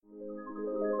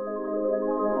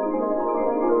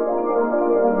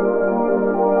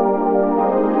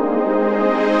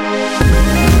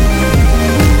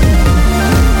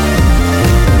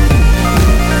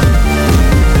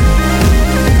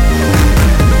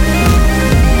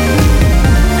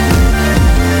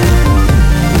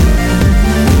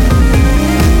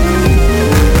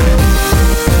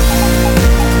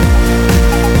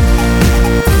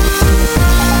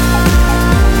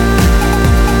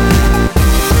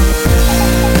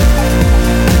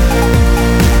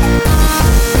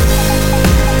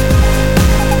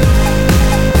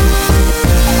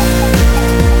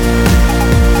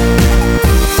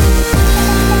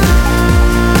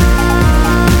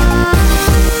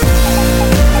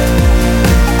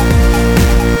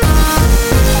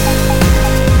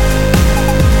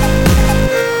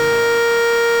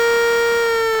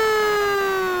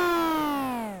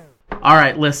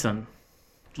right, listen.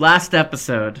 Last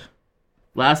episode.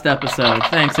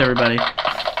 Thanks, everybody.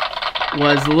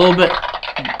 Was a little bit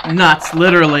nuts,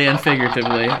 literally and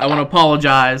figuratively. I want to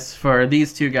apologize for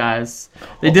these two guys.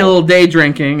 They did a little day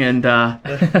drinking, and all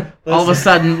of a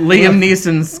sudden, Liam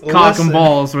Neeson's cock and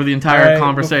balls were the entire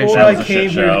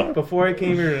conversation. Before I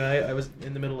came here tonight, I was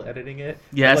in the middle of editing it.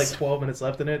 Yes. Like 12 minutes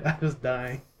left in it. I was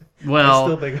dying. Well, I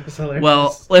still think it was hilarious.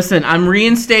 Well, listen, I'm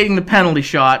reinstating the penalty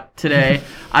shot today.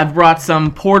 I've brought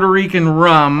some Puerto Rican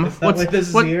rum. Is that why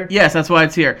this is here? Yes, that's why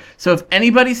it's here. So if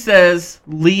anybody says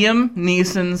Liam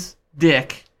Neeson's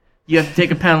dick, you have to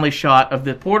take a penalty shot of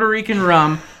the Puerto Rican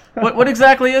rum. What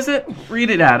exactly is it?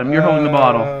 Read it, Adam. You're holding the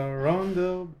bottle.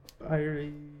 Rondo.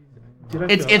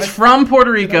 It's from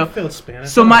Puerto Rico. I feel it's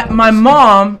Spanish. So my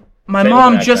mom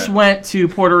just went to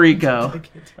Puerto Rico,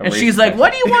 and she's like,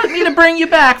 "What do you want me to bring you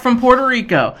back from Puerto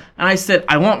Rico?" And I said,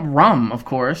 "I want rum, of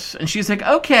course." And she's like,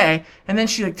 "Okay." And then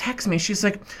she texts me. She's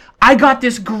like, "I got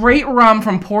this great rum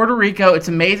from Puerto Rico. It's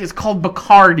amazing. It's called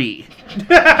Bacardi."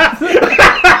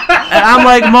 And I'm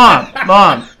like, Mom,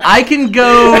 I can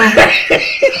go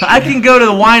to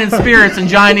the Wine and Spirits in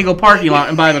Giant Eagle parking lot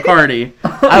and buy Bacardi.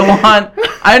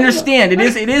 I understand. It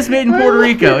is made in Puerto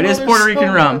Rico. It is Puerto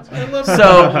Rican rum.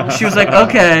 So she was like,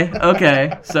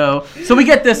 okay. So we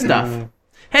get this stuff.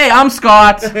 Hey, I'm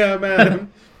Scott. Hey, I'm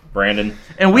Adam. Brandon.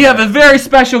 And we have a very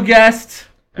special guest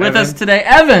with us today,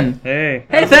 Evan. Hey.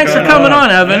 Hey, thanks for coming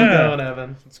on, Evan. How's it going,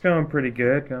 Evan? It's going pretty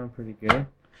good.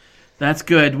 That's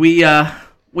good. We got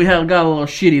a little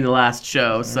shitty the last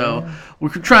show, so we're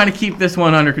trying to keep this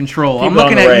one under control. I'm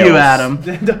looking at you, Adam.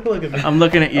 Don't look at me. I'm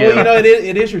looking at you. Well,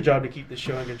 it is your job to keep this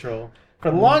show in control. For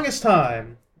the longest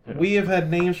time, we have had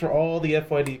names for all the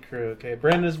FYD crew. Okay,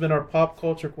 Brandon has been our pop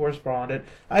culture correspondent.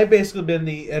 I've basically been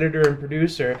the editor and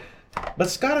producer,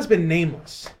 but Scott has been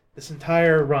nameless this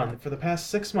entire run. For the past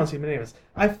 6 months, he's been nameless.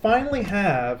 I finally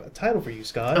have a title for you,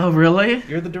 Scott. Oh, really?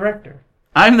 You're the director.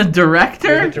 I'm the director?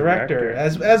 You're the director.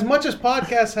 As much as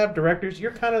podcasts have directors,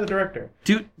 you're kind of the director.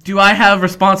 Do I have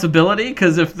responsibility?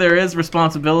 Because if there is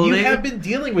responsibility... You have been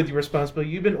dealing with your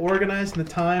responsibility. You've been organizing the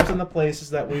times and the places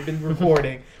that we've been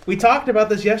recording. We talked about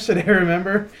this yesterday,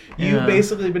 remember? You've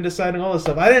basically been deciding all this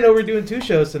stuff. I didn't know we were doing 2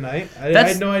 shows tonight. I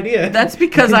had no idea. That's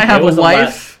because I have a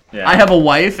wife. I have a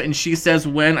wife, and she says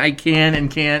when I can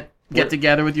and can't get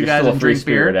together with you guys and drink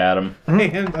beer. Adam.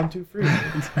 I'm too free.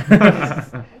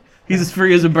 He's as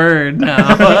free as a bird now.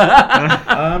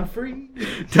 I'm free.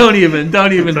 Don't even do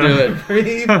it.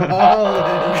 Free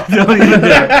falling. Don't even do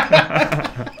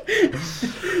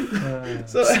it.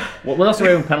 So, what else are we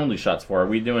having penalty shots for? Are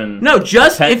we doing... No,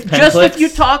 just if clicks? you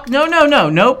talk...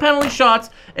 No penalty shots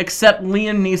except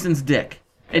Liam Neeson's dick.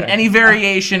 In any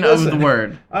variation of the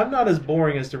word. I'm not as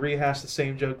boring as to rehash the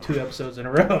same joke 2 episodes in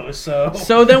a row, so...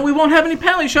 So then we won't have any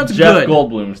penalty shots. Jeff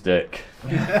Goldblum's dick.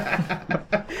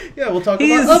 Yeah, we'll talk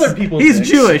about other people's He's dicks.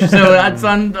 Jewish, so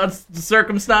that's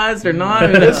circumcised or not.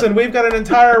 Listen, we've got an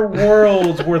entire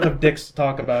world's worth of dicks to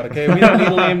talk about, okay? We don't need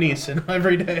Liam Neeson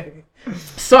every day.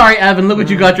 Sorry, Evan, look what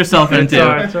you got yourself into.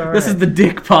 It's all right. This is the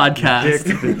Dick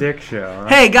Podcast. The Dick Show. Huh?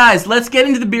 Hey, guys, let's get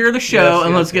into the beer of the show,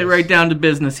 and let's get yes. right down to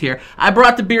business here. I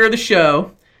brought the beer of the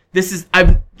show. This is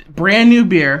brand new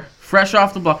beer, fresh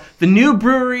off the block. The new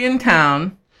brewery in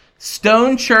town,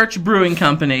 Stone Church Brewing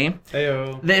Company.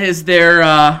 Heyo. That is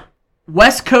their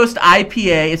West Coast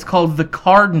IPA. It's called the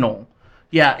Cardinal.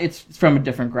 Yeah, it's from a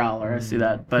different growler. I see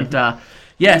that, but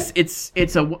yes, it's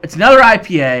another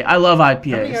IPA. I love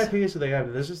IPAs. How many IPAs do they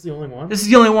have? This is the only one? This is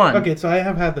the only one. Okay, so I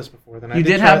have had this before. Then You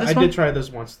did have this one? I did try this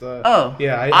once. Yeah,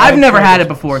 I I've never tried had this it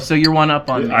before, once. so you're one up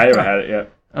on me. I haven't had it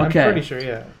yet. Okay. I'm pretty sure,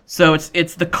 yeah. So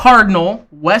it's the Cardinal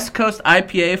West Coast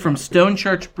IPA from Stone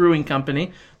Church Brewing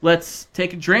Company. Let's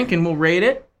take a drink and we'll rate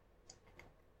it.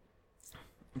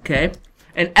 Okay.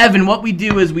 And Evan, what we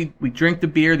do is we drink the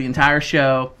beer the entire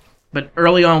show, but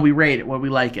early on we rate it, what we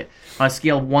like it. On a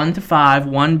scale of 1 to 5,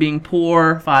 1 being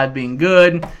poor, 5 being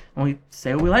good, and we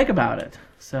say what we like about it.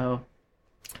 So,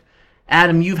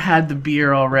 Adam, you've had the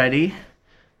beer already.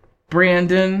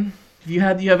 Brandon, you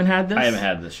haven't had this? I haven't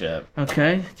had this yet.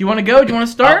 Okay. Do you want to go? Do you want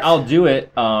to start? I'll do it.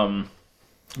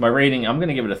 My rating, I'm going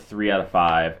to give it a 3 out of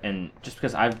 5, and just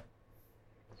because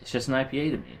it's just an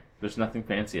IPA to me. There's nothing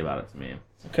fancy about it to me.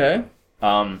 Okay.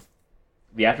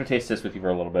 The aftertaste sits with you for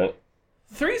a little bit.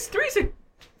 Three's a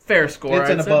fair score. It's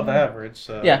an above average,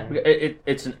 so... Yeah,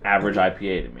 it's an average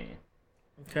IPA to me.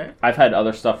 Okay. I've had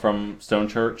other stuff from Stone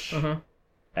Church, Uh-huh.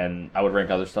 and I would rank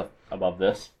other stuff above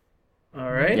this.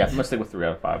 All right. Yeah, I'm going to stick with 3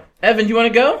 out of 5. Evan, do you want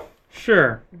to go?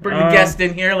 Sure. Bring the guest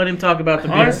in here. Let him talk about the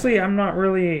beer. Honestly, I don't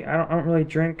really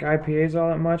drink IPAs all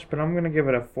that much, but I'm gonna give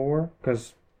it a 4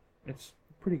 because it's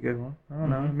pretty good one. I don't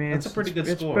know. I mean, That's a pretty good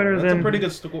it's score. better That's than a pretty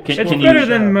good score. Can it's you- better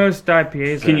than most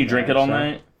IPAs. Can I've you drink had, it all so-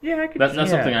 night? Yeah, I could. That's yeah.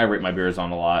 something I rate my beers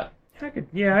on a lot. I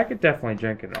could definitely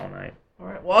drink it all night. All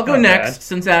right. Well, I'll go Not next bad.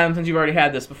 since Adam, since you've already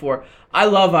had this before. I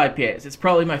love IPAs. It's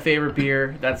probably my favorite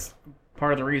beer. That's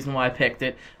part of the reason why I picked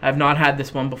it. I've not had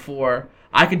this one before.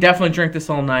 I could definitely drink this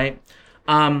all night.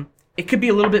 It could be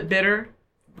a little bit bitter,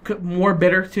 more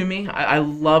bitter to me. I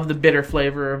love the bitter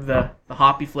flavor of the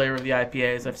hoppy flavor of the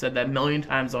IPAs. I've said that a million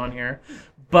times on here.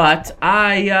 But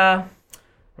I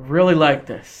really like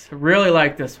this. I really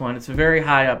like this one. It's very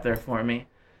high up there for me.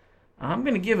 I'm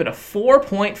going to give it a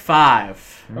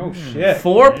 4.5. Oh shit!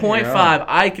 4.5. Yeah.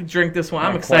 I could drink this one.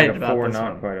 I'm Not excited quite a about 4, this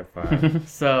not one. quite a 5.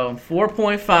 So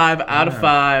 4.5 out of Yeah.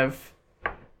 5.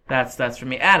 That's for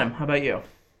me. Adam, how about you?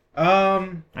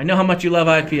 I know how much you love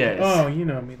IPAs. Oh, you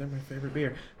know me. They're my favorite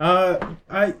beer.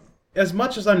 As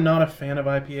much as I'm not a fan of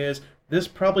IPAs, this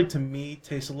probably to me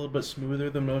tastes a little bit smoother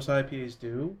than most IPAs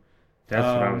do. That's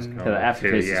what I was Yeah, going The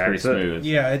aftertaste is pretty smooth.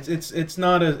 Yeah, it's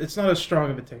not as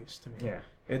strong of a taste to me. Yeah.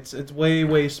 It's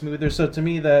way smoother. So to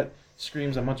me, that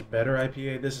screams a much better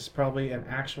IPA. This is probably an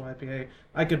actual IPA.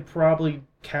 I could probably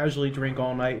casually drink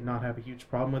all night and not have a huge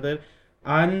problem with it.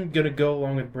 I'm gonna go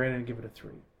along with Brandon and give it a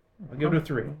 3. I'll give it a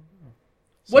 3.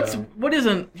 What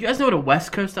isn't? Do you guys know what a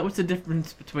West Coast? What's the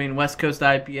difference between West Coast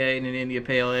IPA and an India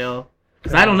Pale Ale?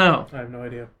 Because I don't know. I have no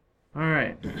idea. All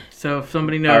right. So if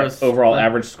somebody Our knows, overall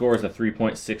average score is a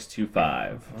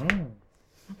 3.625.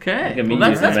 Okay. Look at me Well,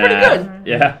 that's using pretty math. good.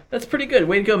 Yeah, That's pretty good.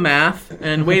 Way to go, math,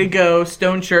 and way to go,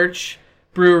 Stone Church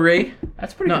Brewery.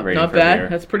 that's pretty Not good rating not for bad. beer.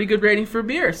 That's pretty good rating for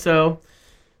beer. So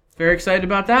very excited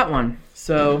about that one.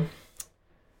 So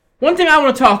one thing I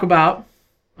want to talk about,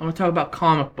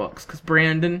 comic books, because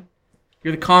Brandon,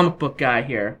 you're the comic book guy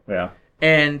here. Yeah.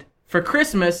 And for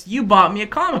Christmas, you bought me a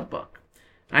comic book.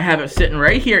 I have it sitting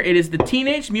right here. It is the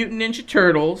Teenage Mutant Ninja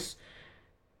Turtles,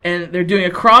 and they're doing a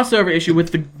crossover issue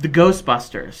with the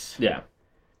Ghostbusters. Yeah.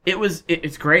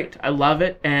 It's great. I love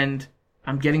it, and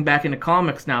I'm getting back into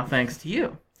comics now thanks to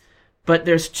you. But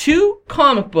there's 2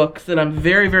 comic books that I'm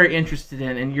very, very interested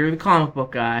in, and you're the comic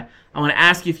book guy. I want to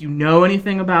ask you if you know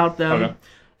anything about them. Okay.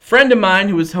 Friend of mine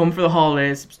who was home for the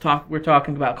holidays, we're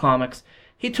talking about comics.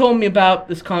 He told me about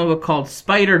this comic book called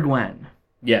Spider-Gwen.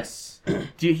 Yes.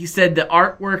 He said the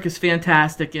artwork is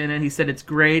fantastic in it. He said it's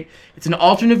great. It's an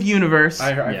alternate universe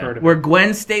I've Yeah. heard of where it.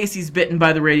 Gwen Stacy's bitten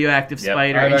by the radioactive Yep.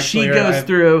 spider, I've and she actually goes heard-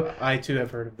 through I too have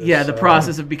heard of this. the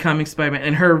process of becoming Spider-Man,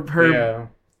 and her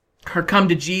come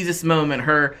to Jesus moment,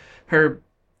 her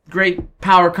great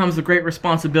power comes with great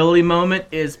responsibility moment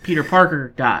is Peter Parker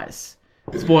dies.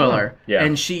 Spoiler. Yeah.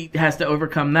 And she has to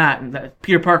overcome that, and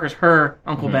Peter Parker's her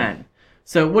Uncle Ben.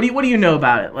 So what do you know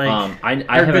about it? Like, I there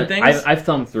are haven't. good things? I've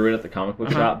thumbed through it at the comic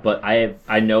book shop, but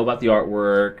I know about the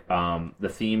artwork, the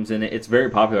themes in it. It's very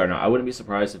popular now. I wouldn't be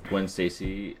surprised if Gwen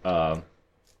Stacy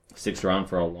sticks around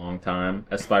for a long time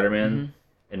as Spider-Man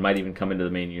and might even come into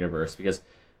the main universe because.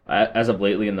 As of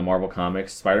lately in the Marvel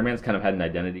comics, Spider-Man's kind of had an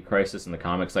identity crisis in the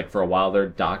comics. Like for a while there,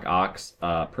 Doc Ock's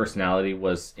personality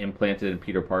was implanted in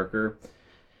Peter Parker,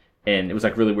 and it was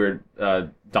like really weird.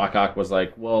 Doc Ock was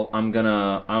like, "Well,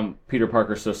 I'm Peter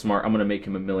Parker's so smart, I'm gonna make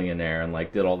him a millionaire," and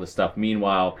like did all this stuff.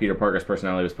 Meanwhile, Peter Parker's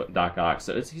personality was put in Doc Ock,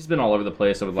 so he's been all over the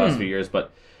place over the last few years.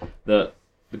 But the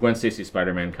Gwen Stacy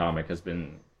Spider-Man comic has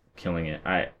been killing it.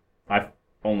 I've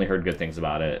only heard good things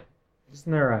about it.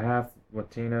 Isn't there a half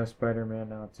Latino Spider-Man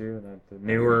now too? That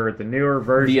the newer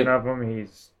version of him,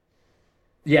 he's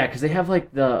Yeah, because they have like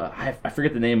I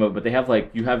forget the name of it, but they have like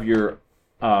you have your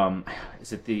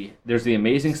there's the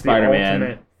Amazing Spider-Man,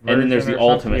 Ultimate and then there's the version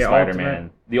or Ultimate something. Spider-Man.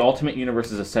 Ultimate. The Ultimate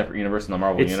Universe is a separate universe in the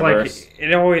Marvel it's universe.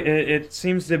 like it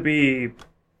seems to be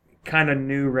kind of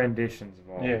new renditions of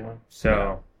all. Yeah. Of them.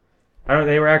 So I don't.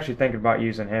 They were actually thinking about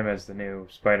using him as the new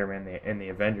Spider-Man in the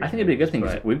Avengers. I think it'd be a good thing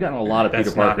movies, because but we've gotten a lot of that's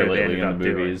Peter not Parker who they lately ended in the up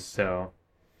doing, movies. So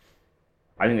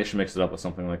I think they should mix it up with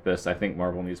something like this. I think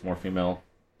Marvel needs more female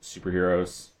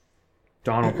superheroes.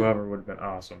 Donald Glover would have been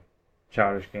awesome.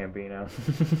 Childish Gambino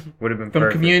would have been from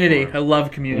perfect Community. for I him.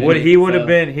 love Community. He would have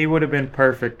so- been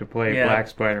perfect to play Yeah. Black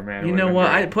Spider-Man. It You would have know been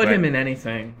what? great, I put but him in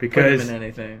anything. because put him in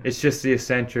anything. it's just the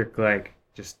eccentric, like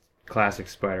just classic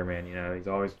Spider-Man. You know, he's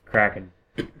always cracking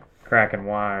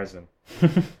wires and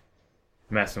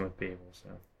messing with people. So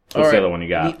What's All the right. other one you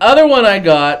got? The other one I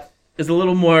got is a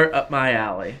little more up my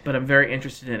alley, but I'm very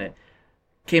interested in it.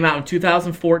 Came out in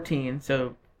 2014,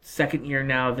 so second year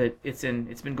now that it's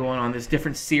been going on. There's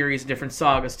different series, different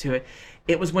sagas to it.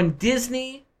 It was when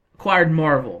Disney acquired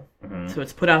Marvel. So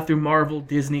it's put out through Marvel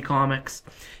Disney Comics.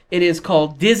 It is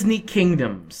called Disney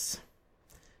Kingdoms.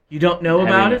 You don't know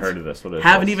about Haven't it? even heard of this. What is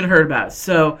Haven't this? even heard about it.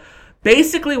 So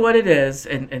Basically what it is,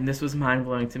 and this was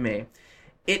mind-blowing to me,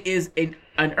 it is an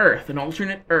Earth, an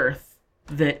alternate Earth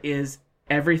that is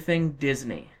everything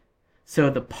Disney. So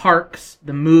the parks,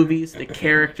 the movies, the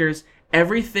characters,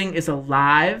 everything is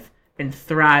alive and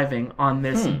thriving on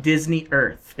this Disney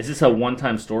Earth. Is this a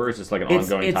one-time story, or is this like an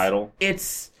ongoing title?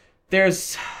 They're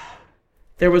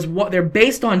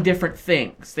based on different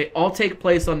things. They all take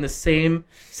place on the same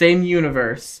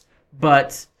universe,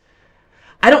 but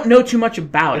I don't know too much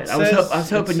about it. I was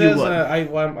hoping you would.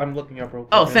 I'm looking up real quick.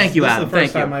 Oh, thank you, Adam. This is the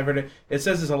first time I've heard it. It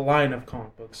says it's a line of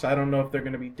comic books. I don't know if they're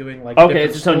going to be doing like different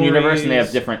it's its own universe and they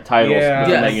have different titles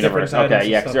within that universe. Okay,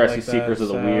 yeah, because there are like Seekers of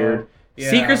the Weird.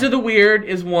 Yeah. Seekers of the Weird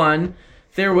is one.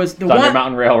 There was the Thunder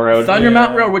Mountain Railroad. Mountain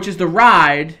Railroad, which is the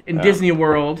ride in Disney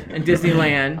World and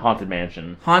Disneyland. Haunted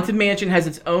Mansion. Haunted Mansion has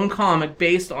its own comic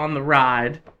based on the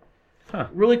ride. Huh.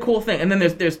 Really cool thing. And then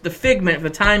there's the Figment, the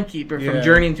Timekeeper from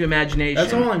Journey into Imagination.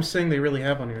 That's all I'm saying they really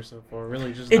have on here so far.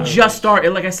 Really, it just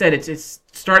started. Like I said, it's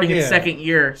starting its second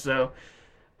year, so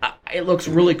it looks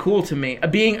really cool to me.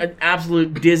 Being an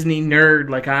absolute Disney nerd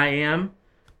like I am,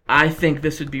 I think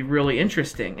this would be really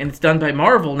interesting. And it's done by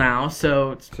Marvel now,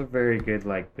 so it's a very good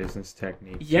like business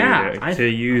technique. Yeah, to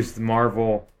use the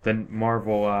Marvel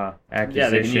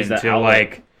acquisition to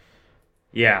outlet.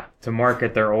 To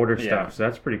market their older stuff. So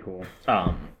that's pretty cool.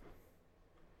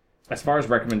 As far as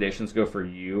recommendations go for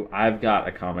you, I've got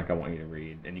a comic I want you to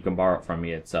read, and you can borrow it from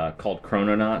me. It's called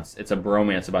Chrononauts. It's a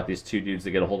bromance about these two dudes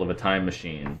that get a hold of a time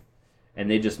machine,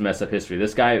 and they just mess up history.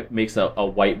 This guy makes a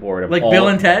whiteboard of like Bill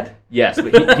and Ted? Yes,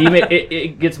 but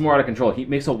it gets more out of control. He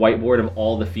makes a whiteboard of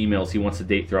all the females he wants to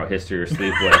date throughout history or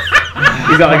sleep with.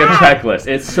 He's got like a checklist.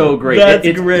 It's so great.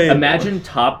 That's great. Imagine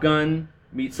Top Gun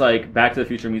meets like Back to the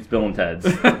Future meets Bill and Ted's.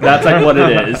 That's like what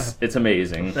it is. It's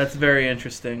amazing. That's very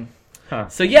interesting. Huh.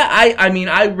 So yeah,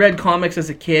 I read comics as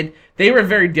a kid. They were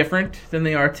very different than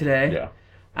they are today. Yeah.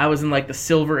 I was in like the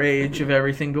silver age of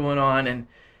everything going on, and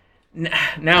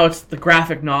now it's the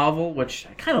graphic novel, which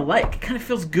I kind of like. It kind of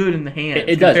feels good in the hand.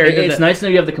 It does. It's nice to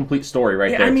know you have the complete story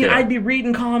right there. I mean, too. I'd be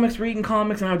reading comics, and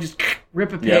I would just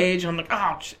rip a page. And I'm like,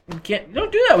 oh, you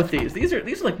don't do that with these. These are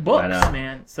like books,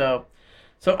 man. So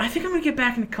I think I'm gonna get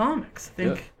back into comics. I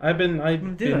think I've been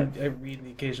reading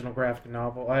the occasional graphic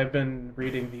novel. I've been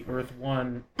reading the Earth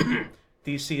One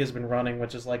DC has been running,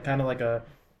 which is like kind of like a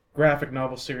graphic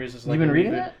novel series. Is like You've been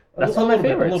reading it? That's one of my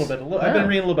favorites. A little bit. I've been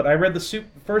reading a little bit. I read the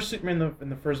first Superman in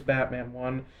the first Batman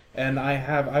one, and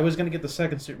I was gonna get the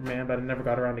second Superman, but I never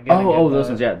got around to getting it. Those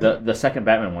ones, yeah. The second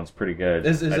Batman one's pretty good.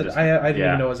 I didn't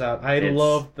even know it was out. I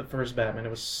loved the first Batman.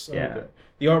 It was so good.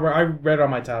 The artwork, I read it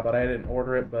on my tablet. I didn't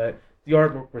order it, but the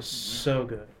artwork was so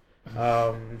good.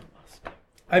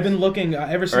 I've been looking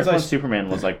ever since Superman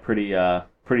was like pretty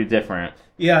different.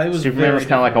 Yeah, it was. Superman was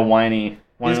kind of like a whiny.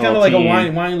 He's kind of like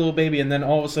a whiny little baby, and then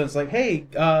all of a sudden it's like, hey,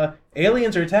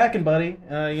 aliens are attacking, buddy.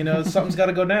 Something's got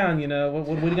to go down. What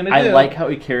are you gonna do? I like how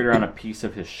he carried around a piece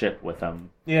of his ship with him.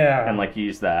 Yeah, and like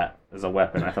used that as a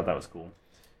weapon. I thought that was cool.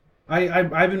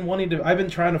 I've been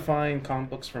trying to find comic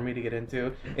books for me to get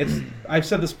into. I've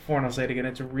said this before and I'll say it again.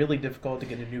 It's really difficult to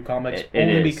get into new comics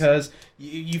because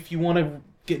if you want to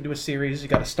get into a series, you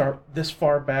got to start this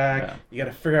far back. Yeah. You got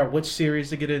to figure out which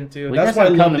series to get into. Well, that's why I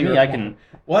love the Earth one.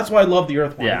 Well, that's why I love the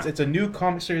Earth one. Yeah. It's a new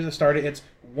comic series that started. It's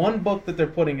one book that they're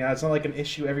putting out. It's not like an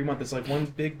issue every month. It's like one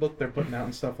big book they're putting out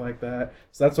and stuff like that.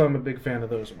 So that's why I'm a big fan of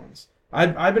those ones.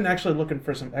 I've been actually looking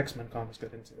for some X-Men comics to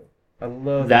get into. I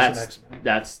love X-Men.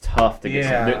 That's tough to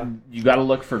get. You got to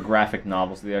look for graphic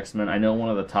novels of the X-Men. I know one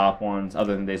of the top ones,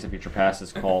 other than Days of Future Past,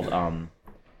 is called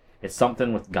it's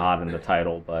something with God in the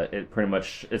title, but it's pretty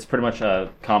much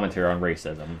a commentary on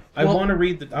racism. I want to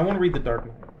read the Dark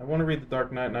Knight. I want to read the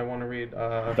Dark Knight, and I want to read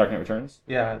Dark Knight Returns.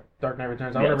 Yeah, Dark Knight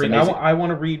Returns. I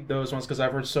want to read those ones because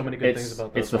I've heard so many good things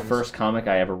about those. It's the first comic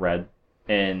I ever read,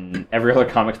 and every other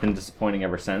comic's been disappointing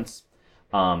ever since.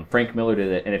 Frank Miller did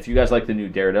it, and if you guys like the new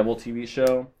Daredevil TV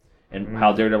show and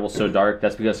how Daredevil's so dark,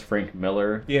 that's because Frank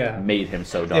Miller made him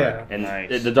so dark. Yeah. And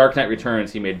the Dark Knight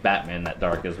Returns, he made Batman that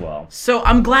dark as well. So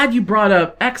I'm glad you brought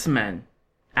up X-Men,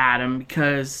 Adam,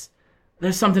 because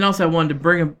there's something else I wanted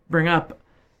to bring up.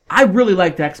 I really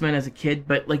liked X-Men as a kid,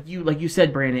 but like you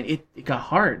said, Brandon, it got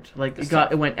hard. Like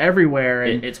it went everywhere,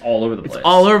 and it's all over the place. It's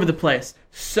all over the place.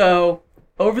 So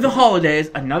over the holidays,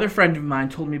 another friend of mine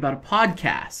told me about a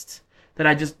podcast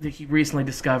that he recently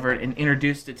discovered and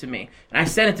introduced it to me. And I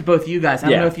sent it to both of you guys. I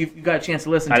don't know if you got a chance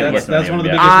to listen to it. That's one of the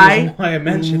biggest reasons why I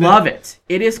mentioned it. I love it.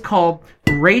 It is called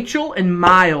Rachel and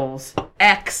Miles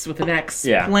X with an X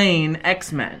Plain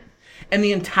X-Men. And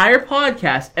the entire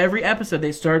podcast, every episode,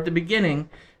 they start at the beginning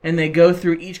and they go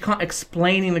through each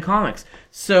explaining the comics.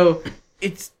 So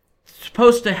it's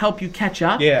supposed to help you catch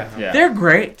up. Yeah. They're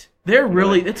great. They're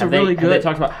really. It's Have a really Have good. they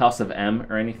talked about House of M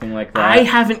or anything like that? I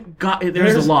haven't got.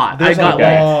 There's a lot. There's I got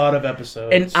a lot of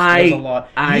episodes. And There's a lot.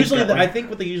 I Usually, got I think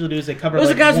what they usually do is they cover. Those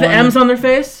like are guys with one... M's on their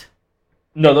face.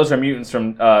 No, those are mutants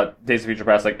from Days of Future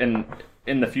Past. Like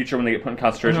in the future, when they get put in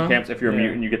concentration camps, if you're a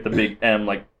mutant, you get the big M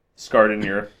like scarred in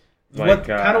your. What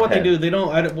kind of what head. they do? They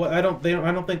don't. I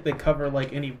don't think they cover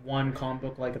like any one comic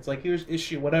book. Like it's like here's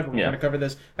issue whatever. We're going to cover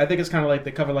this. I think it's kind of like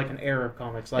they cover like an era of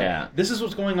comics. Like this is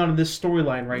what's going on in this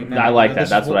storyline right now. I like that. This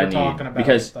That's is what I we're need. talking about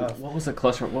Because and stuff. what was the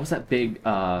cluster? What was that big?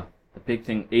 The big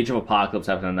thing, Age of Apocalypse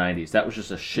happened in the 90s. That was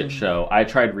just a shit show. I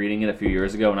tried reading it a few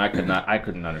years ago, and I couldn't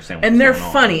understand what And was they're going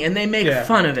on. funny, and they make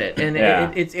fun of it, and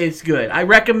it's good. I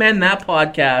recommend that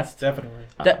podcast. Definitely.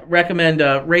 Recommend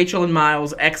Rachel and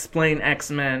Miles Explain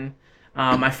X-Men.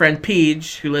 My friend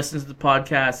Peach, who listens to the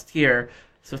podcast here.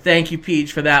 So thank you,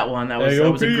 Peach, for that one. That was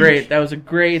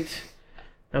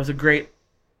a great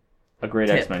tip.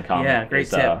 X-Men comic. Yeah, great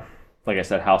It's, tip. like I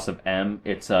said, House of M.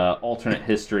 It's a alternate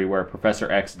history where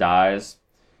Professor X dies,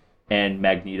 and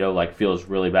Magneto like feels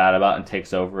really bad about it and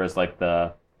takes over as like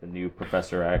the new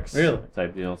Professor X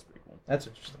type deal. It's pretty cool. That's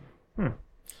interesting.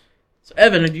 So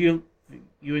Evan, are you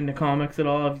into comics at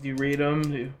all? Do you read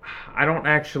them? I don't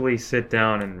actually sit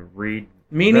down and read.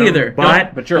 Me them, neither.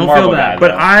 But you're a don't Marvel feel guy.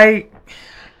 bad. Though.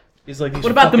 He's like, these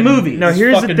What about the fucking- movies? No, these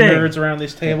here's the fucking thing. nerds around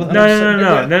this table.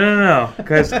 No.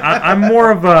 Because I'm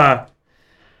more of a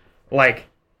like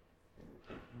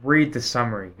read the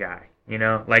summary guy. You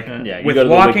know, like Yeah, you with go to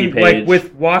the Walking, wiki like page.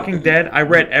 with Walking Dead, I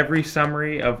read every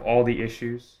summary of all the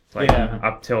issues, like Yeah.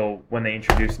 up till when they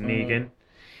introduced Negan.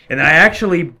 And I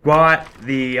actually bought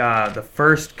the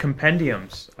first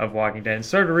compendiums of Walking Dead and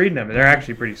started reading them, and they're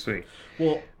actually pretty sweet.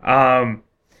 Well,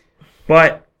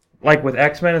 But like with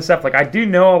X-Men and stuff, like I do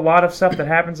know a lot of stuff that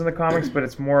happens in the comics, but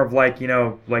it's more of like, you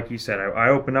know, like you said, I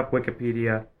open up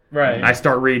Wikipedia, Right. I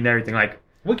start reading everything. Like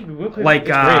Wikipedia, like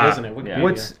it's great, isn't it? yeah. Wikipedia.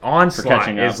 what's Onslaught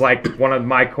catching up. is like one of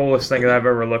my coolest things that I've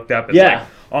ever looked up. It's Yeah. like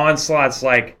Onslaught's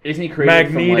like Isn't he created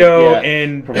from, Magneto like,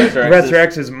 in Professor Professor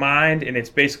X's X's mind, and it's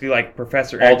basically like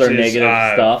Professor all their X's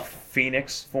negative stuff.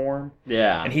 Phoenix form,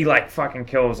 Yeah. and he like fucking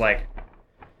kills like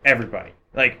everybody.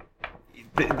 Like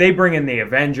they bring in the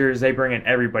Avengers, they bring in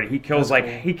everybody. He kills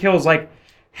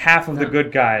half of the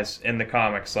good guys in the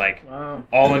comics, like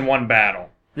all in one battle.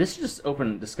 This is just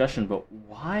open discussion, but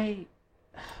why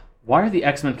are the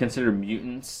X-Men considered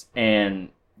mutants and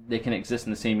they can exist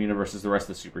in the same universe as the rest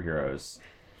of the superheroes?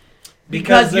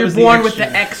 because that you're was the born X with the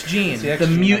gene. X gene, It's the X the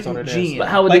gene, that's mutant what it is. gene. But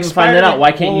how would Like they even find that Spider-Man- out?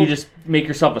 Why can't you well- just make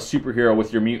yourself a superhero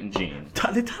with your mutant gene?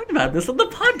 They talked about this on the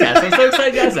podcast. I'm so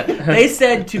excited, guys. They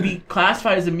said to be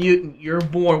classified as a mutant, you're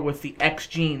born with the X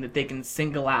gene that they can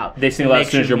single out. They single out Makes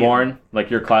as soon as you you're a born? Like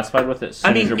you're classified with it as soon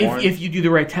I mean, as you're born? if you do the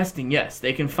right testing, yes,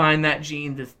 they can find that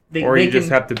gene. Or you just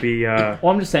have to be, Well,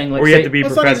 I'm just saying, like, or you have to be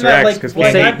Well, it's not Professor even that, X like- because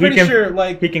like, I'm he pretty can sure,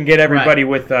 like- he can get everybody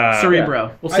with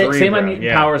Cerebro. Well, say my Cerebro, mutant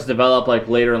yeah. powers develop like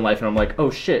later in life, and I'm like,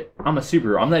 oh shit, I'm a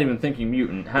superhero. I'm not even thinking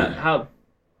mutant.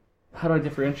 How do I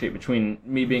differentiate between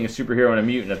me being a superhero and a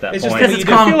mutant at that It's just point? Because it's I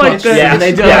feel comic like books. the- Yeah,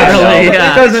 they don't yeah, really. no,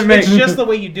 Yeah. It doesn't make It's just the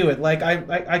way you do it. Like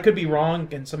I could be wrong,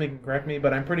 and somebody can correct me,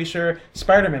 but I'm pretty sure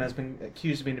Spider-Man has been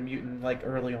accused of being a mutant like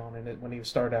early on in it when he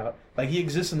started out. Like he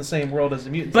exists in the same world as the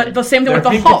mutants. But the same thing I with the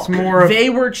think Hulk. it's more of- They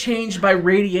were changed by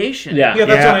radiation. Yeah. yeah,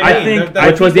 that's Yeah, what I I mean. think- There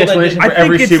are Which was the people that- explanation I for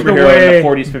every think it's the superhero way- in the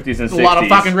 40s, 50s, and 60s. A lot of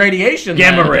fucking radiation.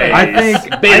 Gamma man. rays. I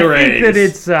think Beta I think rays. that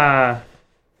it's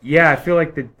yeah, I feel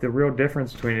like the real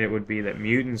difference between it would be that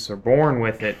mutants are born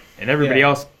with it and everybody Yeah.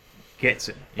 else gets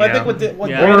it. But I you think know? what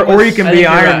Yeah. Brandon or was- you can I be think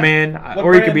you're Iron right. Man, What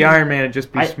or you could be Brandon- Iron Man and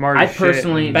just be smart I as shit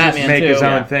personally- and Batman just make too, his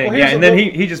yeah. own thing. Well, Yeah, here's and then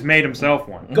what- he just made himself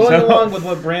one. Going So- along with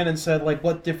what Brandon said, like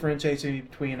what differentiates you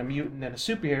between a mutant and a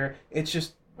superhero, it's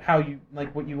just how you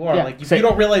like what you are. Yeah, Like if say- you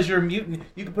don't realize you're a mutant,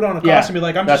 you can put on a Yeah, costume and be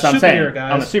like, I'm that's just a what I'm saying. superhero,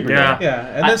 guys. I'm a superhero. Yeah. Yeah,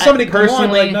 and I then somebody comes along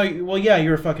personally- like, no, well, yeah,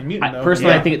 you're a fucking mutant. though.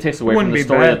 Personally, Yeah. I think it takes away from Wouldn't the be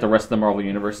story bad. that the rest of the Marvel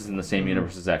universe is in the same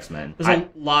universe as X-Men. There's a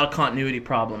lot of continuity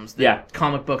problems. That Yeah.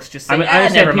 comic books just say, I mean, I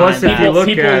understand never people, mind that. if you look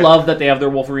people at- love that they have their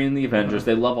Wolverine and the Avengers.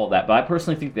 They love all that. But I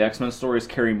personally think the X-Men stories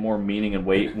carry more meaning and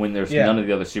weight when there's Yeah. none of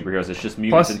the other superheroes. It's just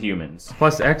mutants Plus- and humans.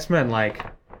 Plus, X-Men like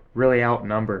really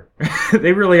outnumber.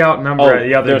 They really outnumber Oh,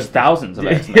 the other. there's thousands of Yeah,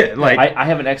 X-Men. like- I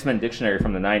have an X-Men dictionary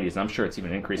from the 90s, and I'm sure it's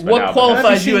even increased by What now. but-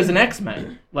 qualifies you seen- as an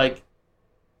X-Men? Like,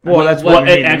 well, that's Well, what I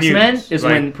mean, the X-Men mutants. is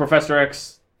Like, when Professor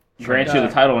X grants you the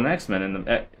title in X-Men in the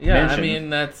mansion.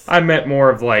 that's. I meant more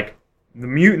of like the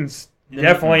mutants. The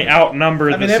Definitely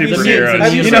outnumber I mean, the have you seen- superheroes.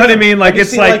 have you You know what I mean? Like Have you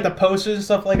it's seen, like the posters and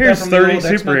stuff like here's that from the 30 old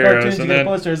X-Men superheroes, cartoons. You and get a then-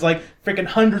 poster. It's like freaking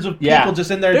hundreds of people Yeah. just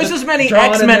in there. There's just as many drawing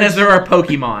in X-Men their- as there are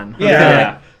Pokemon. Yeah.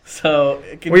 Yeah. So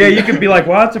it can Well, yeah, be- you could be like,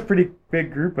 well, that's a pretty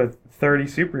big group of 30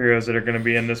 superheroes that are going to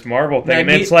be in this Marvel thing. And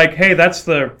it's like, hey, that's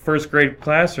the first grade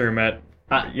classroom at,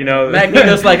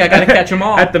 Magneto's like, I gotta catch them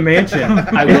all. at the mansion.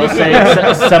 I will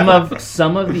say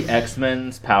some of the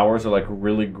X-Men's powers are like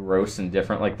really gross and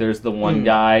different. Like there's the one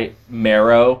guy,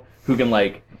 Marrow, who can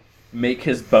like make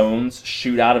his bones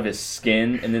shoot out of his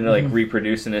skin and then like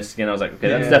reproduce in his skin. I was like, okay,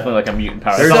 that's definitely like a mutant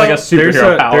power. It's not like a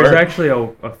superhero power. There's actually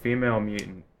a female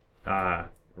mutant.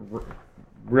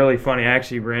 Really funny. I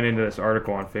actually ran into this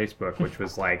article on Facebook, which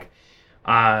was like,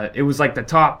 it was like the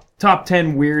top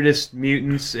 10 weirdest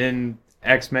mutants in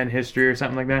X-Men history or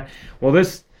something like that. Well,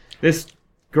 this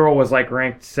girl was like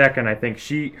ranked second. I think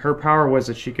her power was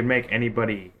that she could make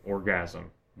anybody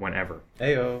orgasm whenever.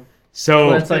 Ayo. So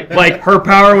Well, it's like her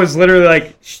power was literally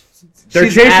like they're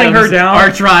She's chasing Adam's her down.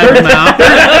 arch rival now.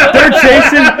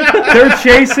 They're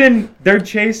chasing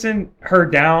her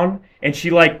down, and she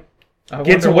like I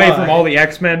gets wonder away why. from all the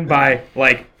X-Men by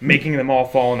like making them all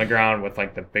fall on the ground with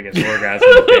like the biggest orgasm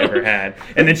that they ever had,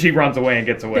 and then she runs away and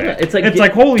gets away. Yeah, it's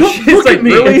like holy don't shit! look It's like at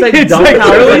me. really? It's like It's dumb like,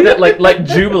 powers really? like that, like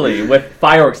Jubilee with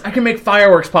fireworks. I can make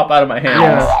fireworks pop out of my hands.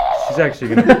 Yeah, she's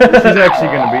actually gonna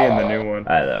be in the new one.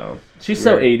 I know. She's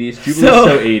so 80s. Jubilee's So-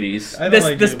 so 80s. I don't this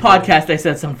like this Jubilee. podcast, they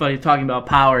said something funny talking about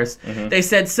powers. They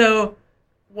said, so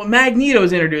when Magneto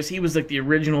was introduced, he was like the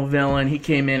original villain. He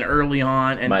came in early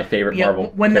on, and My favorite you know,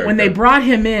 Marvel when they character. brought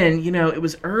him in, it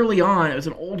was early on. It was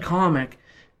an old comic.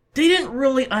 They didn't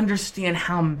really understand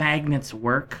how magnets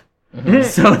work,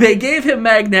 so they gave him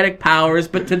magnetic powers.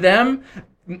 But to them,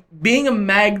 being a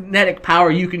magnetic power,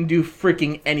 you can do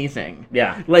freaking anything.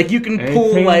 Yeah. Like you can pull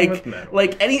Anything like with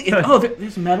metal.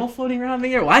 there's metal floating around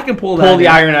the air. Well, I can pull that. Pull the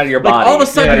in. iron out of your Like body. all of a out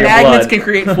of sudden, your magnets blood. can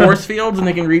create force fields and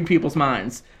they can read people's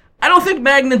minds. I don't think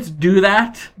magnets do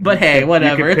that, but hey,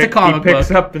 whatever. It's a comic He picks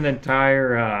book. up an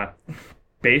entire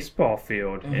baseball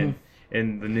field in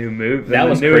the new movie. That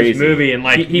was the newest crazy. movie, and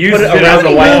like He uses put it it as around a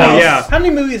the White wall. House. Yeah. How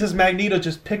many movies has Magneto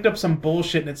just picked up some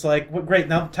bullshit and it's like, well, great,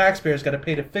 now the taxpayers got to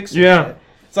pay to fix it? Yeah.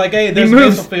 It's like, hey, He there's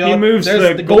moves. a baseball field. He moves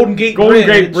there's the Golden Gate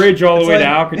Bridge. all the It's way like-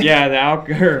 to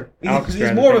Alcatraz. Yeah,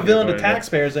 He's more of a villain to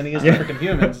taxpayers than he is to freaking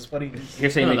humans. Is what he.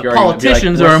 Here's how you make The your argument. Be like,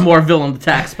 politicians are more villain to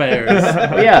taxpayers.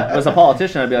 Well, yeah, as a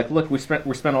politician, I'd be like, look, we spent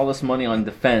all this money on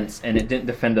defense, and it didn't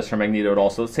defend us from Magneto at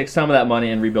all. So let's take some of that money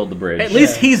and rebuild the bridge. At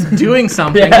least he's doing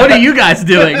something. What are you guys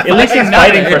doing? At least he's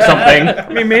fighting for something. I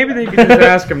mean, maybe they could just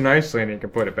ask him nicely, and he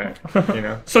can put it back. You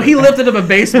know. So he lifted up a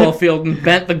baseball field and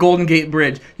bent the Golden Gate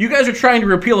Bridge. You guys are trying to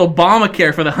repeal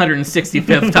Obamacare for the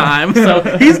 165th time, so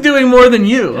he's doing more than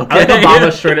you. I like Okay?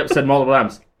 Obama straight up said multiple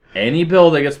times, any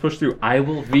bill that gets pushed through, I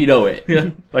will veto it. Yeah.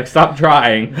 Like, stop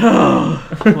trying.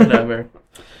 Whatever.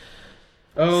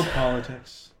 Oh,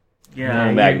 politics. Yeah.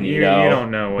 No, Magneto. You don't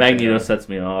know. What Magneto sets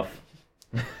me off.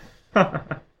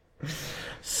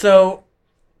 So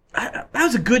that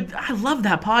was a good. I love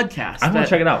that podcast. I want to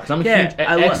check it out because I'm a Yeah, huge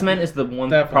I love- X-Men is the one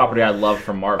Definitely. property I love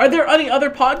from Marvel. Are there any other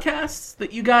podcasts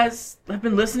that you guys have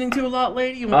been listening to a lot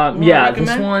lately? You wanna Yeah, this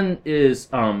recommend? one is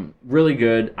really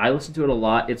good. I listen to it a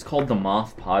lot. It's called The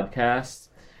Moth Podcast.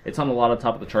 It's on a lot of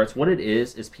top of the charts. What it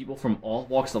is people from all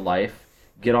walks of life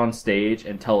get on stage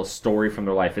and tell a story from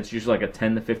their life. It's usually like a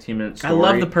 10 to 15 minute story. I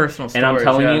love the personal stories. And I'm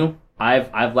telling yeah. you,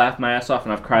 I've laughed my ass off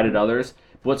and I've cried at others.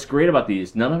 But what's great about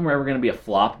these, none of them are ever going to be a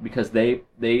flop because they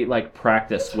like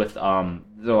practice with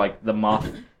they're like the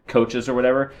Moth coaches or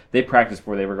whatever. They practice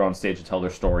before they ever go on stage to tell their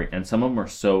story, and some of them are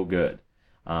so good.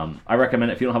 I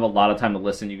recommend it if you don't have a lot of time to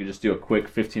listen, you can just do a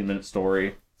quick 15-minute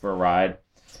story for a ride.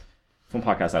 It's one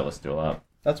podcast I listen to a lot.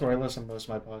 That's where I listen to most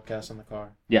of my podcasts in the car.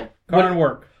 Yeah. Car and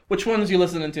work. Which ones are you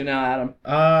listening to now, Adam?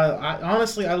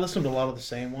 Honestly, I listen to a lot of the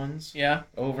same ones Yeah.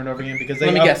 over and over again because they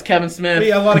Let me guess. Kevin Smith.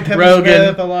 Yeah, a lot of Kevin Rogan.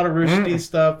 Smith, a lot of Rooster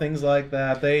stuff, things like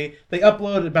that. They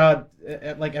upload about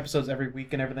like episodes every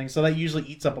week and everything, so that usually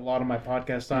eats up a lot of my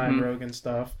podcast time. Rogan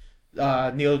stuff.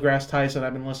 Neil deGrasse Tyson,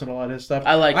 I've been listening to a lot of his stuff.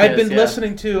 I like I've his, been yeah.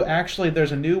 listening to actually.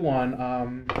 There's a new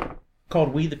one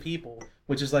called We the People,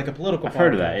 which is like a political podcast. I've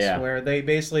heard of that, yeah. Where they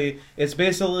it's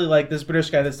basically like this British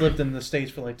guy that's lived in the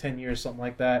States for like 10 years, something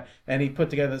like that, and he put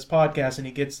together this podcast, and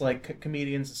he gets like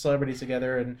comedians and celebrities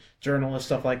together and journalists,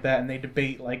 stuff like that, and they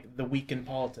debate like the week in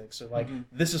politics. So like,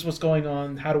 this is what's going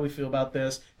on, how do we feel about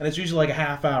this? And it's usually like a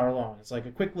half hour long. It's like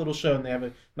a quick little show, and they have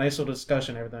a nice little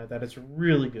discussion, everything like that. It's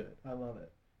really good. I love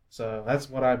it. So that's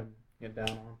what I've been getting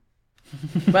down on.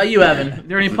 What about you, Evan? Are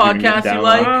there any This is gonna get podcasts you down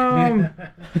like?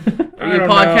 I Are you a don't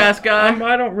know. podcast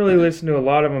guy? I don't really listen to a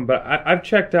lot of them, but I've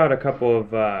checked out a couple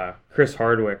of Chris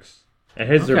Hardwick's, and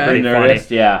his are Okay. pretty Nerdist,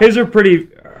 funny. yeah. His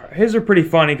are pretty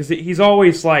funny because he's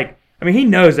always like, I mean, he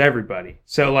knows everybody,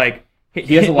 so like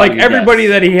He has a lot like of good everybody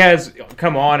guests. that he has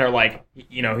come on are like,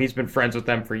 he's been friends with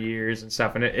them for years and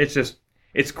stuff, and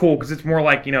it's cool because it's more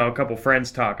like a couple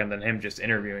friends talking than him just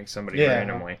interviewing somebody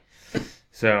randomly.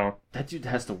 So That dude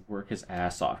has to work his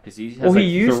ass off because he has he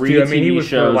used 3 to. I mean, he TV was for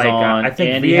shows like on, I think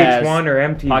and he has VH1 or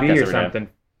podcasts MTV every or day. something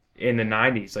in the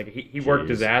 '90s. Like he worked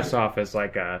his Jeez. ass off as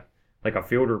like a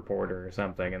field reporter or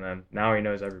something, and then now he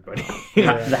knows everybody.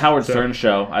 The Howard Stern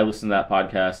show. I listen to that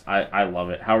podcast. I love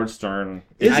it. Howard Stern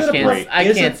Is is it a great. I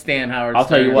Is can't it- stand Howard I'll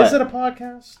tell you Stern. what. Is it a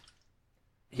podcast?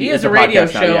 He has a radio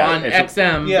podcast now, show yeah. on It's a-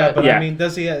 XM. Yeah, but Yeah. I mean,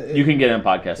 does he? You can get it in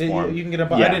podcast form. You can get a.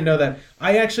 Yeah. I didn't know that.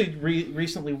 I actually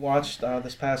recently watched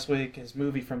this past week his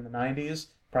movie from the '90s,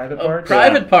 Private Parts.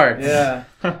 Private Parts. Yeah,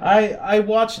 I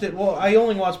watched it. Well, I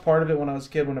only watched part of it when I was a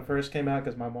kid when it first came out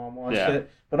because my mom watched Yeah.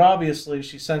 it. But obviously,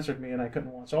 she censored me and I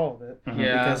couldn't watch all of it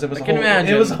Yeah, because it was I a can whole.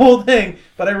 imagine. It was a whole thing.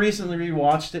 But I recently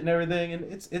rewatched it and everything, and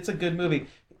it's a good movie.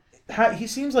 He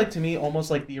seems like to me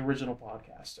almost like the original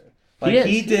podcaster. Like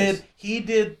he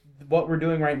did what we're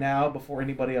doing right now before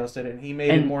anybody else did it, and he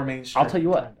made it And more mainstream. I'll tell you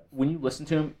what. When you listen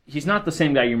to him, he's not the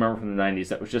same guy you remember from the '90s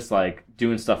that was just like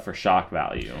doing stuff for shock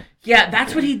value. Yeah,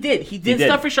 that's what he did. He did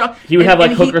stuff for show. He would and- have like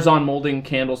and he- hookers on molding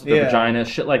candles with their Yeah. vaginas,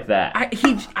 shit like that.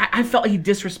 I felt he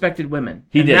disrespected women.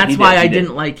 He and did. That's he why did, I he did.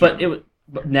 didn't like But him.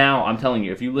 But now I'm telling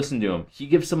you, if you listen to him, he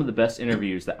gives some of the best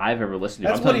interviews that I've ever listened to.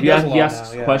 That's I'm what telling he you, does a lot he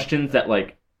asks now, yeah. questions that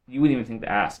like you wouldn't even think to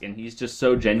ask, and he's just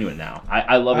so genuine now.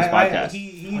 I love his podcast.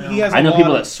 He has. I know a lot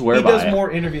people of- that swear he by does it. more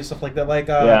interviews stuff like that. Like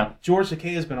Yeah. George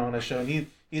Takei has been on his show, and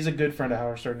he's a good friend of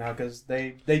Howard Stern now because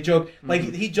they joke like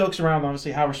he jokes around.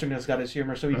 Obviously, Howard Stern has got his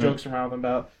humor, so he jokes around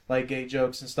about like gay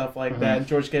jokes and stuff like that. And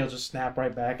George Takei will just snap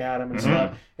right back at him and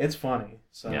stuff. It's funny.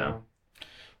 So Yeah.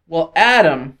 Well,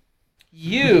 Adam,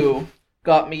 you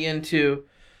got me into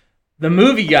the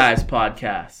Movie Guys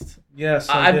podcast. yes,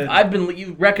 I did.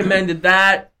 You recommended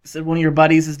that. Said one of your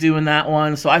buddies is doing that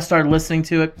one, so I started listening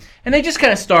to it, and they just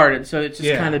kind of started, so it's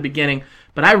just kind of the beginning.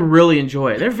 But I really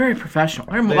enjoy it. They're very professional.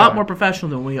 They're a lot more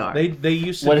professional than we are. They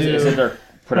used to What do. is it? Is it their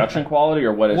production quality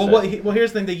or what is well, it? well,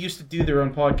 here's the thing. They used to do their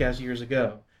own podcast years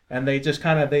ago, and they just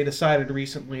they decided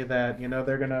recently that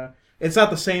they're gonna. It's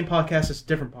not the same podcast; it's a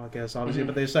different podcast, obviously.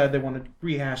 But they decided they want to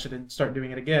rehash it and start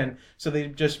doing it again. So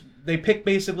they pick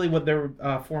basically what their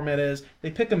format is.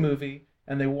 They pick a movie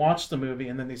and they watch the movie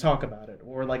and then they talk about it,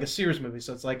 or like a series movie.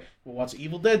 So it's like we'll watch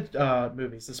Evil Dead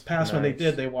movies. This past one they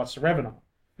did, they watched The Revenant,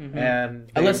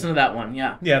 and I listened to that one.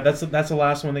 Yeah. yeah, that's the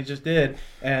last one they just did,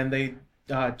 and they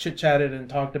chit chatted and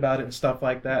talked about it and stuff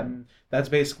like that, and that's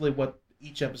basically what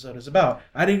each episode is about.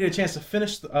 I didn't get a chance to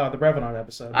finish the Revenant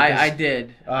episode. I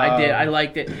did. I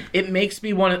liked it. It makes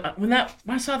me want to. When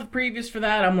I saw the previews for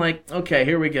that, I'm like, okay,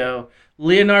 here we go.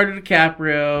 Leonardo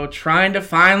DiCaprio trying to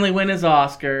finally win his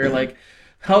Oscar. Like,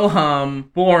 ho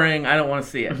hum, boring. I don't want to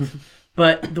see it.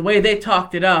 But the way they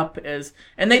talked it up is,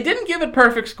 and they didn't give it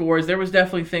perfect scores. There was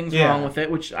definitely things wrong with it,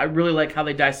 which I really like how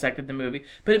they dissected the movie.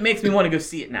 But it makes me want to go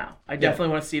see it now. I definitely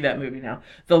want to see that movie now.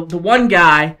 The one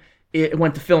guy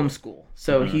went to film school,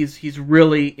 so he's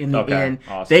really in the in.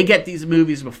 Awesome. They get these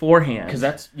movies beforehand Because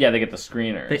they get the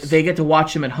screeners. they get to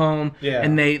watch them at home,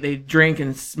 and they drink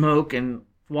and smoke and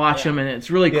watch them, and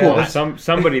it's really cool. that's-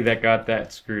 Somebody that got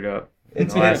that screwed up in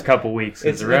the last couple weeks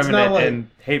is The it's not Revenant like- and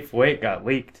Hateful Eight got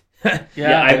leaked.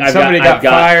 I've somebody got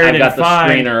fired I've got and the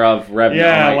fined. screener of Revenant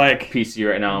Yeah, on my like- PC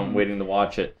right now. I'm waiting to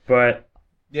watch it. But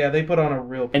yeah, they put on a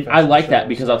real. And I like that show,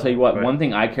 because so- I'll tell you what, But- one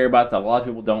thing I care about that a lot of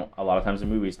people don't a lot of times in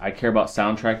movies, I care about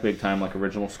soundtrack big time, like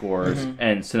original scores,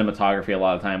 and cinematography a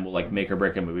lot of time will like make or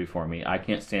break a movie for me. I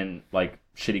can't stand like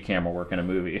shitty camera work in a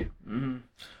movie.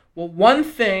 Well, one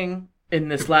thing in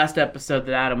this last episode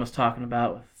that Adam was talking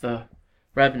about with the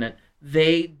Revenant,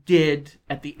 they did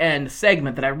at the end a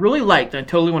segment that I really liked, and I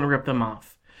totally want to rip them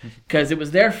off because it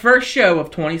was their first show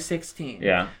of 2016.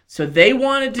 Yeah. So they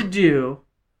wanted to do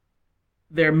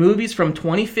their movies from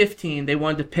 2015. They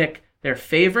wanted to pick their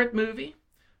favorite movie,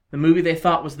 the movie they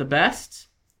thought was the best,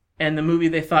 and the movie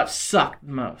they thought sucked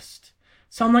the most.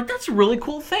 So I'm like, that's a really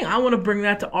cool thing. I want to bring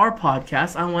that to our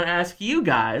podcast. I want to ask you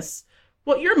guys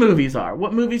what your movies are,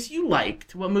 what movies you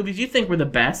liked, what movies you think were the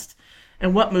best,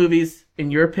 and what movies,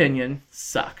 in your opinion,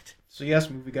 sucked. So yes,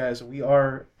 movie guys, we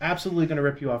are absolutely going to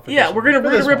rip you off. For Yeah, this we're one. gonna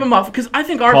For this rip one. them off because I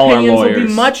think our Call our opinions will be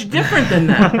lawyers. much different than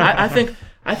that.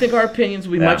 I think our opinions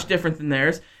will be Yeah. much different than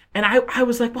theirs. And I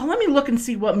was like, well, let me look and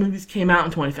see what movies came out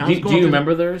in 2015. Do you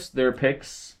remember their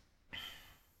picks?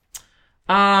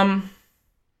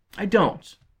 I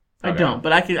don't. I Okay. don't.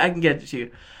 But I can get it to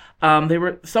you. They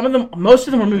were most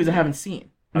of them were movies I haven't seen,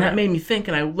 and that Okay. made me think.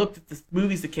 And I looked at the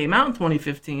movies that came out in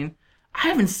 2015. I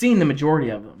haven't seen the majority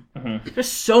of them. Mhm. There's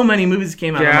so many movies that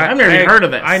came out. Yeah, I've never even heard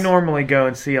of this. I normally go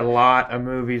and see a lot of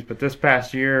movies, but this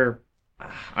past year,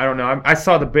 I don't know. I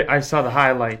saw the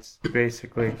highlights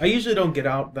basically. I usually don't get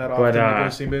out that often to go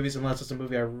see movies unless it's a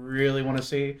movie I really want to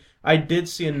see. I did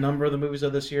see a number of the movies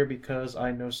of this year because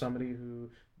I know somebody who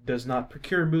does not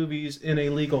procure movies in a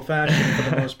legal fashion for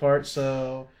the most part,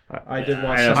 so I did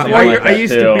watch some. I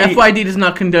used to be, FYD does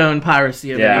not condone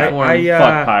piracy of any form.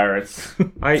 Fuck pirates.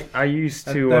 I used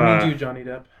to. That means you, Johnny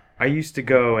Depp. I used to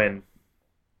go and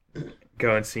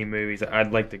see movies.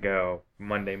 I'd like to go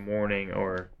Monday morning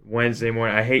or Wednesday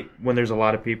morning. I hate when there's a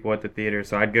lot of people at the theater,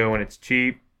 so I'd go when it's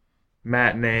cheap,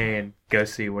 matinee, and go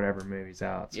see whatever movie's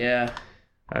out. So Yeah.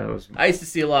 I used to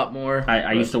see a lot more.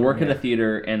 I used to work at a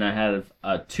theater, and I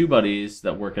had 2 buddies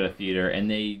that work at a theater, and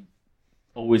they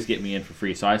always get me in for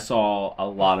free. So I saw a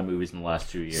lot of movies in the last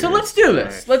 2 years. So let's do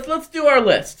this. Let's do our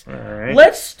list. All right.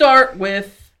 Let's start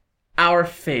with our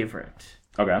favorite.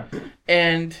 Okay.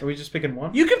 And Are we just picking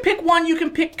one? you can pick one, you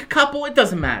can pick a couple, it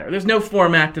doesn't matter. There's no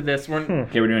format to this.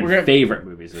 Okay, we're doing gonna- favorite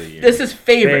movies of the year. This is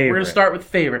favorite. We're Favorite. going to start with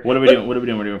favorite. What are we doing? We're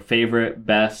doing favorite,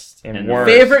 best, And and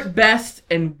worst. Favorite, best,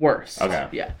 and worst. Okay.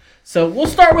 Yeah. So we'll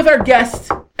start with our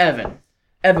guest, Evan.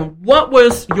 Evan, what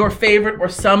was your favorite or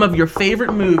some of your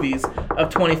favorite movies of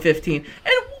 2015?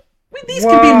 And these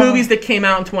can be movies that came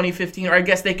out in 2015, or I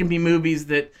guess they can be movies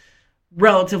that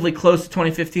relatively close to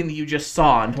 2015 that you just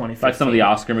saw in 2015. Like some of the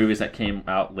Oscar movies that came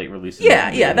out late releases.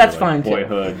 Yeah, that's like fine, too.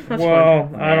 Boyhood, That's Well,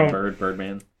 fine. I don't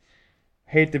Birdman.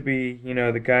 hate to be,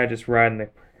 the guy just riding the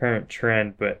current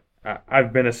trend, but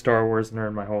I've been a Star Wars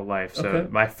nerd my whole life, so Okay.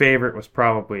 my favorite was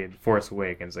probably The Force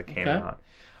Awakens that came Okay. out.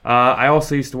 I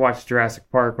also used to watch Jurassic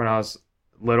Park when I was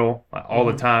little, all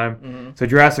the time. Mm-hmm. So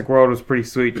Jurassic World was pretty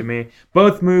sweet to me.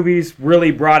 Both movies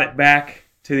really brought it back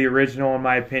to the original, in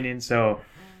my opinion, so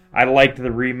I liked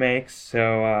the remakes.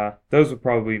 So those would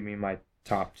probably be my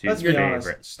top 2 Let's be honest.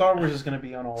 favorites. Star Wars is going to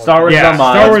be on all of Star Wars Yeah, is on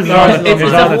mine. Star Wars is on It's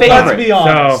is a on the favorite. top. Let's be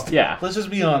honest. So, Yeah. Let's just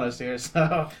be honest here.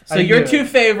 So So your 2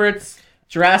 favorites,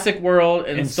 Jurassic World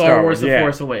and Star Wars The yeah.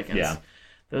 Force Awakens. Yeah.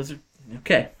 Those are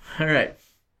okay. All right.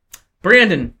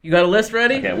 Brandon, you got a list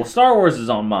ready? Okay, well, Star Wars is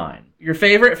on mine. Your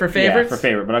favorite for favorites? Yeah, for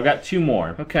favorite, but I've got 2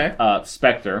 more. Okay.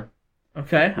 Spectre.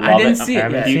 Okay. I Love didn't it. see it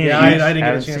haven't yet. seen it. Yeah, I didn't get a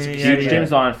Haven't chance to seen it see yet. Huge Yeah. James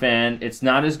Bond fan. It's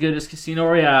not as good as Casino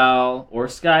Royale or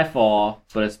Skyfall,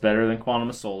 but it's better than Quantum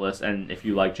of Solace. And if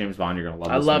you like James Bond, you're gonna love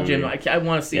I this love movie. Jim. I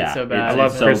want to see it Yeah, so it's- bad. I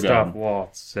love It's so Christoph good.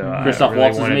 Waltz. So Christoph I really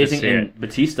Waltz is wanted to amazing, see it. and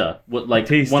Batista,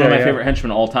 Batista, one of my yeah. favorite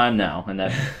henchmen of all time now, and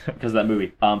that because of that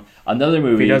movie. Another If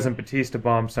movie. he doesn't Batista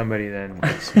bomb somebody, then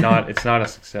it's not a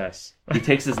success. He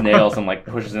takes his nails and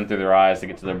pushes them through their eyes to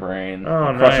get to their brain.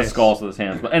 Oh, crushes nice. skulls with his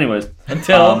hands. But anyways,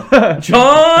 Until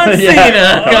John Cena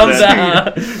Yeah. comes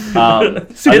out.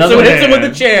 Hits him another- with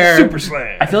a chair. Super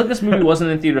Slam. I feel like this movie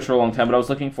wasn't in theaters for a long time, but I was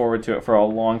looking forward to it for a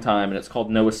long time, and it's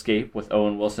called No Escape with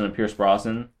Owen Wilson and Pierce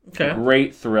Brosnan. Okay.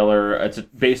 Great thriller. It's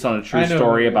based on a true I know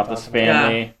story what you're about this talking about.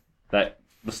 family that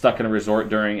was stuck in a resort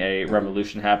during a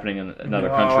revolution happening in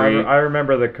another Oh, country. I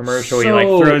remember the commercial. He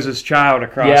So- throws his child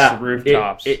across the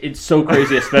rooftops. It's so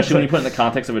crazy, especially when you put it in the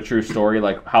context of a true story,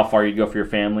 like how far you'd go for your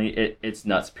family. It's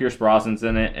nuts. Pierce Brosnan's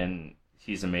in it, and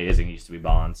he's amazing. He used to be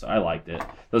Bond, so I liked it.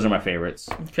 Those are my favorites.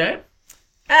 Okay.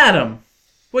 Adam,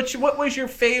 what was your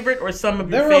favorite or some of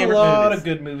your There were a favorite lot movies? of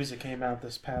good movies that came out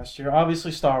this past year.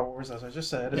 Obviously, Star Wars, as I just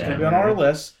said, is Yeah. going to be on our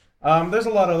list. There's a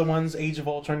lot of other ones. Age of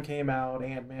Ultron came out.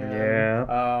 Ant-Man.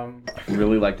 Yeah.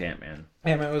 Really liked Ant-Man.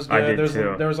 Ant-Man was good. I did There's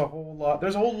too. There was a whole lot.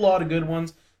 There's a whole lot of good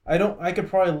ones. I could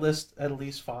probably list at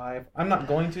least 5. I'm not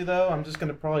going to though. I'm just going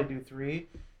to probably do 3.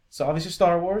 So obviously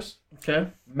Star Wars, Okay.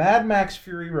 Mad Max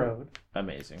Fury Road.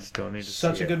 Amazing. Still need to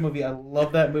Such see a good movie. I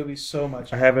love that movie so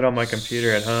much. I have it on my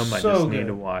computer at home. I So just need good.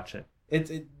 to watch it.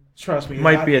 It trust me.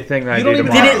 Might be a thing that I you do don't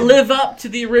even- tomorrow. Did it live up to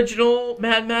the original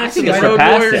Mad I Max think and it the Road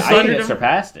surpassed Warriors? it. I think it Thunderdome?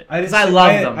 surpassed it. I didn't 'Cause I see- love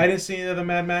I- them. I didn't see any of the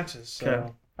Mad Maxes. So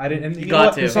Okay. I didn't. And You know got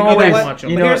what? to. There's You know gotta what? watch 'em.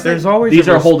 You But know, here's the- there's always These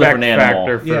a are a whole respect different animal.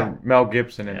 factor for Yeah. Mel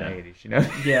Gibson in Yeah. the 80s. You know,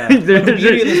 Yeah. The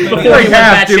beauty of this movie- before he Before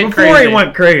had he to, went before crazy. he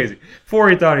went crazy, before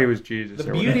he thought he was Jesus.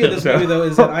 The or beauty whatever. of this So- movie, though,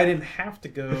 is that I didn't have to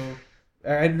go.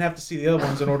 I didn't have to see the other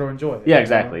ones in order to enjoy it. Yeah,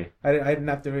 exactly. I didn't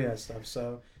have to do any of that stuff.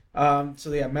 So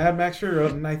yeah, Mad Max Fury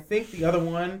Road, and I think the other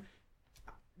one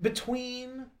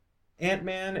between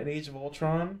Ant-Man and Age of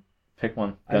Ultron, Pick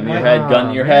one. I Gun to your might- head. Gun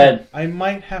to your man. head. I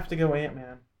might have to go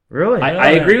Ant-Man. Really?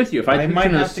 I agree with you. If I I pick might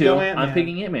between have those to go two, Ant-Man. I'm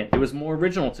picking Ant-Man. It was more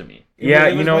original to me. Yeah,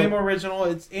 it was you know, way more original. I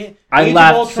Age of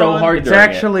laughed so Ultron- hard it's during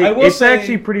actually I will it's say-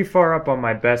 actually pretty far up on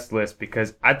my best list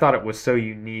because I thought it was so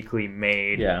uniquely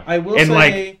made. Yeah. I will And, say,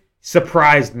 like,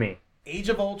 surprised me. Age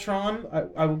of Ultron,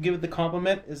 I will give it the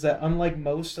compliment, is that unlike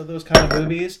most of those kind of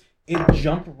movies, it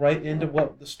jumped right into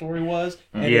what the story was,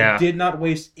 and Yeah. it did not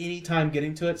waste any time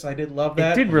getting to it. So I did love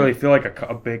that. It did really feel like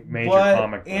a big major But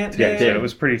comic book. Ant-Man- too, Yeah, it did. so it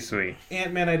was pretty sweet.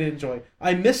 Ant-Man I did enjoy.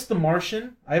 I missed The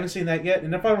Martian. I haven't seen that yet,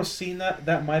 and if I was seeing that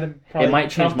might have probably It might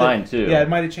change trumped mine too. Yeah, it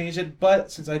might have changed it.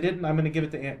 But since I didn't, I'm going to give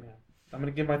it to Ant-Man. I'm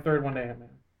going to give my third one to Ant-Man.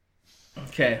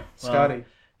 Okay, well, Scotty.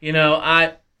 You know,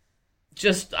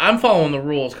 I'm following the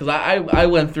rules because I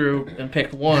went through and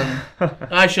picked one.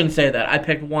 I shouldn't say that. I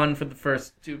picked one for the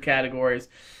first two categories,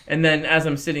 and then as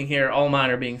I'm sitting here, all mine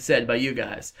are being said by you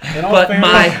guys. In all But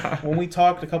fairness, when we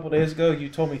talked a couple days ago, you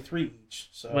told me 3 each.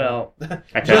 So Well,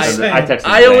 I Just texted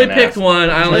I only Zane, picked asked. one.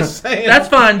 I only Just saying. that's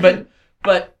fine,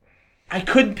 but I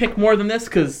couldn't pick more than this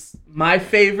because my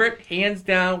favorite, hands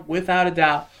down, without a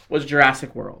doubt, was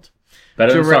Jurassic World.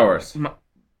 Better than Jura- Star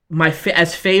Wars.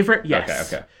 As favorite,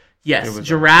 yes. Okay. Yes, It was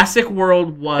Jurassic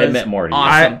World was It meant more to you.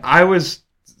 awesome. I was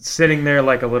sitting there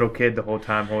like a little kid the whole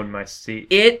time holding my seat.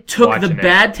 It took the watching it.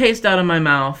 bad taste out of my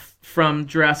mouth from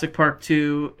Jurassic Park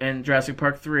 2 and Jurassic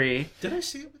Park 3. Did I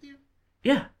see it with you?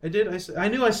 Yeah. I did. I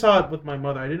knew I saw it with my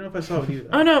mother. I didn't know if I saw it with you.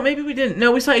 Though. Oh, no, maybe we didn't.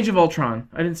 No, we saw Age of Ultron.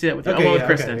 I didn't see that with you. Okay, I went with yeah,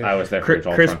 Kristen. okay, I was there for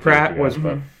Chris Pratt was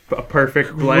a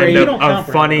perfect blend You don't count of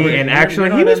for funny it. and You're actually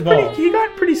not he was involved. he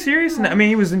got pretty serious. I mean,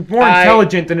 he was more I-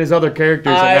 intelligent than his other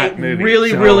characters in I that movie. really,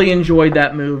 so- really enjoyed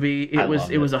that movie. It I was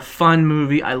loved it it. was a fun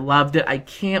movie. I loved it. I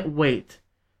can't wait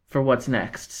for what's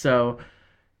next. So,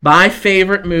 my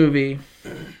favorite movie,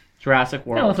 Jurassic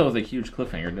Yeah, World. that was a huge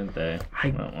cliffhanger, didn't they?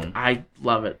 That one. I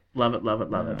love it. Love it, love it,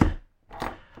 love it.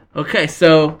 Okay,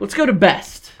 so let's go to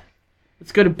best.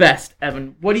 Let's go to best,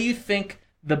 Evan. What do you think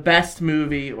the best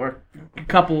movie or a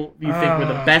couple you think were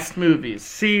the best movies?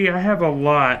 See, I have a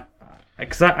lot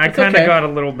because I It's kind of okay. got a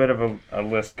little bit of a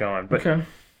list going, but Okay.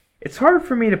 it's hard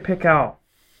for me to pick out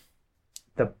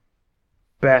the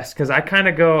best because I kind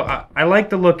of go. I like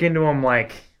to look into them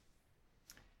like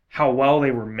how well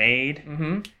they were made.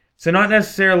 Mm-hmm. So not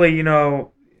necessarily,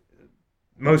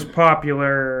 most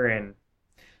popular and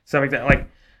stuff like that.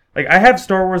 Like I have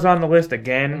Star Wars on the list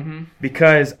again Mm-hmm.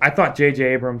 because I thought J.J.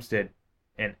 Abrams did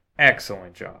an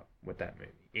excellent job with that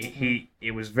movie.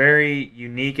 It was very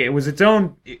unique. It was its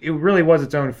own. It really was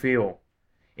its own feel,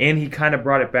 and he kind of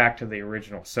brought it back to the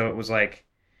original. So it was like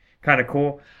kind of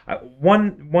cool.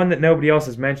 One that nobody else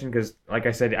has mentioned because, like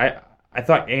I said, I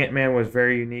thought Ant-Man was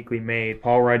very uniquely made.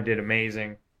 Paul Rudd did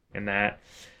amazing in that.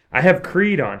 I have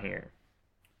Creed on here.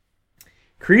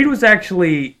 Creed was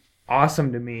actually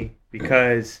awesome to me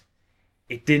because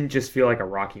it didn't just feel like a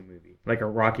Rocky movie, like a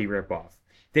Rocky ripoff.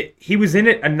 He was in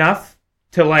it enough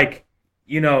to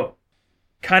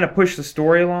kind of push the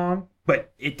story along,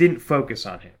 but it didn't focus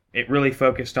on him. It really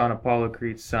focused on Apollo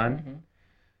Creed's son. Mm-hmm.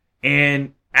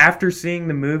 And after seeing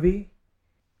the movie,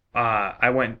 I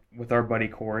went with our buddy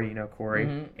Corey, Corey,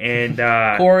 Mhm.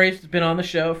 and Corey's been on the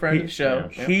show, friend of the show.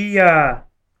 Yep.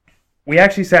 we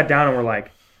actually sat down and were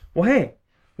like, well, hey,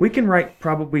 we can write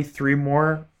probably 3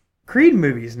 more Creed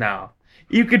movies now.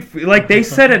 You could, they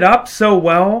set it up so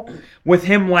well with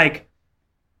him,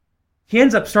 he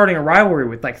ends up starting a rivalry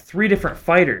with 3 different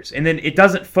fighters, and then it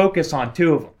doesn't focus on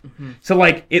 2 of them. Mm-hmm. So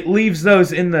it leaves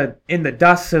those in the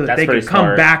dust so that That's they can pretty come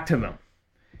smart. back to them.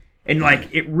 And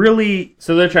it really,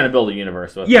 So they're trying to build a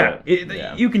universe with yeah, it.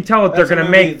 Yeah. you can tell that That's they're a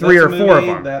going to movie- make 3 or that's a 4 of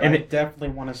movie them. That And I it, definitely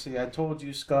want to see. I told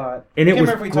you, Scott. And it I can't was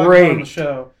remember if we talked about it on the great.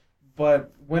 show,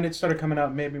 but when it started coming out,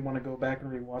 it made me want to go back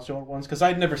and rewatch the old ones because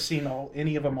I'd never seen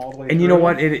any of them all the way. and you know through.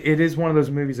 what? It is one of those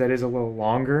movies that is a little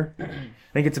longer. I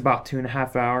think it's about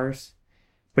 2.5 hours,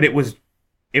 but it was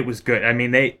good. I mean,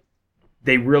 they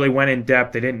really went in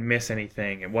depth. They didn't miss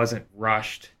anything. It wasn't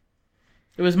rushed.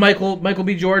 It was Michael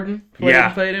B. Jordan. Yeah.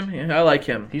 Played him. Yeah, I like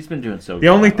him. He's been doing so good. The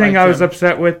only thing liked I was him.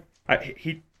 upset with,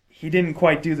 he didn't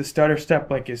quite do the stutter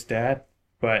step like his dad,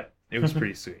 but it was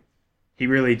pretty sweet. He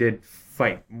really did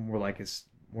fight more like his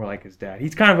dad.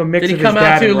 He's kind of a mix Did he of his come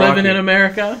dad out too and living Rocky. in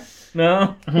America?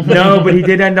 No. No, but he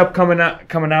did end up coming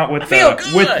out with feel the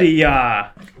good. with the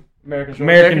American Short.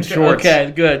 American shorts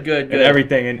Okay, good. and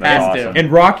everything, and Has awesome. to.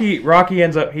 and Rocky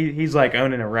ends up he's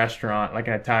owning a restaurant, like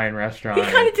an Italian restaurant.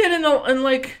 He kind of did in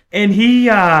like and he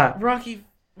Rocky.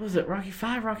 What was it Rocky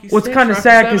 5, Rocky 6? what's kind of Rocky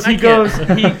sad because 7?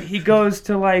 he goes he goes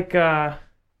to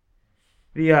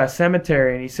the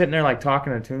cemetery and he's sitting there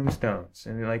talking to tombstones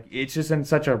and it's just in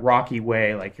such a Rocky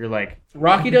way, you're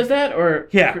Rocky does that, or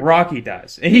yeah, Rocky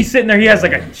does, and he's sitting there. He has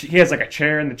a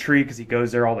chair in the tree because he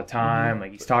goes there all the time.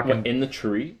 He's talking What, in the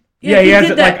tree? Yeah, he has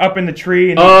did it that. like up in the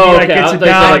tree, and Oh, he like okay. gets I it thought you said,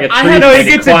 down. like, a I tree, had- and no, he he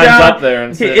gets it climbs down. up there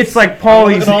and sits. It's like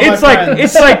Paulie's. Look at all my It's like friends.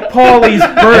 it's like Paulie's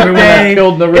Everyone got birthday.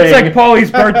 killed in the It's ring. like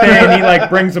Paulie's birthday, and he like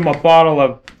brings him a bottle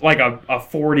of like a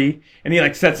 40, and he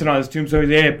like sets it on his tombstone.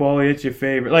 He's hey Paulie, it's your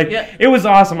favorite. Like Yeah. it was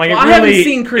awesome. Like Well, it I really, haven't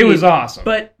seen Creed, it was awesome.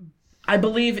 But I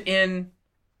believe in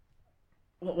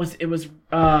what was it was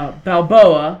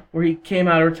Balboa, where he came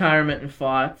out of retirement and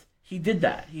fought. He did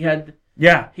that. He had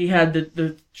yeah,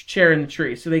 the chair in the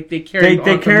tree, so they carried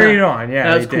they on from carried that. it on. Yeah,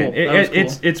 That was they did. cool. That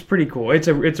was cool. It's pretty cool. It's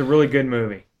a really good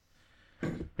movie.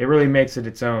 It really makes it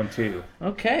its own too.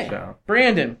 Okay, So.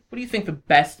 Brandon, what do you think the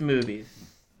best movies?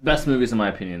 Best movies in my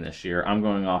opinion this year. I'm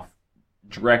going off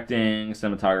directing,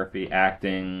 cinematography,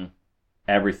 acting,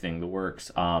 everything, the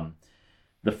works.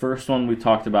 The first one we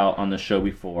talked about on the show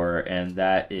before, and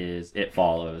that is It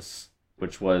Follows,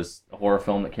 which was a horror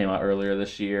film that came out earlier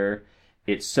this year.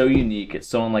 It's so unique. It's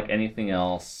so unlike anything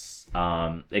else.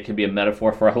 It can be a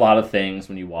metaphor for a lot of things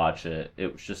when you watch it.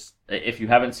 It was just, if you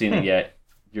haven't seen it yet,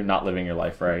 you're not living your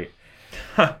life right.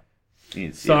 You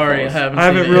need to see It Sorry, I Follows. haven't. I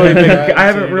haven't seen really it. been Yeah, I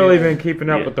haven't seen it really either. been keeping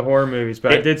up Yeah. with the horror movies,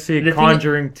 but I It- did see the a thing-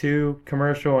 Conjuring 2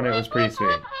 commercial, and it was pretty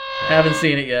sweet. Haven't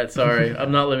seen it yet. Sorry,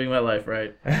 I'm not living my life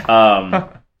right.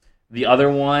 The other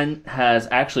one has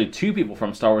actually two people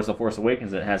from Star Wars: The Force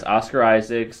Awakens. It has Oscar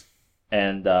Isaacs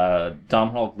and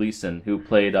Domhnall Gleeson, who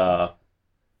played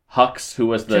Hux, who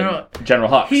was the General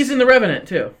Hux. He's in The Revenant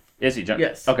too. Is he?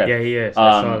 Yes. Okay. Yeah, he is.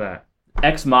 I saw Um, that.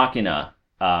 Ex Machina,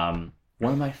 one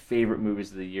of my favorite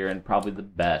movies of the year and probably the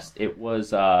best. It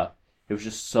was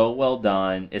just so well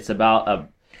done. It's about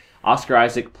Oscar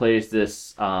Isaac plays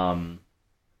this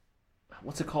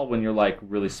what's it called when you're like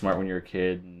really smart when you're a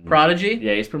kid? Prodigy.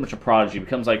 Yeah, he's pretty much a prodigy.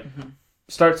 Becomes like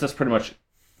starts this pretty much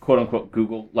quote unquote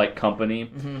Google like company.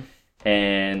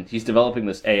 And he's developing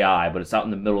this AI, but it's out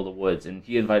in the middle of the woods, and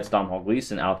he invites Domhnall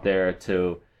Gleeson out there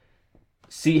to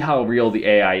see how real the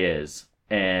AI is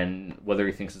and whether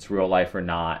he thinks it's real life or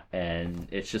not. And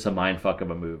it's just a mindfuck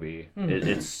of a movie.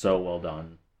 It's so well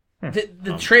done.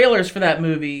 The trailers for that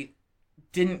movie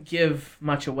didn't give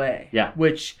much away. Yeah.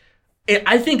 Which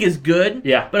I think is good.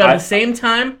 Yeah, But at I- the same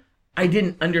time, I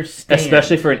didn't understand.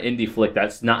 Especially for an indie flick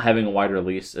that's not having a wide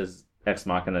release as Ex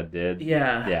Machina did.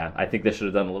 Yeah. Yeah, I think they should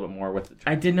have done a little bit more with it.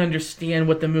 I didn't understand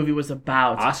what the movie was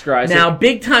about. Oscar Isaac. Now,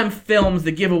 big time films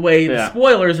that give away the Yeah.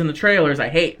 spoilers in the trailers, I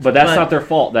hate. But that's not their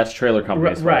fault. That's trailer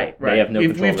companies' fault. Right. They have no We've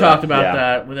control over talked that. about Yeah.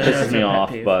 that. With Pisses me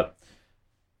off, but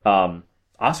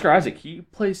Oscar Isaac, he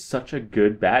plays such a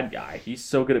good bad guy. He's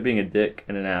so good at being a dick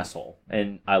and an asshole,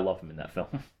 and I love him in that film.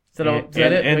 Is that it?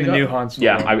 There And you the go? new Han Solo.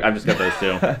 Yeah, I just got those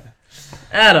two.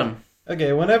 Adam.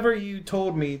 Okay, whenever you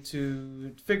told me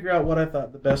to figure out what I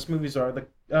thought the best movies are, the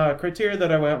criteria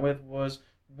that I went with was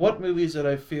what movies that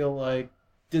I feel like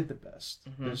did the best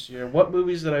this year, what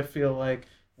movies that I feel like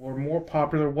were more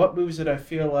popular, what movies that I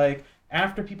feel like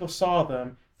after people saw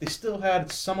them, they still had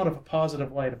somewhat of a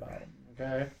positive light about them,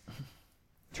 okay?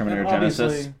 Terminator And obviously,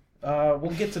 Genesis.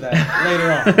 we'll get to that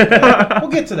later on. Okay? We'll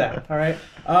get to that, all right?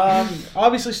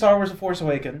 Obviously, Star Wars The Force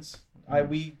Awakens.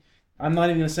 I'm not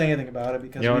even going to say anything about it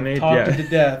because You don't we've need- talked yeah. it to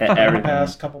death in the Everything.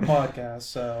 past couple podcasts.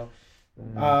 So,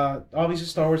 obviously,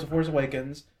 Star Wars: The Force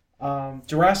Awakens,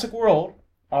 Jurassic World.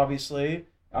 Obviously,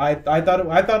 I thought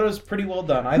it was pretty well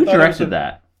done. Who directed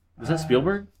that? Was that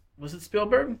Spielberg? Was it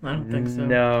Spielberg? I don't think so.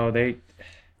 No, they.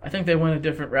 I think they went a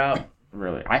different route.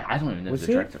 Really? I don't even know Was who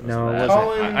the it? director was. No, of it that.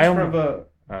 wasn't. Colin I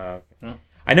Trevorrow. Okay.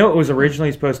 I know it was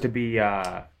originally supposed to be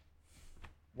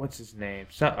what's his name?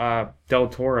 Del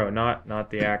Toro, not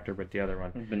the actor, but the other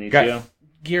one. Benicio.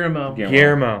 Guillermo.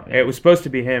 Guillermo. It was supposed to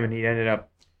be him, and he ended up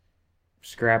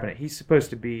scrapping it. He's supposed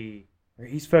to be.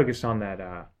 He's focused on that.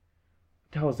 What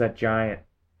the hell is that giant?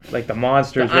 Like the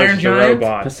monsters The Iron versus the Giant?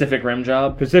 robots. Pacific Rim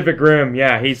Job. Pacific Rim.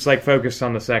 Yeah, he's like focused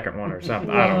on the second one or something.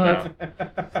 I don't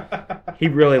know. He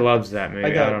really loves that movie.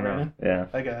 I, got it, don't know, man. Yeah.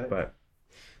 I got it. but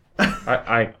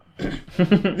I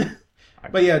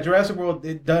But yeah, Jurassic World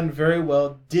did very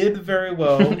well.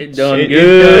 It done It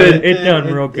good.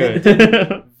 done real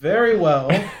good. Very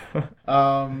well.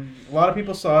 A lot of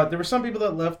people saw it. There were some people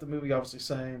that left the movie obviously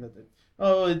saying that,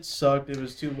 it sucked. It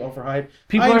was too overhyped.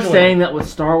 People I are enjoyed saying it. that with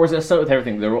Star Wars. That's so with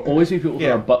everything. There will always be people who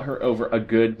Yeah. are butthurt over a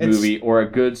good It's- movie or a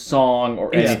good song or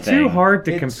It's It's anything. too hard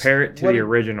to It's- compare it to what- the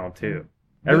original too.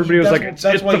 Well, Everybody was that's- like, it's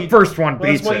that's why the you- first one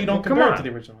Well, beats that's why it. you don't Well, come compare on. it to the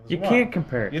original. You Why? can't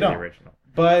compare it You to don't. the original.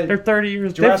 But They're 30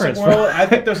 years Jurassic difference. World, I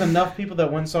think there's enough people that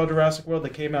went and saw Jurassic World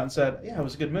that came out and said, yeah, it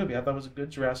was a good movie. I thought it was a good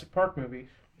Jurassic Park movie.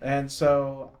 And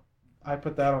so I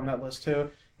put that on that list too.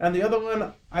 And the other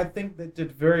one I think that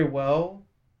did very well,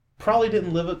 probably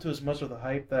didn't live up to as much of the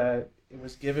hype that it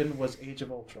was given, was Age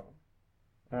of Ultron.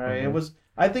 All right, Mhm. It was.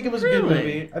 I think it was a good Really?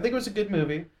 movie. I think it was a good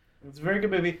movie. It's a very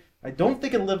good movie. I don't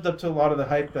think it lived up to a lot of the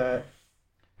hype that...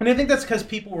 And I think that's because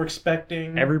people were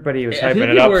expecting... Everybody was I think hyping it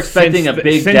people up were expecting since a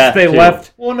big since death, they too.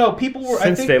 left. Well, no, people were... Since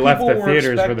I think they left people the were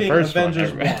theaters for the expecting first one,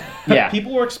 Avengers 1. Yeah.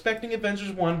 People were expecting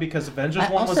Avengers 1 because Avengers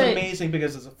 1 was amazing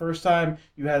because it's the first time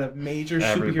you had a major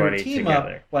superhero Everybody team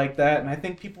together. up like that, and I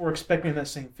think people were expecting that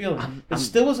same feeling. It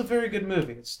still was a very good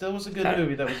movie. It still was a good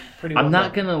movie that was pretty well I'm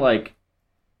not done. gonna like.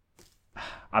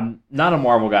 I'm not a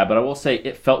Marvel guy, but I will say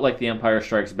it felt like the Empire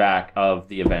Strikes Back of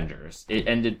the Avengers. It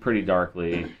ended pretty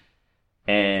darkly,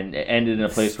 and it ended in a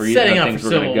place where you didn't Setting know up things for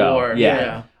were going to Civil go. War.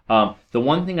 Yeah. The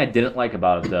one thing I didn't like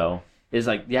about it though is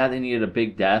like, yeah, they needed a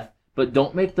big death, but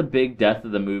don't make the big death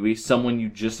of the movie someone you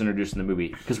just introduced in the movie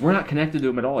because we're not connected to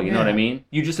him at all. You know what I mean?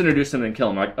 You just introduce him and kill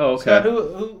him. Like, oh, okay. Scott,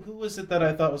 who was it that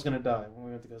I thought was going to die when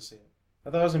we went to go see it? I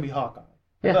thought it was going to be Hawkeye.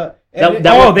 Yeah. They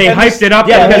Hyped it up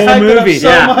the whole movie. So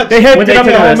much. They hyped When it they up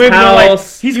the took him whole to his movie. They're like,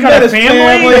 house. he's You got met a his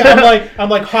family. I'm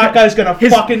like, Hawkeye's gonna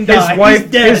fucking die. His He's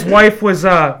dead. wife was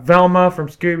Velma from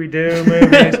Scooby Doo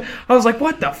movies. I was like,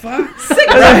 what the fuck?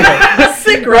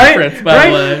 Sick reference, by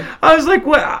the way. I was like,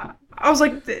 what? I was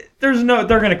like, there's no,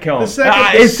 they're gonna kill him.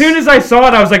 second- As soon as I saw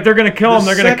it, I was like, they're gonna kill him.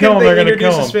 They're gonna kill him. They're gonna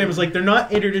kill His him. family, it's like they're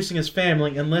not introducing his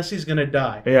family unless he's gonna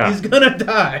die. Yeah. He's gonna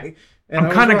die. And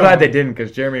I'm kind of glad they didn't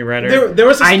because Jeremy Renner, There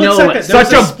was a I split know, second. There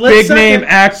such was a split big second. name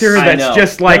actor I that's know.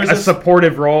 just like There a was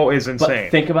supportive role is But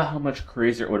insane. think about how much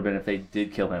crazier it would have been if they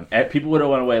did kill him. People would have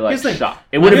went away like Here's the thing. shocked.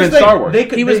 It would have Here's been the Star thing.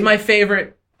 Wars. He was my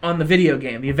favorite on the video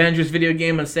game, the Avengers video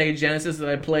game on Sega Genesis that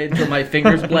I played until my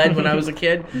fingers bled when I was a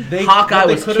kid. Hawkeye what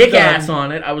they was could have kick-ass done-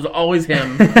 on it. I was always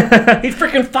him. He'd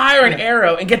freaking fire an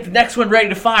arrow and get the next one ready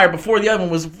to fire before the other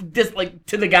one was just like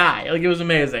to the guy. Like it was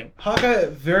amazing. Hawkeye,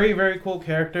 very, very cool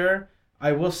character.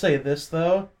 I will say this,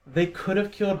 though. They could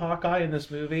have killed Hawkeye in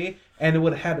this movie, and it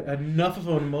would have had enough of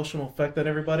an emotional effect on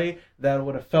everybody that it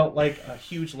would have felt like a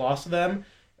huge loss to them,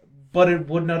 but it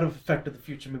would not have affected the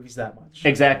future movies that much.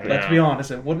 Exactly. Let's be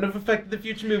honest. It wouldn't have affected the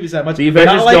future movies that much. The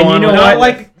Avengers not like, go on you know not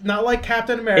what? not like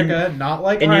Captain America, not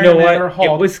like and you Iron know Man what? or Hulk.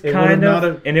 It was would kind not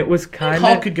of, have- and it was I think kind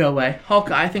Hulk of. could go away.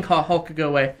 I think Hulk could go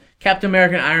away. Captain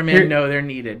America and Iron Man, Here- no, they're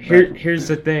needed. Here's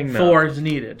the thing, though. Thor is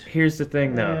needed. Here's the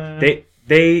thing, though. Yeah.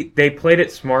 They played it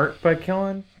smart by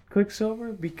killing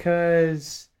Quicksilver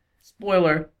because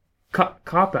Spoiler.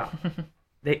 cop out.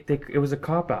 It was a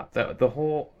cop out. The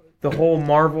whole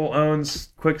Marvel owns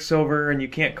Quicksilver, and you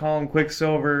can't call him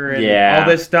Quicksilver, and all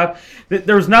this stuff.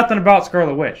 There was nothing about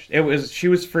Scarlet Witch. She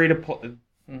was free to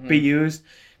be used.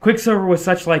 Quicksilver was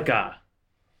such like a.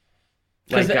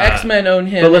 Because the X-Men own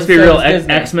him. But let's be and so real, does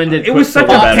Disney. X-Men did It was such a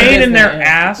Quicksilver better. pain in their Disney, yeah.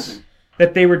 ass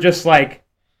that they were just like,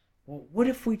 well, what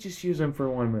if we just use him for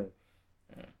one movie?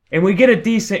 And we got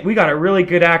a really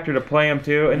good actor to play him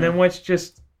too, and then let's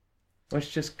just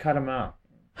cut him out.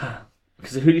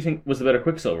 Because who do you think was the better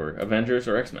Quicksilver, Avengers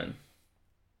or X-Men?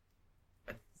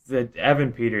 The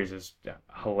Evan Peters is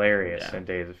hilarious in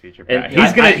Days of Future And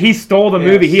Past. He stole the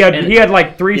movie. He had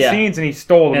like 3 Yeah. scenes and he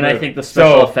stole the And movie. I think the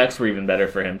special effects were even better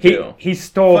for him too. He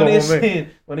stole the whole Funniest movie. scene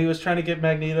when he was trying to get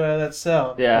Magneto out of that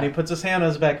cell. Yeah. And he puts his hand on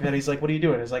his back and he's like, "What are you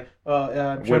doing?" He's like,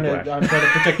 I'm trying Whiplash. to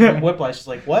protect him from whiplash." He's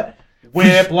like, "What?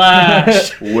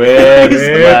 Whiplash."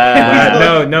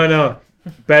 No.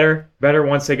 Better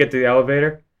once they get to the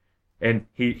elevator, and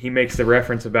he makes the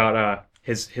reference about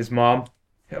his mom.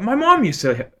 My mom used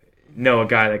to know a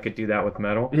guy that could do that with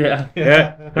metal. Yeah.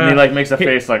 Yeah. And he like makes a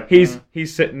face like He's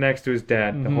sitting next to his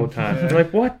dad the whole time. You're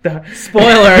like, what the?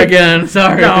 Spoiler again.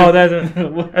 Sorry. No,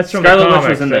 that's from Scarlet the Witch comics.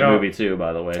 was in they that don't- movie too,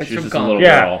 by the way. It's She was from just a little comics.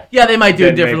 Yeah. girl. Yeah, they might do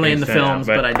it Didn't make differently any in the sense, films,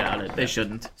 but- but I doubt it. They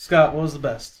shouldn't. Scott, what was the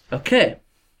best? Okay.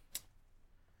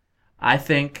 I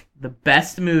think the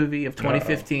best movie of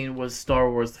 2015 was Star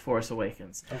Wars The Force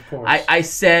Awakens. Of course. I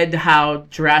said how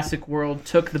Jurassic World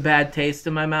took the bad taste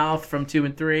in my mouth from 2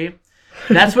 and 3.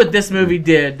 That's what this movie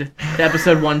did to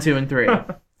episode 1, 2, and 3.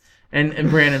 And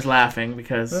Brandon's laughing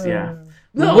because, yeah.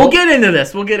 No. We'll get into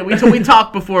this. We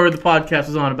talked before the podcast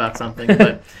was on about something,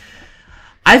 but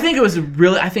I think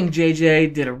I think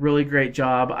JJ did a really great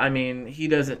job. I mean, he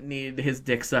doesn't need his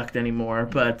dick sucked anymore,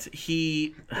 but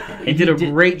he did a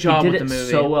great job with the movie.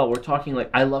 So well. We're talking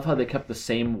like I love how they kept the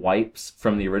same wipes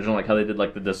from the original, like how they did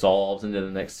like the dissolves into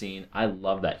the next scene. I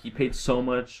love that. He paid so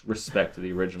much respect to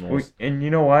the originals. And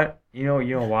you know what? You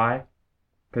know why?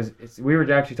 Because we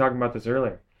were actually talking about this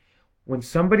earlier. When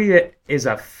somebody that is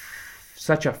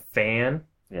such a fan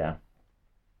Yeah.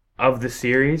 of the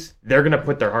series, they're gonna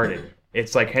put their heart in it.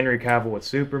 It's like Henry Cavill with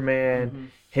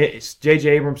Superman. J.J.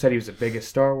 Abrams said he was the biggest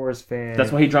Star Wars fan.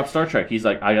 That's why he dropped Star Trek. He's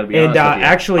like, I gotta be And honest with you.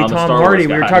 actually, I'm a Tom Star Wars Hardy,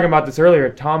 we were guy. talking about this earlier.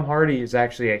 Tom Hardy is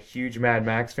actually a huge Mad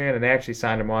Max fan, and they actually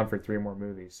signed him on for 3 more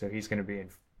movies. So he's going to be in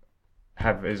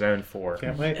have his own 4.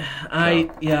 Can't wait.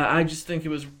 I just think it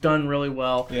was done really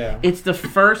well. Yeah. It's the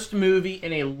first movie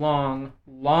in a long,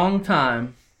 long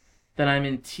time that I'm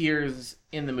in tears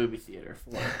in the movie theater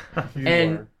for.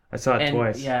 You I saw it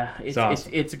twice. Yeah, it's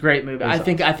awesome. it's a great movie.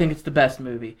 It's I think it's the best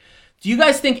movie. Do you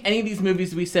guys think any of these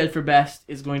movies we said for best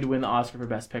is going to win the Oscar for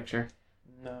Best Picture?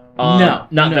 No. No.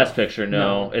 Not Best Picture.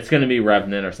 No. It's going to be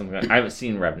Revenant or something. I haven't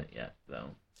seen Revenant yet, though.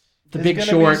 The It's Big gonna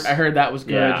Short. be- I heard that was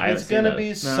good. Yeah, It's gonna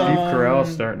be Steve some.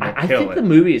 Carell's starting to I kill think it. the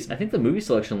movies. I think the movie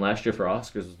selection last year for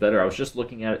Oscars was better. I was just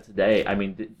looking at it today. I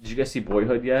mean, did you guys see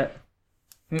Boyhood yet?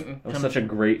 Mm-mm. That was such a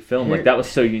great film. Like that was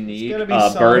so unique. gonna be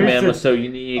some- Birdman Here's the- was so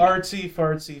unique. Artsy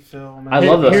fartsy film. I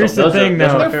love those. Here's the films. thing,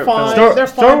 though. They're fine. Star- they're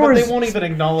Star fine, but Wars- they won't even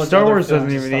acknowledge. Star other Wars films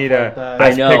doesn't and even stuff need like a that.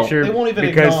 Best I know. Picture They won't even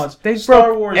because acknowledge. they Star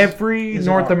broke Wars every is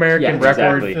North art. American Yeah,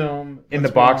 record. exactly. Film, in let's the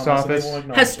be box honest, they office. won't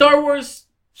acknowledge Has it. Star Wars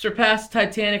surpassed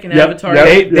Titanic and Yep. Avatar?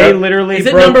 Yep. They literally Is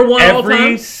it broke number one all every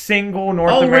time? single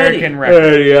North Already? American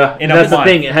record. Yeah. In a That's the month.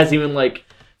 thing. It hasn't even like.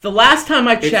 The last time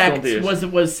I still checked is.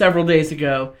 was several days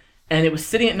ago, and it was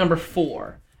sitting at number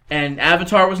 4. And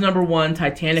Avatar was number 1,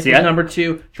 Titanic See, was I- number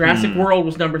 2, Jurassic World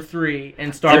was number 3,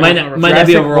 and Star It Wars might was not, number might 4. not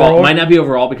be Jurassic overall. World- Might not be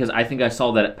overall because I think I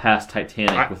saw that it passed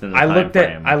Titanic within the I time looked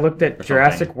frame. at or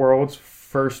Jurassic something. World's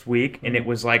first week, and it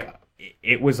was like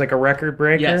a record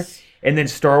breaker. Yes. And then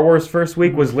Star Wars first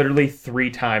week was literally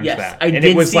 3 times Yes, that. I And did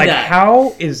it was see like, that.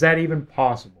 how is that even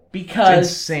possible? Because It's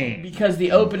insane. Because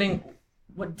the opening,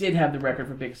 what did have the record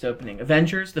for biggest opening?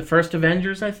 Avengers, the first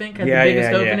Avengers, I think, had Yeah, the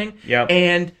biggest yeah, yeah. opening. Yep.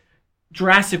 And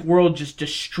Jurassic World just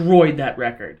destroyed that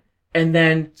record. And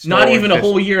then, Star not Wars even a just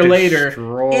whole year later,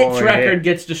 destroyed its record it.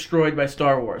 gets destroyed by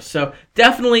Star Wars. So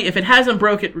definitely, if it hasn't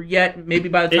broke it yet, maybe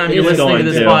by the time It you're is listening to going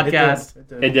this to.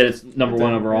 podcast. It did. It's number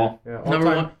one overall. Yeah,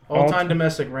 Number one. all-time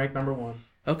domestic ranked number 1.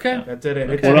 Okay. That did it.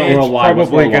 Okay. It's World- aged- worldwide. What's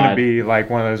Probably going to worldwide? be like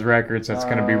one of those records that's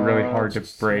going to be really hard to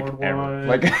It's break worldwide. ever.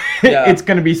 Like Yeah. it's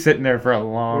going to be sitting there for a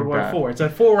long Worldwide time. 4. It's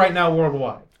at 4 right now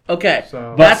worldwide. Okay.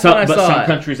 So, But That's when I some, saw some it.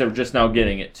 countries are just now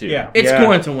getting it too. yeah. It's Yeah.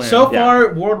 going to win. So Yeah.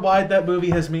 far, worldwide, that movie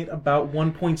has made about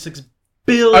 1.6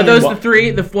 billion. Are those What- the three?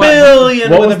 The what?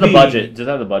 billion What with was a the B. budget? Does it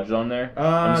have the budget on there?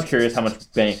 I'm just Uh, curious how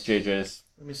much bank JJ's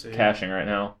Let me see. cashing right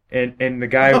now. And the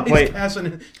guy Oh, who he's played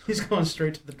passing. He's going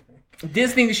straight to the bank.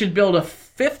 Disney should build a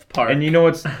 5th park. and you know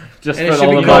what's Just and for it should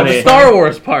all be the called money. the Star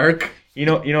Wars Park. you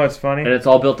know what's funny? And it's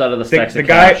all built out of the stacks The of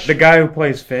guy cash. the guy who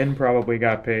plays Finn probably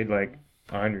got paid like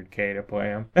 $100K to play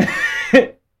him.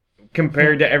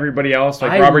 Compared to everybody else,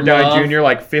 like I Robert Downey love- Jr.,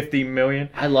 like $50 million.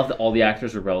 I love that all the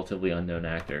actors are relatively unknown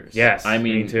actors. Yes, I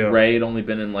mean, me too. Ray had only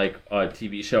been in like a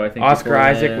TV show, I think. Oscar before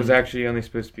Isaac then. was actually only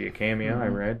supposed to be a cameo. I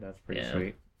read that's pretty Yeah.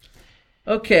 sweet.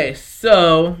 Okay,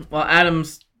 so while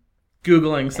Adam's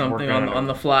Googling something Working on on it.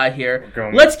 the fly here,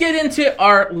 going- let's get into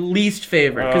our least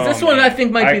favorite. Because Oh, this one man. I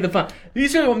think might be I- the fun.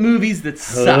 These are the movies that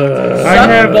sucked.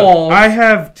 I Sucked balls. I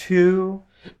have 2,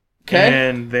 Okay.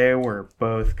 and they were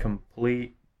both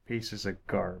complete pieces of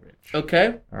garbage.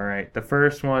 Okay. All right, the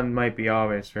first one might be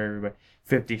obvious for everybody.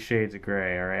 50 Shades of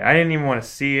Grey. All right, I didn't even want to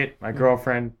see it. My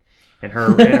girlfriend and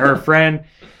her friend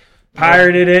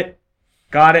pirated it,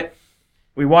 got it.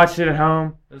 We watched it at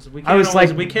home. We I was always,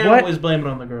 like, we can't what? always blame it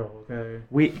on the girl.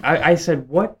 Okay. I said,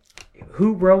 what?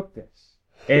 Who wrote this?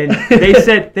 And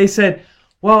they said,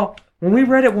 well, when we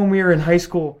read it when we were in high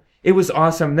school, it was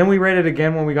awesome. Then we read it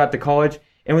again when we got to college,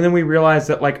 and then we realized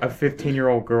that like a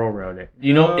 15-year-old girl wrote it.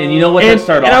 You know, and you know what And, that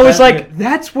started and off I was as? like,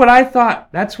 that's what I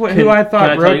thought. That's who I can thought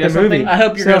I tell wrote you the guys movie. something? I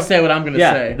hope you're So- going to say what I'm going to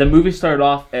yeah, say. the movie started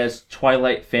off as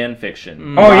Twilight fan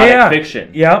fiction. Oh, erotic yeah. fiction.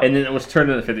 Yep. And then it was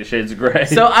turned into 50 Shades of Grey.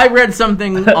 So I read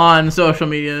something on social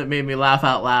media that made me laugh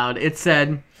out loud. It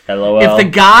said, LOL. if the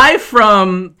guy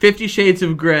from 50 Shades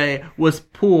of Grey was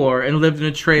poor and lived in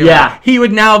a trailer, Yeah. he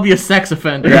would now be a sex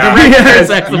offender. Yeah. A registered Yes,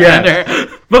 sex yes.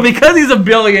 offender. But because he's a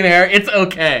billionaire, it's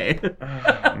okay.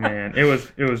 Oh, man, it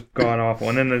was god awful.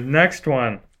 And then the next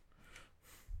one,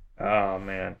 oh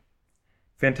man,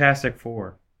 Fantastic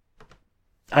Four.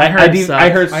 I heard I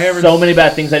heard so many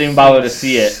bad things I didn't even bother to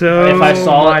see it. So if I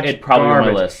saw much it, it'd probably be on my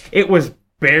garbage. list. It was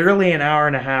barely an hour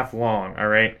and a half long. All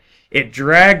right, it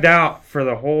dragged out for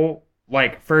the whole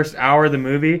like first hour of the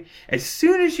movie. As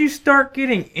soon as you start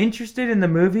getting interested in the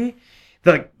movie,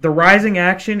 the rising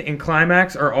action and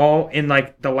climax are all in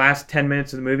like the last 10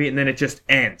 minutes of the movie, and then it just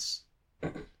ends.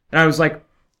 And I was like,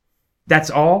 "That's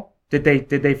all? Did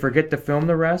they forget to film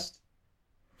the rest?"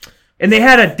 And they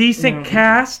had a decent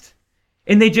cast,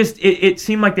 and they just it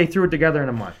seemed like they threw it together in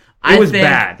a month. It I was think-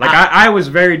 bad. Like I was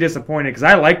very disappointed because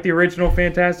I liked the original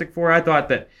Fantastic Four. I thought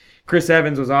that Chris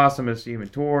Evans was awesome as Human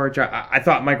Torch. I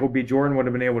thought Michael B. Jordan would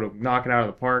have been able to knock it out of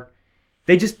the park.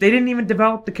 They didn't even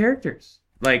develop the characters.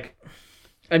 Like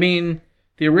I mean,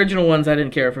 The original ones I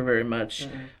didn't care for very much.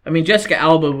 I mean, Jessica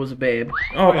Alba was a babe,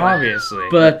 Oh, obviously.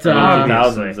 but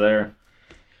thousands there.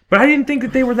 But I didn't think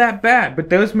that they were that bad. But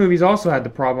those movies also had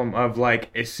the problem of, like,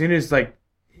 as soon as, like,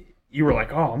 you were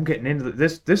like, oh, I'm getting into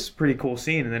this. This is a pretty cool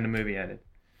scene, and then the movie ended.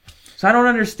 So I don't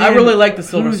understand. I really like the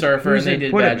Silver Surfer, who's and they did a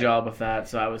input bad in it. job with that.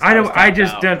 So I was. I don't. was I tapped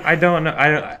just out. don't. I don't know.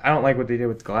 I don't like what they did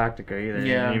with Galactica either. They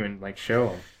Yeah. didn't even like show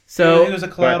them. So it was a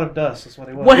cloud of dust. That's what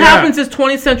it was. what Yeah. happens is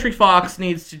 20th Century Fox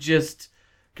needs to just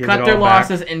Give cut it their all back.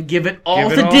 losses and give it all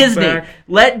Give it to all Disney. back.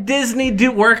 Let Disney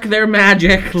do work their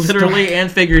magic, literally and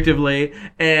figuratively.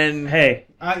 And Hey,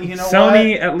 You know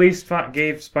Sony what? at least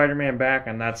gave Spider-Man back,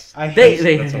 and that's I They- hate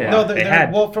they- that's a yeah. lot. no. They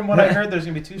had. Well, from what I heard, there's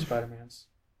gonna be 2 Spider-Mans.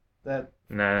 That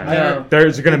Nah, I heard-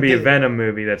 there's going to be a It- Venom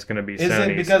movie that's going to be is Sony's.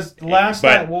 it because last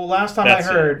But time? Well, last time I that's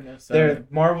it. heard, Yeah, Sony. there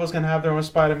Marvel's gonna have their own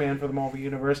Spider-Man for the Marvel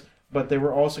Universe, but they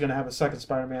were also gonna have a second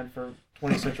Spider-Man for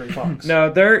 20th Century Fox. No,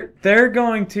 they're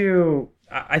going to.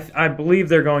 I believe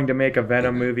they're going to make a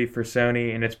Venom movie for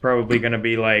Sony, and it's probably going to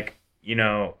be like, you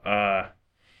know,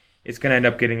 it's going to end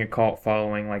up getting a cult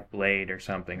following like Blade or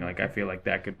something. Like I feel like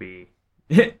that could be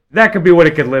that could be what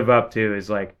it could live up to. Is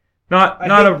like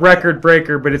not a record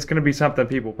breaker, but it's going to be something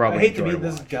people probably. I hate to enjoy be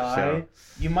this watch, guy. so.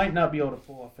 You might not be able to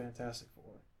pull off Fantastic Four.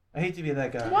 I hate to be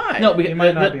that guy. why? No, You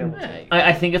might not be able to.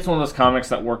 I think it's one of those comics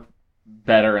that work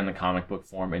better in the comic book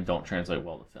form and don't translate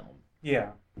well to film. Yeah,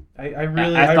 I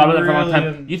really. I thought of that for a long really time.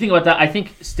 am- You think about that? I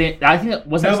think that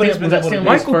wasn't Nobody's Stan, been was that able to Stan do Lee's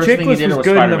Michael first thing he Chiklis did was with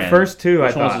good in the Spider-Man? first two.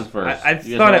 Which I one was thought. his first? I You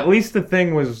guys thought know? at least the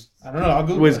thing was I don't know. I'll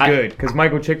Google was it. good because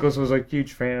Michael Chiklis was a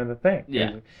huge fan of the thing.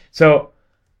 Yeah. So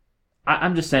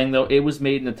I'm just saying though, it was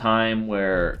made in a time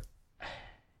where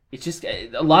it's just a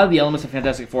lot of the elements of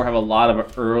Fantastic Four have a lot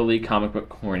of early comic book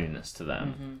corniness to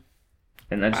them.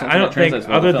 And I, just I don't that think, translates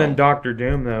well to other than film. Doctor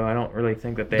Doom, though, I don't really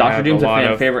think that they Doctor have Doom's a a lot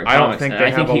fan of. favorite. I don't comics, think and they I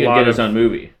have think a he could lot get of. his own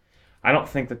movie. I don't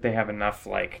think that they have enough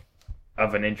like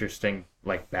of an interesting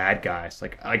like bad guys.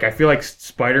 Like I feel like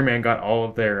Spider-Man got all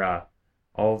of their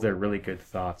really good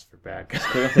thoughts for bad guys.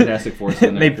 Fantastic Four is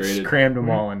when They they're created. crammed them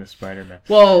all into Spider-Man.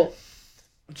 Well,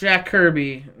 Jack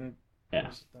Kirby. Yeah.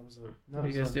 What are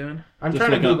you guys doing? I'm Just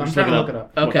trying to look it up. Google. I'm Just trying to look look it it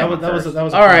up. up. Okay. That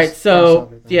was. All right. That's So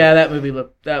everything. yeah,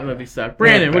 that movie sucked.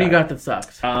 Brandon, what do you got that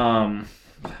sucks? All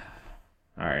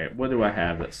right, what do I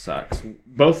have that sucks?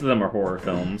 Both of them are horror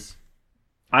films.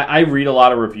 I read a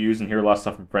lot of reviews and hear a lot of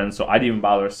stuff from friends, so I didn't even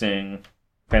bother seeing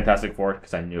Fantastic Four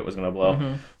because I knew it was going to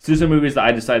blow. So these are movies that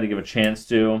I decided to give a chance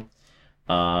to.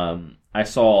 I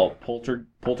saw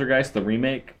Poltergeist, the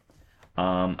remake.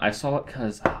 I saw it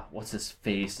because what's his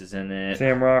face is in it.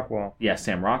 Sam Rockwell. Yeah,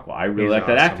 Sam Rockwell. I really He's like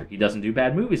that awesome. actor. He doesn't do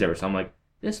bad movies ever, so I'm like,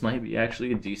 this might be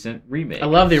actually a decent remake. I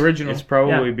love the original. It's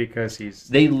probably because he's.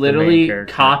 They main literally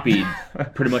character. copied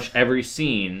pretty much every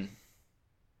scene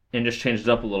and just changed it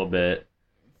up a little bit.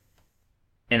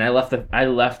 And I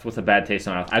left with a bad taste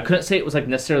in my mouth. I couldn't say it was like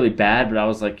necessarily bad, but I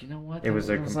was like, you know what? It was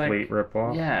a like- complete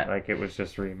ripoff. yeah. Like it was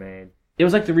just remade. It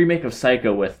was like the remake of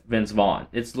Psycho with Vince Vaughn.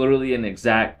 It's literally an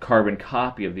exact carbon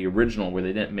copy of the original where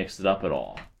they didn't mix it up at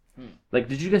all. Like,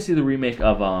 did you guys see the remake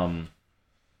of I'm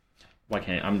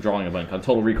drawing a blank on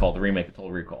Total Recall, the remake of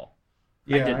Total Recall.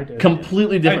 Yeah, I did.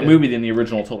 Completely different did. movie than the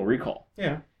original Total Recall.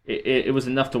 Yeah. It was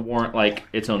enough to warrant like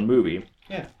its own movie.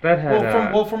 Yeah. That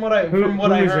had. From what I who I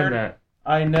was heard, in that?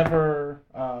 I never.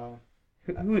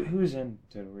 Who's in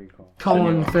Total Recall?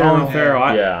 Colin Farrell. Colin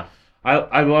Farrell. Yeah.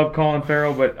 I love Colin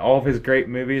Farrell, but all of his great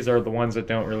movies are the ones that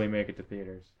don't really make it to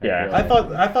theaters. Yeah. feel I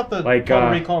like. thought the Like,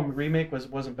 Total Recall remake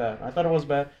wasn't bad. I thought it was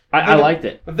bad. I liked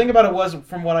it. The thing about it was,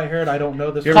 from what I heard, I don't know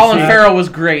this. You ever Colin see- Farrell was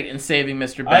great in Saving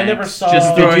Mr. Banks. I never saw-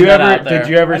 Just Did throwing Did you that ever out there. did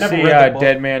you ever I never see read the book.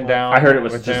 Dead Man Down? I heard it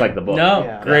was with just him? like the book. No.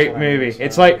 Yeah, Great that's what I heard, movie.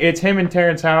 so. It's him and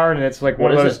Terrence Howard, and it's like one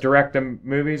What of is those it? direct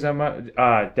movies.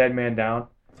 Dead Man Down.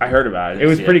 I heard about it. It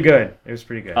was pretty good. It was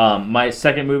pretty good. My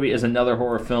second movie is another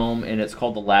horror film, and it's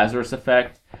called The Lazarus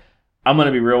Effect. I'm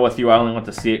gonna be real with you. I only went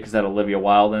to see it because it had Olivia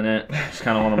Wilde in it. It's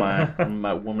kind of one of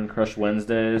my woman crush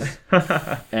Wednesdays.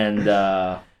 And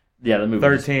yeah, the movie.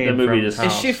 13 The movie from just.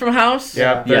 Is she from House?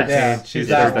 yeah, Yes. 13. Yeah, She's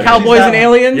that- just Cowboys that and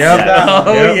one. Aliens? Yep.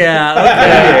 Oh, Yep. yeah. Okay.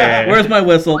 Yeah. Where's my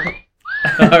whistle?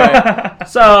 All right.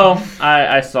 So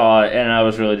I saw it, and I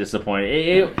was really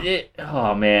disappointed.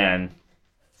 Oh man.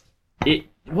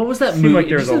 What was that Seemed movie? like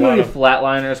there Did was you see a the lot movie of-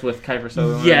 Flatliners with Kiefer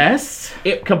Sutherland? Yes.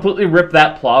 It completely ripped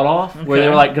that plot off, where they Okay.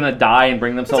 were like gonna die and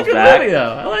bring It's a themselves good back. movie,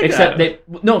 though. I like Except that.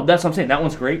 that's what I'm saying. That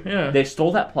one's great. Yeah. They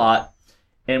stole that plot,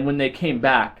 and when they came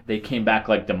back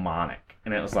like demonic,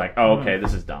 and it was like, oh, okay,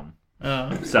 this is dumb.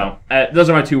 Oh. So those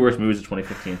are my two worst movies of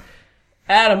 2015.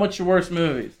 Adam, what's your worst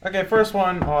movies? Okay, first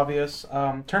one, obvious.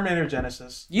 Terminator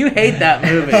Genesis. You hate that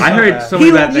movie. I heard bad. so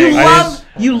many bad things.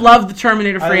 You love the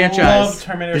Terminator franchise. I love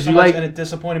Terminator Did so you much, like- and it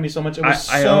disappointed me so much. It was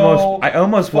I so...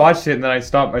 almost watched it and then I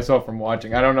stopped myself from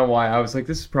watching. I don't know why. I was like,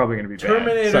 this is probably going to be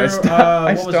Terminator, bad. So I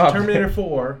what was it? stopped. Terminator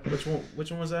 4.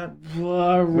 Which one was that?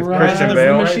 Rise Christian of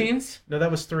Bale, the right? Machines? No,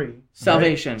 that was 3.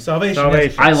 Salvation. Right? Salvation.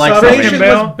 Salvation. I like Salvation Christian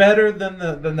Bale. was better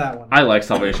than that one. I like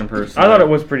Salvation personally. I thought it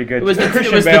was pretty good. It was the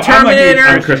Christian Terminator,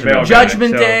 I'm like a Christian Christian Bale Bale guy,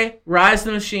 Judgment so- Day, Rise of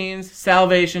the Machines,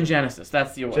 Salvation, Genesis.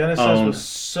 That's the order. Genesis was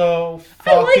so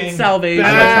I like fucking Salvation.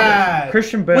 bad.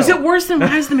 Christian Bale. Was it worse than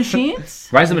Rise of the Machines?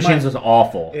 Rise of the It Machines might- was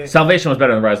awful. it- Salvation was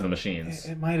better than Rise of the Machines.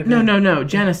 It might have been. No.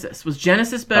 Genesis. Was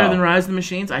Genesis better Oh. than Rise of the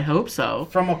Machines? I hope so.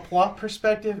 From a plot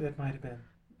perspective, it might have been.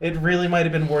 It really might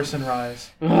have been worse than Rise.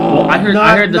 Well, I heard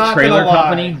Not- the not trailer gonna lie.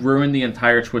 company ruined the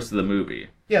entire twist of the movie.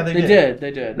 Yeah, They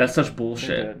did. That's such They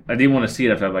bullshit. did. I didn't want to see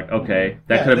it after I'm like, okay,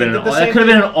 that Yeah, could have they been did the that same could have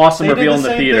been an thing- awesome they did reveal the in the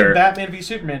same theater. Thing Batman v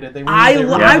Superman did. They ruined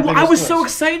I the was biggest so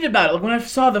twist. excited about it. Like when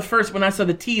I saw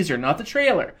the teaser, not the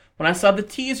trailer. When I saw the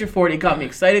teaser for it, it got me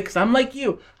excited because I'm like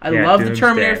you. I Yeah, love the Doomsday.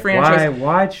 Terminator franchise.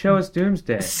 Why show us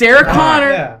Doomsday? Sarah Connor.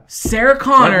 yeah. Sarah Why do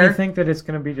you Connor. think that it's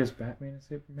going to be just Batman and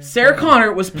Superman? Sarah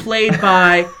Connor was played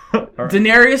by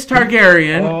Daenerys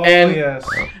Targaryen, Oh, and yes.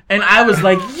 and I was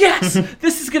like, yes,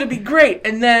 this is gonna be great.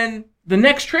 And then the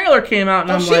next trailer came out,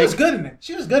 and Oh, I'm she like, was good in it.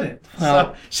 She was good in it.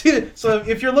 Well- So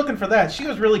if you're looking for that, she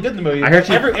was really good in the movie. I heard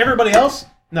she- everybody else,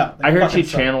 no. they I heard fucking she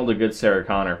suck. channeled a good Sarah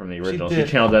Connor from the original. She did.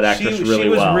 channeled that actress She really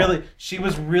was well. She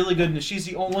was really good, and she's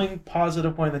the only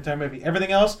positive point in the entire movie.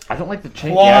 Everything else, I don't like the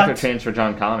Plot. actor change for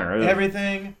John Connor.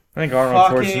 everything. I think Arnold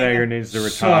fucking Schwarzenegger needs to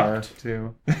retire sucked.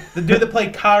 too. The dude that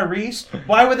played Kyle Reese,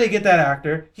 why would they get that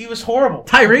actor? He was horrible.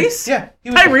 Tyrese. Yeah, he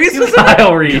was. Tyrese he was in it?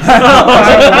 Kyle Reese.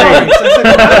 Kyle Reese. I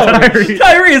said Kyle Reese.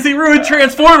 Tyrese, he ruined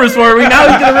Transformers for me. Now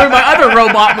he's gonna ruin my other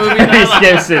robot movie. Reese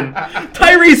Gibson.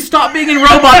 Tyrese, stop being in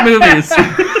robot movies.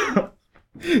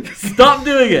 Stop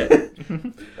doing it.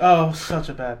 Oh, such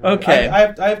a bad movie. Okay.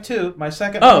 I have two. My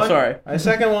second Oh, one. sorry. My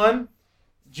second one,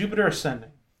 Jupiter Ascending.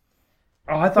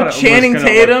 Oh, I thought With it Channing was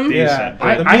gonna Tatum? look Yeah. decent. The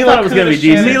I Mila thought it was gonna be Kunis,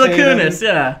 decent. Channing Mila Tatum. Kunis,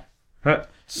 yeah. Huh?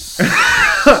 So-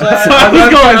 He's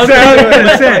going, I was okay.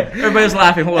 gonna say. Everybody's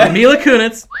laughing. Hold on. Mila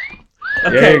Kunis.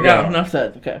 Okay, There you no, go. enough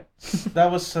said. Okay. That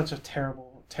was such a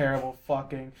terrible, terrible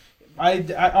fucking. I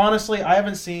honestly, I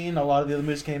haven't seen a lot of the other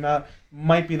movies came out.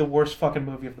 Might be the worst fucking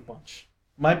movie of the bunch.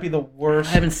 Might be the worst.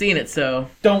 I haven't seen it, so.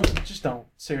 Don't.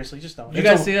 Seriously, just don't. Did you It's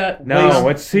guys a see that? No,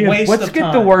 waste let's of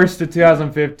get the time. worst of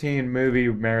 2015 movie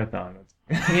marathon.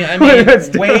 Yeah, I mean,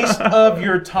 Waste of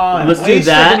your time. Let's do waste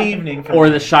that of an evening. For or me.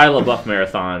 the Shia LaBeouf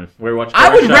marathon. We're watching.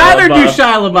 I would Shia rather do LaBeouf.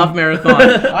 Shia LaBeouf marathon.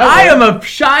 I am a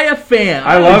Shia fan.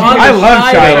 I love I'm a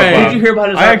Shia fan. LaBeouf. Did you hear about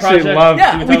his I art actually project? love.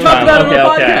 Yeah, we talked about it on the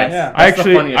podcast. Yeah. That's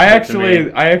the funniest shit to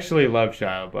me. I actually love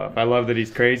Shia LaBeouf. I love that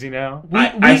he's crazy now.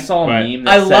 I saw a but- meme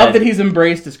that I said, love that he's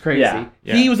embraced as crazy. Yeah,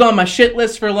 yeah. He was on my shit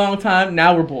list for a long time.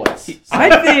 Now we're boys.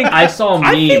 I saw a meme.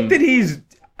 I think that he's.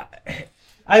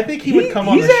 I think he would come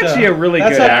on he's the show. actually a really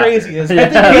That's good how actor. crazy he is. Yeah. I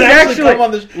think he would He's actually actually- come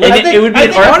on the. it would be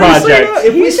an art honestly, project.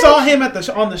 If we saw him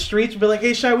on the streets, we'd be like,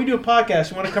 "Hey, Shai, we do a podcast.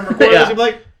 You want to come record Yeah. us?" He'd be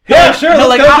like, "Yeah, sure, let's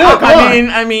like, go do it. Come on."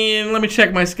 I mean, let me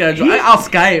check my schedule. I'll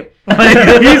Skype.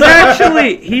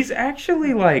 he's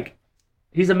actually like.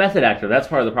 He's a method actor. That's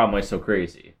part of the problem why he's so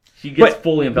crazy. He gets But-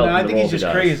 fully No, enveloped I in the think role he's just he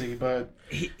does. crazy, but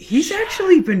He's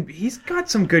actually been. He's got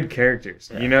some good characters.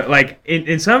 You know, like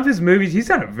in some of his movies, he's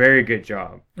done a very good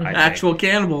job. I think. Actual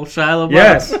cannibal, Shia LaBeouf.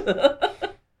 Yes.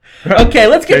 Okay,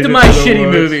 let's get to my Strangers in the shitty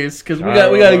Woods. movies because we Shia got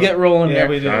to LaBeouf. get rolling yeah, here.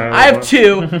 we do. I have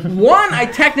two. One I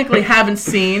technically haven't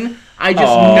seen. I just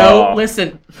Aw. know.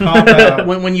 Listen, Cop out.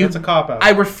 when you, It's a cop out. I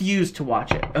refuse to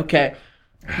watch it. Okay,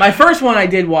 my first one I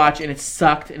did watch and it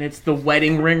sucked, and it's The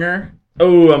Wedding Ringer.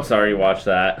 Oh, I'm sorry you watched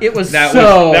that. It was That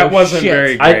wasn't shit.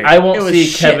 very. I won't It was see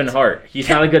shit. Kevin Hart. He's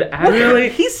not a good actor. Really?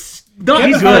 He's not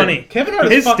Kevin good. Hart- Kevin Hart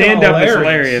is His fucking stand-up is hilarious.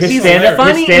 hilarious. His He's stand-up,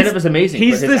 funny. his stand-up is amazing.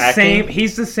 He's but the his acting, same.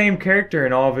 He's the same character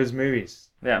in all of his movies.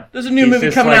 Yeah. There's a new He's movie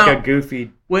just coming like out a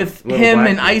goofy. with little him black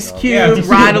and dude, Ice though. Cube. Yeah, it's a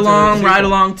Ride sequel. Along, It's a Ride sequel.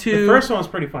 Along 2. The first one was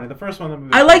pretty funny. The first one, the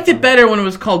movie. I liked it better when it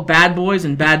was called Bad Boys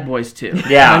and Bad Boys 2.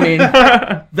 Yeah. I mean,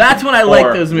 that's when I like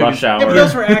Or those movies. Rush Hour. Yeah, but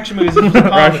those were action movies. It was a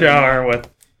Rush comedy. Hour with.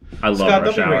 I love Scott,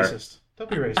 Rush don't be Hour. racist. Don't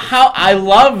be racist. How I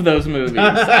love those movies.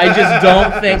 I just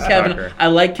don't think Kevin. Sucker. I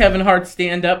like Kevin Hart's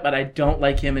stand up, but I don't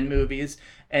like him in movies.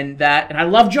 And I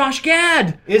love Josh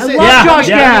Gad. Is I it- love Yeah, Josh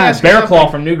yeah. Gad. Yes. Bear Claw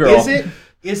from New Girl.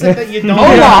 Is it that you don't?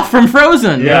 Olaf from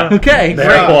Frozen. Yeah. Okay. Bear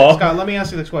Great. Claw. Scott, let me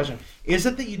ask you this question: is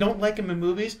it that you don't like him in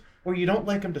movies, or you don't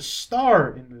like him to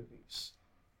star in movies?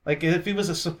 Like if he was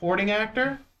a supporting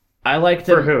actor, I liked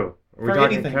For him. who? For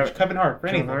anything, Kevin Hart, for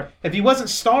anything. Hart? If he wasn't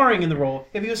starring in the role,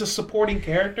 if he was a supporting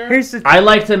character, Here's the I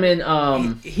liked him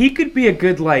in he could be a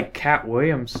good like Cat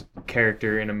Williams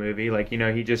character in a movie. Like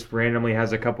he just randomly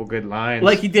has a couple good lines.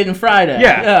 Like he did in Friday.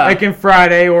 yeah, like in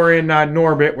Friday or in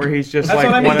Norbit, where he's just that's like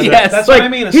what I mean. one of the. Yes. That's like, what I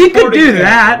mean. A he could supporting do character,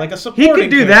 that. like a He supporting could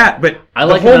do character. that, but I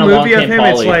like the him in whole Along movie of Came him,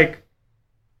 Polly. it's like.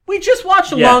 We just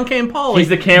watched Yeah. Along Came Polly. He's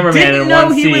the cameraman Didn't in know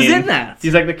one he scene. was in that.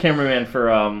 He's like the cameraman for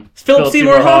Philip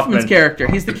Seymour Hoffman's character.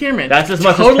 He's the cameraman. That's as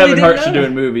much Totally as Kevin didn't Hart know should do that.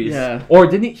 in movies. Yeah. Or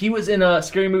didn't he? He was in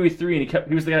Scary Movie 3, and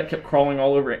he was the guy that kept crawling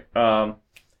all over it.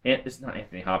 It's not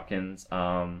Anthony Hopkins.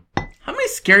 How many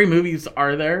scary movies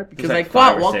are there? Because like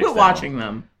I 5 or quit 6 watching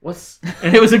them, What's?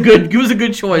 and it was a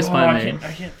good choice by I me.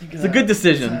 can't think of It's a good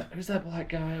decision. Who's that black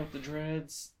guy with the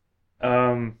dreads?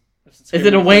 Is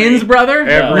it a Wayne's brother?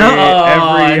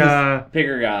 Every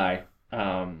bigger guy.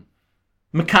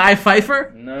 Mekhi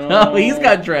Phifer? No. Oh, he's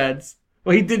got dreads.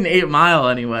 Well, he did an 8 Mile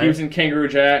anyway. He was in Kangaroo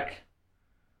Jack.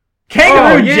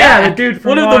 Kangaroo yeah, Jack, the dude from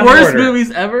one of Law the and worst Order.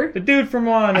 movies ever. the dude from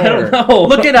Law and I Order. don't know.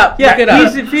 Look it up. Yeah, look it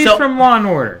up. he's So, from Law and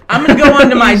Order. I'm gonna go on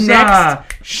to my He's,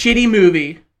 next shitty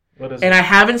movie, What is and it? I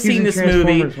haven't He's seen in this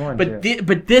movie, Transformers 1,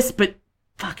 but this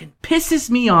fucking pisses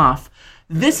me off.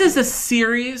 This is a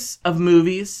series of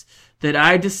movies that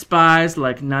I despise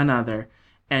like none other,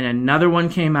 and another one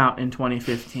came out in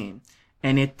 2015,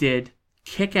 and it did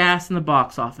kick ass in the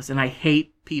box office, and I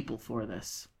hate people for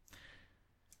this.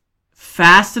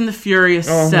 Fast and the Furious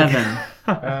 7.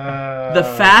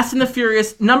 The Fast and the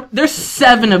Furious there's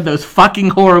 7 of those fucking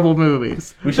horrible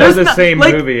movies. We show There's the not- same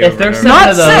like, movie. if over there's and over. not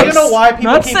of those. six. You know why people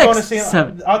Not keep 6, going to see him?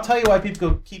 7. I'll tell you why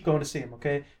people keep going to see him,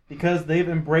 okay? Because they've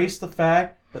embraced the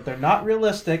fact that they're not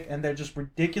realistic and they're just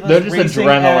ridiculous. They're just racing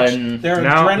adrenaline. action. They're No,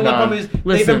 adrenaline no. movies. They've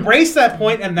Listen. embraced that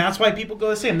point, and that's why people go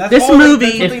to see him. That's This all movie-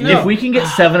 That's what they know. If we can get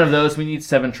 7 of those, we need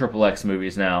 7 XXX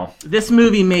movies now. This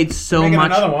movie made so Making much.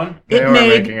 another one. They It are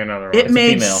made making another one. it It's a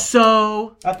made female.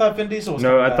 so. I thought Vin Diesel was No,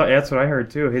 coming I back. thought that's what I heard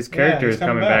too. His character he's is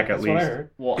coming back at That's what I least. heard.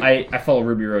 Well, I follow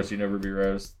Ruby Rose. You know Ruby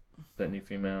Rose? That new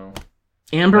female?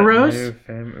 Amber That Rose. new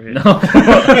family- No.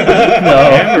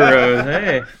 Amber Rose.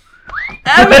 Hey.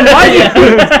 Evan, why'd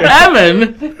you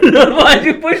Evan? Why'd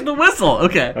you push the whistle?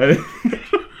 Okay.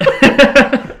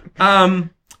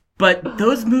 But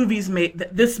those movies made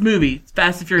this movie,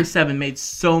 Fast and Furious 7, made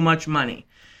so much money.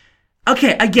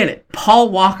 Okay, I get it. Paul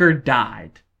Walker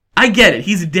died. I get it.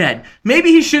 He's dead.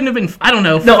 Maybe he shouldn't have been. I don't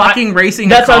know. Fucking racing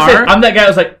That's a car. what I'm saying. I'm that guy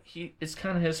who's like, it's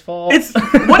kind of his fault.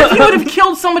 What if he would have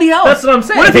killed somebody else? That's what I'm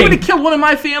saying. What if he would have killed one of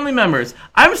my family members?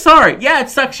 I'm sorry. Yeah, it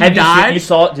sucks she Have died. you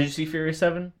saw it? Did you see Fury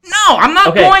 7? No, I'm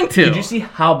not going to. Did you see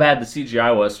how bad the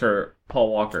CGI was for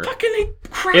Paul Walker? Fucking they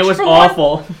crashed It was from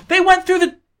awful. one- They went through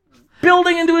the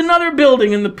building into another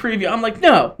building in the preview. I'm like,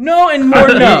 no, and more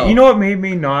no. You know what made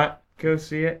me not go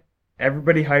see it?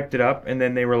 Everybody hyped it up, and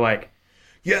then they were like,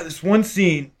 "Yeah, this one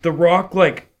scene, The Rock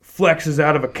like flexes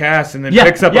out of a cast and then Yeah,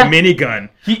 picks up yeah. a minigun."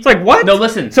 It's like, what? No,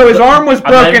 listen. So his arm was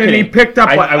I'm not broken, and he kidding. picked up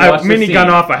I a watched the minigun scene.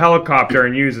 off a helicopter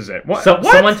and uses it. What? So, what?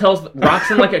 someone tells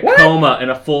Rock's in like a What? coma in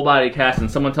a full body cast,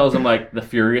 and someone tells him like the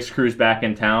Furious crew's back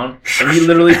in town, and he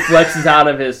literally flexes out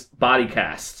of his body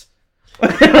cast.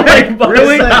 Like,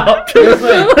 Really? out. Listen,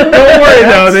 Don't worry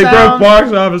That though, they broke sounds-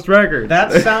 box office records.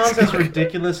 that sounds as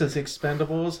ridiculous as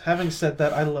Expendables. Having said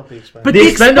that, I love the Expendables. but The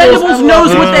the Expendables- Expendables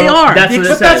knows what they are. That's The what it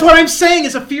But says. that's what I'm saying.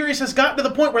 Is a Furious has gotten to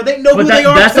the point where they know But who they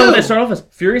are that's too. not what they started off as.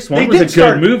 Furious 1 They was a did good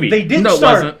start. movie. They did No, it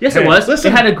start. wasn't. Yes, Hey, it was.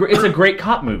 listen. It's a great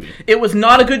cop movie. It was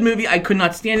not a good movie. I could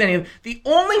not stand any of it. The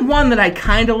only one that I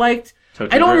kind of liked, Toe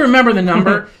I don't Troopers. remember the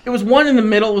number. It was one in the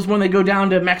middle. It was when they go down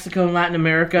to Mexico and Latin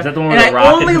America. Is that the one and where The I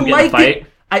Rock only and him get in a liked fight? it.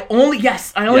 I only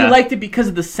Yeah. liked it because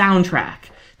of the soundtrack.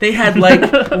 They had like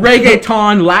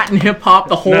reggaeton, Latin hip hop,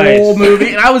 the whole Nice. movie,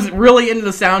 and I was really into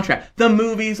the soundtrack. The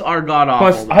movies are god awful.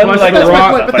 Plus, I plus, like the the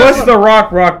rock, Rock- plus the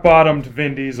rock bottomed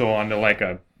Vin Diesel onto like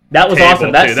a. That was Table, awesome.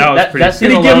 too. That's, That was that, pretty that's sick.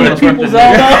 Did he give him the people's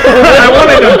elbow?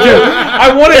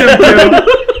 I wanted him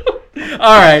to.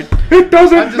 All right. It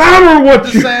doesn't I'm just- matter I'm what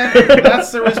just you. saying,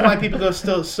 that's the reason why people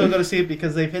still go to see it,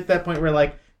 because they've hit that point where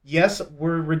like, yes,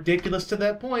 we're ridiculous to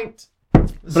that point.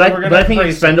 But I think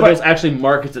Expendables actually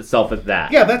markets itself as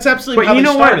that. Yeah, that's absolutely But how you they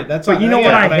know started. what? That's But how- you know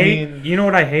what yeah, I but hate? mean, You know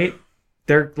what I hate?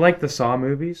 They're like the Saw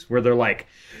movies where they're like,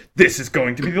 "This is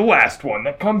going to be the last one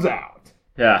that comes out."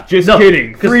 Yeah. Just No,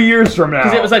 kidding. 3 years from now.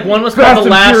 Because it was like one was Fast called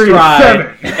The and Last Furious Ride,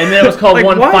 7. and then it was called Like,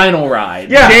 One what? Final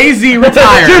Ride. Yeah. Jay-Z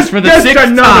retires for the just sixth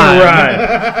another time.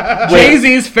 ride.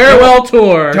 Jay-Z's farewell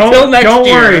tour. Till next Don't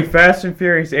year. worry. Fast and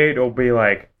Furious 8 will be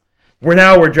like, we're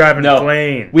driving No,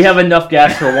 planes. we have enough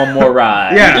gas for one more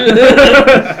ride.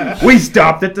 Yeah. We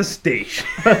stopped at the station.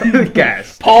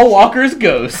 Gas. Paul Walker's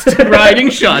ghost riding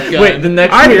shotgun. Wait, the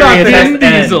next I thought period has Vin to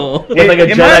end Diesel. with like a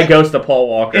Am Jedi I- ghost of Paul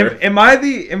Walker. Am I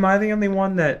the only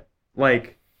one that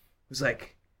like was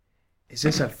like, is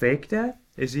this a fake death?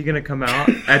 Is he gonna come out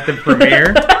at the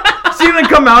premiere? Is he gonna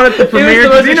come out at the premiere? the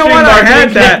Because most you know extreme what? I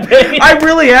had marketing that. campaign. I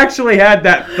really actually had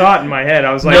that thought in my head.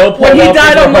 I was like, No Paul When he Walker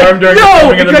died, was I'm like, harmed during the no,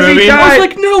 filming of the because he movie. died. I was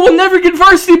like, no, we'll never get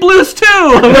Varsity Blues too.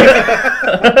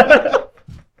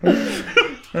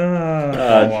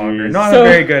 Paul Walker, jeez. not So- a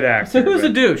very good actor. So who's a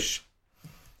but, douche?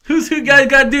 Who guys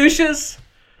got douches?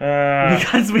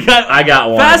 Because we got I got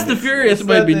one. Fast and Furious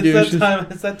might be douches.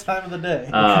 It's that time of the day.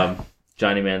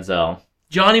 Johnny Manziel.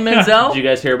 Johnny Manziel. Did you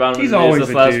guys hear about him He's in the news always this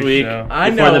a last douche, week? though. I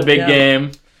Before know, the big yeah.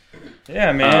 game.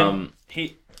 Yeah, man.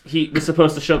 He was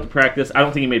supposed to show up to practice. I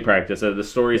don't think he made practice. The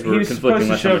stories He were was conflicting.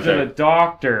 supposed to last show time I to the checked.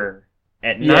 doctor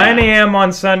at Yeah. 9 a.m.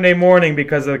 on Sunday morning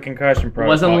because of the concussion protocol.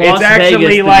 Was in It's Las actually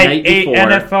Vegas the like night a before.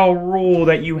 NFL rule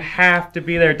that you have to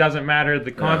be there. It doesn't matter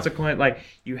the consequence. Like,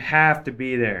 you have to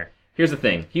be there. Here's the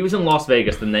thing. He was in Las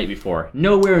Vegas the night before.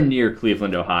 Nowhere near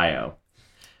Cleveland, Ohio.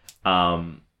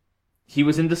 He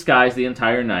was in disguise the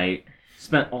entire night.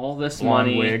 Spent all this Blonde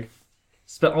money. wig.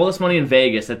 Spent all this money in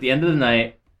Vegas. At the end of the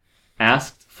night,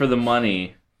 asked for the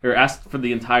money, or asked for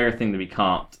the entire thing to be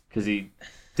comped because he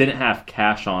didn't have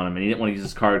cash on him and he didn't want to use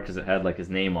his card because it had like his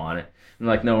name on it. And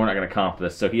they're like, no, we're not going to comp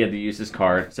this. So he had to use his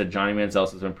card. It said Johnny Manziel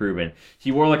has been proven.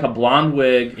 He wore like a blonde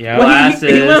wig, Yeah. Well, glasses.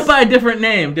 he went by a different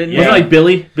name, didn't he? Was it like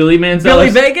Billy Manziel? Billy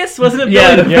Vegas? Wasn't it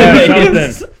Yeah, Billy yeah,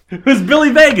 Vegas? something. It was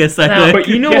Billy Vegas, I No, think. but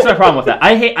you know, here's my problem with that.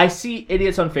 I see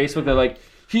idiots on Facebook. They're like,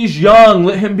 he's young.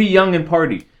 Let him be young and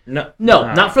party. No,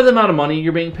 No, not for the amount of money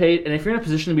you're being paid. And if you're in a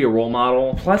position to be a role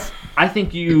model, Plus, I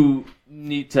think you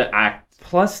need to act.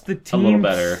 the A little team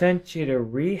better. sent you to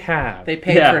rehab. They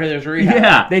paid Yeah. for his rehab.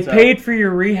 Yeah. They So- paid for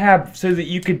your rehab so that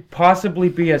you could possibly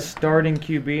be a starting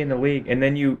QB in the league, and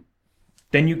then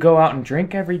you go out and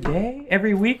drink every day,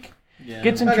 every week, Yeah.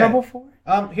 gets in Okay. trouble for it.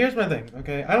 Here's my thing.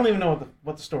 Okay, I don't even know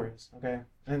what the story is. Okay,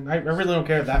 and I really don't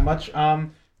care that much.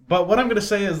 But what I'm gonna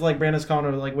say is like Brandon's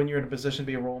comment, like when you're in a position to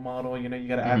be a role model, you know, you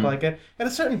gotta act Mhm. like it. At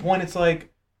a certain point, it's like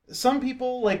some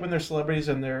people, like when they're celebrities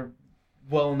and they're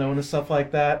well known and stuff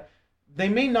like that, they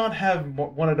may not have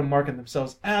wanted to market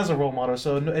themselves as a role model,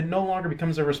 so it no longer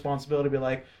becomes their responsibility to be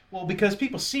like, well, because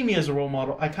people see me as a role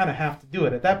model, I kind of have to do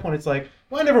it. At that point, it's like,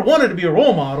 well, I never wanted to be a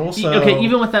role model, so Okay,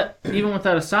 even with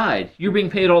that aside, you're being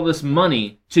paid all this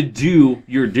money to do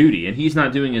your duty, and he's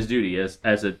not doing his duty as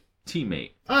a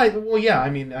teammate. Well, yeah, I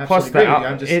mean, Plus, absolutely the, agree.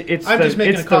 I'm just, it's I'm the, just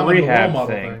making it's a the comment on the role rehab model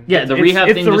thing. Yeah, the It's- rehab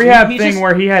it's thing. the just- rehab he's thing just-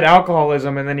 where he had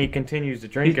alcoholism and then he continues to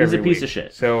drink He's a every piece week. of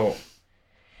shit. So,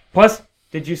 plus,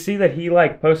 did you see that he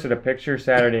like posted a picture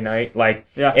Saturday night, like,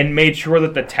 Yeah. and made sure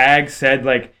that the tag said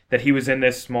like that he was in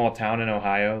this small town in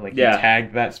Ohio, like Yeah. he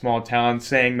tagged that small town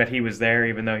saying that he was there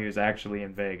even though he was actually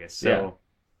in Vegas. So. Yeah.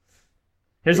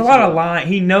 There's a lot of lying.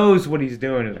 He knows what he's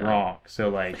doing is Yeah. wrong. So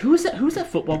like, Who's that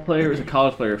football player? It was a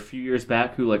college player a few years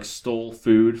back who like stole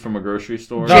food from a grocery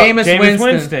store. Jameis Jameis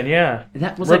Winston. yeah.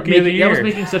 That was Rookie of the that was year.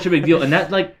 making such a big deal, and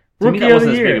that like to Rookie me that of the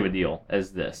wasn't as big year. of a deal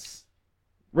as this.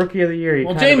 Rookie of the year. you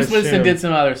Well, kind of James Winston assume. did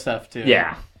some other stuff too.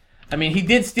 Yeah, I mean, he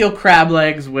did steal crab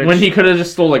legs, which when he could have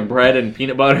just stole like bread and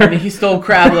peanut I butter. mean, he stole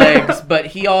crab legs, but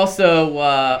he also,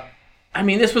 I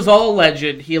mean, this was all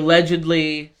alleged. He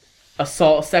allegedly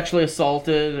sexually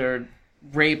assaulted or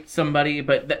raped somebody,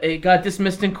 but it got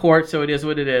dismissed in court, so it is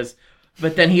what it is.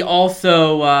 But then he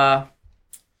also,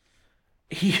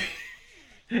 he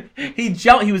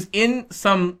jumped. He was in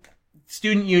some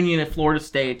student union at Florida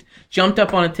State, jumped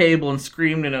up on a table and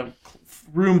screamed in a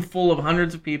room full of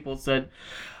hundreds of people, said,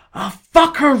 "I'll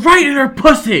fuck her right in her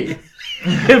pussy,"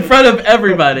 in front of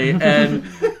everybody, and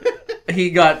he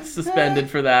got suspended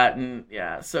for that. And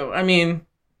yeah, so I mean,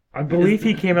 I believe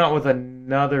he came out with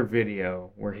another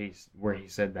video where he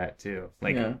said that too.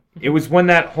 Like Yeah. it was when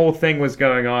that whole thing was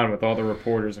going on with all the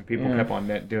reporters and people Yeah. kept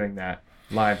on doing that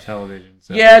live television.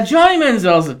 So. yeah, Johnny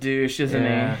Manziel's a douche, isn't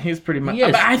Yeah. he? He's pretty much. He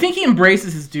is. But I think he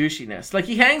embraces his douchiness. Like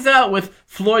he hangs out with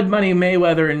Floyd Money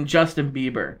Mayweather and Justin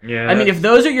Bieber. Yeah, I mean, if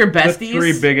those are your the besties,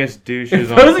 three biggest douches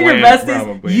if on those the are your planet, besties,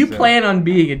 probably, you so. plan on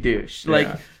being a douche. Like,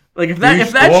 Yeah. like if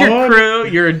Douche that's your squad? crew,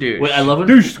 you're a douche. Wait, I love when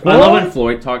Douche I love when squad?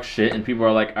 Floyd talks shit and people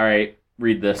are like, "All right,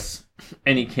 read this,"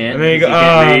 and he can't. And then you because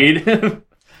go, he can't read.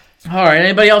 All right,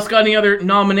 anybody else got any other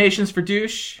nominations for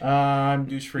douche? I'm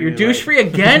douche free. You're douche free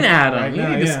again, Adam. Right You now,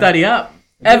 need to yeah. study up.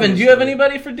 Evan, do you have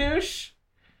anybody for douche?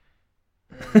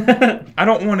 I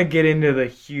don't want to get into the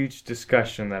huge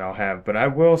discussion that I'll have, but I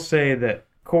will say that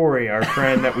Corey, our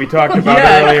friend that we talked about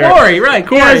Yeah, earlier, Corey, right?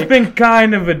 he has Corey. been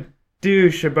kind of a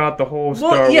douche about the whole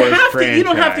Star Well, Wars franchise. you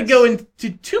don't have to go into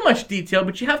too much detail,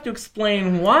 but you have to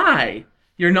explain why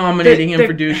you're nominating him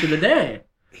for douche of the day.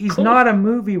 He's not a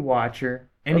movie watcher,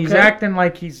 and he's acting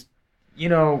like he's,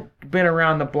 been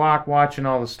around the block watching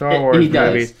all the Star Wars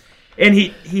movies. And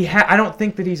I don't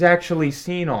think that he's actually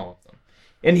seen all of them.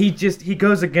 And he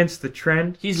goes against the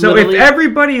trend. So if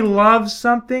everybody loves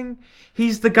something,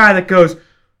 he's the guy that goes,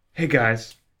 "Hey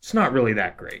guys, it's not really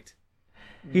that great."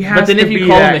 He has but then to if you be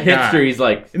call him that a hipster, guy. he's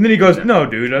like... And then he goes, "No,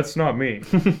 dude, that's not me."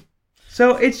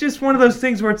 So it's just one of those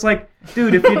things where it's like,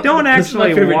 dude, if you don't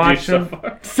actually watch them,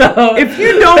 So if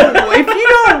you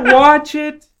don't watch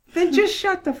it, then just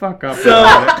shut the fuck up.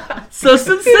 So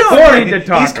since Corey, need to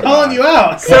talk he's calling you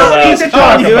out. He's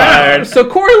calling you out. So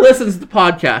Corey listens to the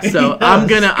podcast, so I'm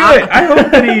gonna. I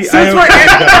hope that he. He's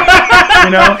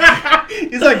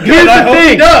like, Here's good. I the hope he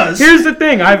thing. does. Here's the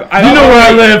thing. I've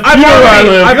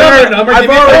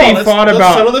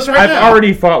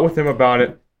already fought with him about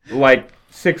it like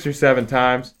 6 or 7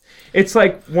 times. It's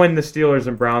like when the Steelers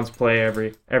and Browns play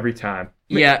every time.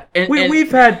 Yeah,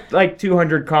 We've had like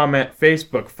 200 comment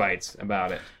Facebook fights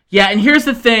about it. Yeah, and here's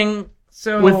the thing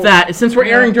So with that. Since we're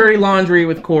airing dirty laundry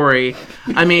with Corey,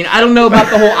 I mean, I don't know about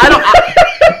the whole.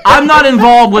 I'm not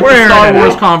involved with the Star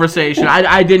Wars conversation.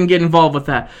 I didn't get involved with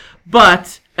that.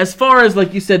 But as far as,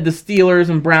 like you said, the Steelers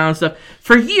and Browns stuff,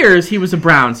 for years he was a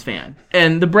Browns fan.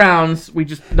 And the Browns, we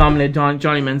just nominated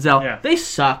Johnny Manziel. Yeah. They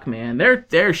suck, man.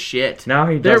 They're shit. Now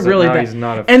he They're doesn't. really now bad. he's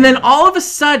not a And then all of a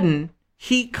sudden,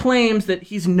 he claims that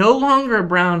he's no longer a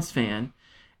Browns fan,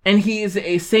 and he is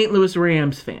a St. Louis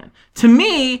Rams fan. To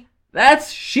me,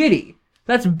 that's shitty.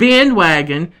 That's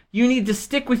bandwagon. You need to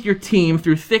stick with your team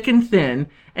through thick and thin.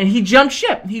 And he jumped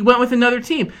ship. He went with another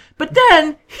team. But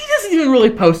then, he doesn't even really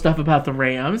post stuff about the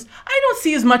Rams. I don't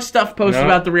see as much stuff posted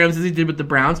about the Rams as he did with the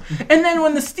Browns. And then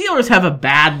when the Steelers have a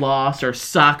bad loss or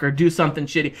suck or do something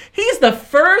shitty, he's the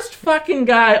first fucking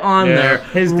guy on there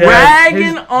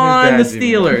ragging on the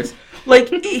Steelers. Like,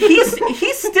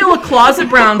 he's still a closet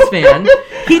Browns fan.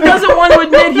 He doesn't want to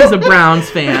admit he's a Browns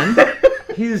fan.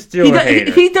 He's a Steeler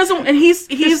hater. He doesn't, and he's a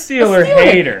Steeler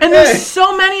hater. And there's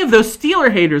so many of those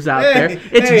Steeler haters out there.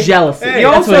 It's jealousy. He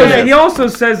also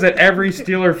says that every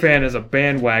Steeler fan is a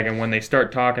bandwagon when they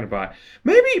start talking about it.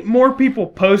 Maybe more people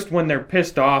post when they're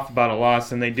pissed off about a loss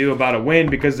than they do about a win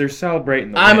because they're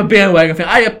celebrating the win. I'm a bandwagon fan.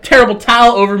 I had a terrible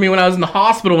towel over me when I was in the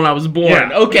hospital when I was born.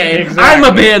 Yeah, okay, exactly. I'm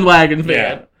a bandwagon fan.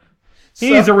 Yeah.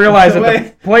 He needs to realize that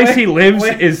the place he lives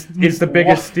is the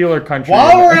biggest Steeler country.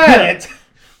 While we're at it,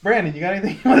 Brandon, you got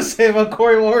anything you want to say about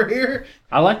Corey while we're here?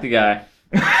 I like the guy.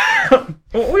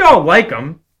 Well, we all like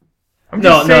him. I'm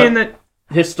just saying that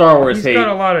his Star Wars he's hate got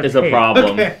a lot of is a hate.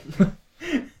 problem.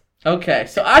 Okay,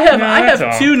 so I have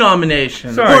all. 2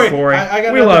 nominations. Sorry, Corey. I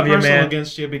got we nothing love you, personal man.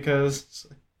 against you because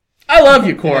I love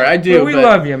you, Corey. I do. But we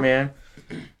love you, man.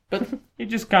 But you're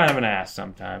just kind of an ass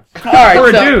sometimes. all right, Or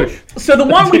a douche. So the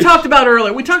one we talked about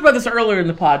earlier, we talked about this earlier in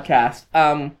the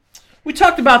podcast. We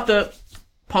talked about the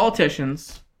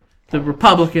politicians, the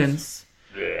Republicans,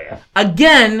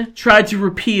 again tried to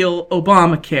repeal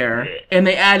Obamacare, and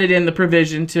they added in the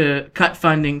provision to cut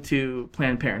funding to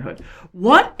Planned Parenthood.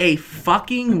 What a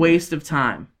fucking waste of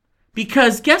time.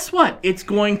 Because guess what? It's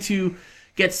going to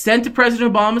get sent to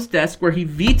President Obama's desk where he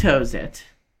vetoes it.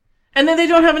 And then they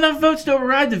don't have enough votes to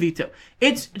override the veto.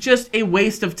 It's just a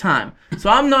waste of time. So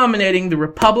I'm nominating the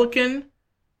Republican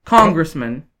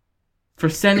congressman for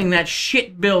sending that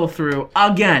shit bill through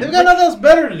again. they've got nothing else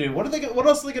better to do. What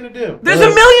else are they going to do? There's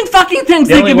a million fucking things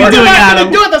they could be They're doing, not going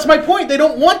Adam. to do it. That's my point. They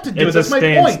don't want to do it. That's my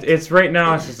point. It's right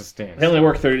now. It's just a stance. They only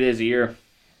work 30 days a year.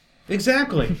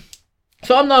 Exactly.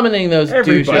 So I'm nominating those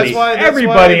douches.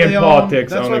 Everybody in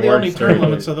politics That's why only they only works term 30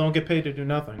 limits, so they don't get paid to do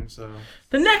nothing. So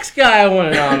The next guy I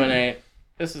want to nominate.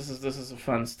 This is a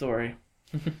fun story.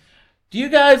 Do you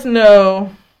guys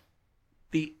know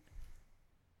a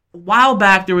while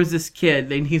back there was this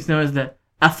kid, and he's known as the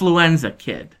affluenza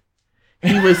kid.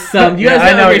 He was some. You guys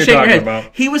I know what shake you're your talking head.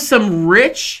 about. He was some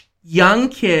rich young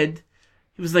kid.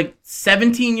 He was like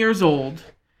 17 years old,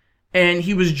 and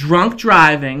he was drunk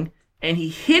driving, and he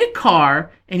hit a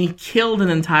car, and he killed an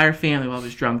entire family while he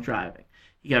was drunk driving.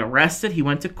 He got arrested. He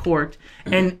went to court,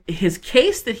 and his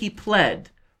case that he pled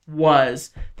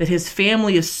was that his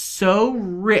family is so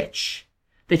rich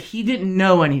that he didn't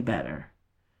know any better.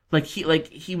 He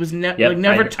was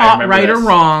never taught right or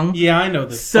wrong. yeah, I know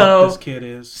this. So- Fuck this kid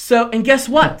is. So, and guess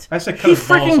what? I said cut his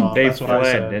balls off. They That's what I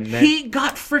fled, said. didn't they? He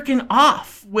got freaking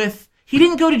off with. He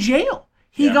didn't go to jail.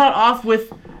 He got off with.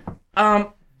 Do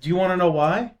you want to know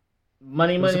why?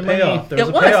 Money, There was money, a money. payoff. There was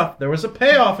It a was. payoff. There was a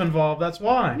payoff involved. That's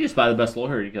why. You just buy the best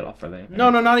lawyer you get off for that. No,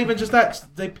 not even just that.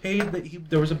 They paid.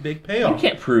 There was a big You payoff.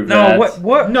 can't prove No, that.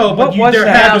 what? No, but what was there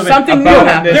that? had to have Something been new about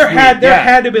happened. this There had week? Yeah.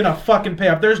 to have been a fucking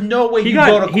payoff. There's no way He you got-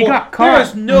 go to court. he got caught.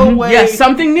 There's no way. Yes,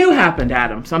 something new happened,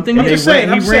 Adam. Something I'm new. just He saying.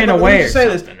 ran- I'm he saying, ran but let me away just or say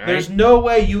this. something, right? There's no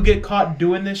way you get caught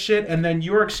doing this shit, and then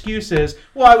your excuse is,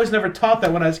 "Well, I was never taught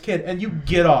that when I was a kid," and you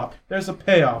get off. There's a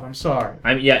payoff. I'm sorry.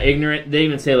 I mean, yeah, ignorant. They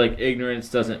even say like ignorance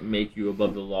doesn't make you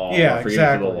above the law. Yeah, or free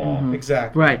exactly. to the law.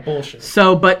 Exactly. Right. Bullshit.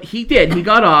 So, but he did. He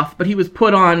got off, but he was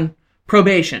put on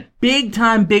probation. Big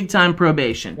time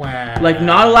probation. Wow. Like,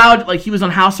 not allowed, like, he was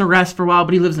on house arrest for a while,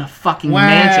 but he lives in a fucking Wow.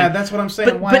 mansion. That's what I'm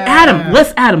saying. But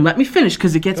Adam, let me finish,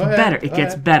 because it gets Go ahead, better. go It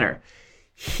gets ahead. better.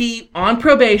 He, on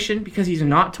probation, because he's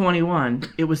not 21,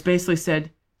 it was basically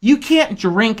said, you can't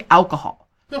drink alcohol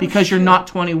because you're shit. not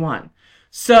 21.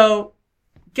 So,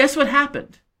 guess what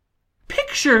happened?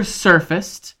 Pictures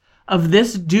surfaced of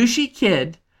this douchey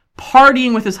kid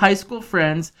partying with his high school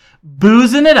friends,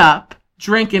 boozing it up,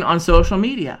 drinking on social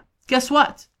media. Guess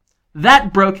what?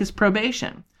 That broke his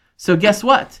probation. So guess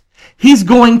what? He's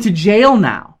going to jail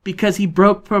now because he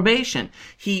broke probation.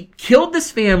 He killed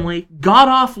this family, got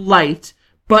off light,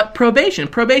 but probation.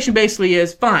 Probation basically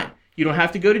is, fine, you don't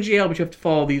have to go to jail, but you have to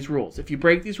follow these rules. If you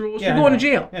break these rules, Yeah, you're I going know. to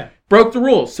jail. Yeah. Broke the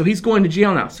rules, so he's going to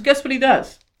jail now. So guess what he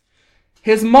does?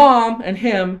 His mom and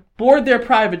him board their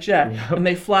private jet, and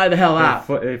they fly the hell out.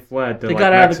 They fled to They like,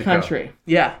 got out of the Mexico. country.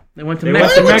 Yeah, they went to They went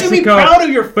Mexico. Why would you be Mexico. proud of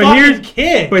your But fucking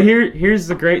kid? But here's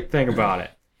the great thing about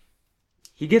it.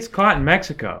 He gets caught in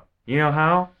Mexico. You know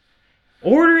how?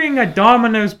 Ordering a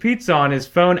Domino's pizza on his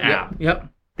phone app. Yep.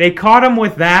 They caught him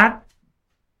with that,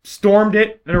 stormed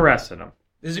it, and arrested him.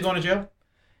 Is he going to jail?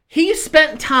 He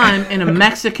spent time in a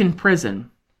Mexican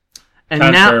prison, and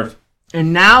Time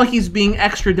now served. he's being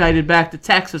extradited back to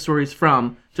Texas, where he's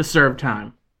from, to serve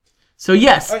time. So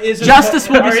yes, Is justice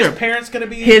will be Are his served. parents going to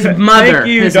be His mother, Thank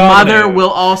you, his Domino's. mother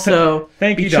will also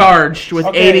Thank be you, charged with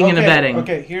aiding and abetting.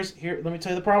 Okay, here. Let me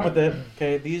tell you the problem with it.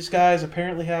 Okay, these guys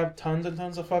apparently have tons and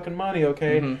tons of fucking money.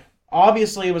 Okay, Mm-hmm.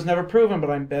 obviously it was never proven,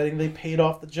 but I'm betting they paid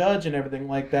off the judge and everything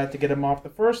like that to get him off the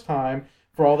first time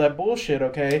for all that bullshit.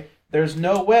 Okay, there's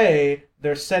no way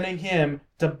they're sending him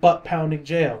to butt pounding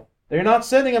jail. They're not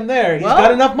sending him there. He's Well,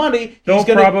 got enough money. They'll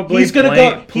probably He's gonna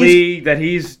go. plea that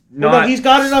he's Well, not. no, he's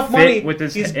got enough fit money. with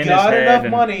his, He's in got his enough head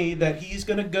and- money that he's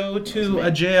gonna go to a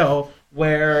jail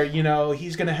where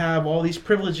he's gonna have all these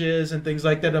privileges and things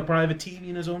like that, a private TV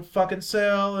in his own fucking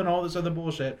cell and all this other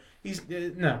bullshit. He's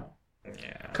no.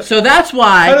 Yeah. So that's Cut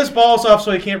why. his balls off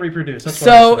so he can't reproduce. That's what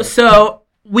I So said. so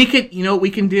we could, you know what we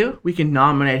can do? We can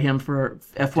nominate him for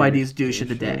FYD's douche of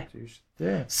the day.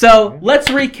 Yeah. So let's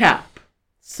recap.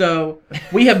 So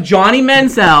we have Johnny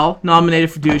Manziel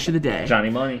nominated for douche of the day. Johnny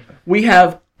Money. We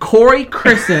have Corey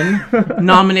Crisson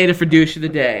nominated for douche of the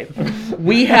day.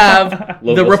 We have the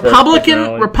Local sports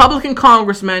personality. Republican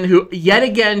congressman who yet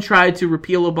again tried to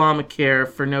repeal Obamacare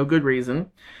for no good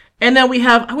reason. And then we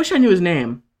have, I wish I knew his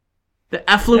name, the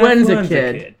Affluenza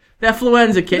kid. The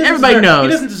Affluenza He kid. doesn't Everybody deserve- knows. He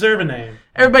doesn't deserve a name.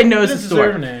 Everybody He knows the doesn't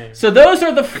deserve a story. name. So those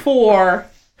are the four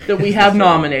that we have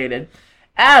nominated.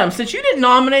 Adam, since you didn't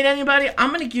nominate anybody, I'm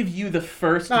going to give you the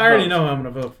first No, I already vote. know who I'm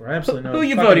going to vote for. I absolutely know. Who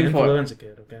you Fucking voting for? Influenza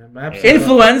kid. Okay. I'm absolutely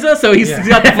Influenza? So he's Yeah.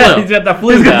 got the flu. He's got the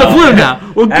flu. He's got the now. flu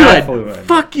now. Well, good. Affluent.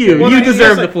 Fuck you. Well, You no,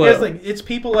 deserve here's the flu. here's the thing. It's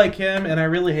people like him, and I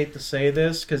really hate to say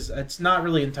this because it's not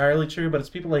really entirely true, but it's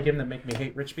people like him that make me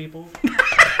hate rich people.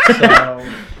 So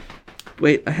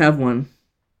Wait, I have one.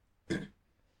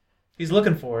 he's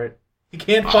looking for it. He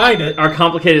can't find it. Our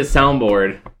complicated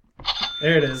soundboard.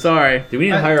 There it is. Sorry. Do we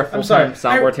need to hire a I'm sorry.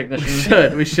 full-time soundboard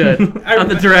technician? We should. I'm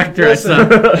the I- director.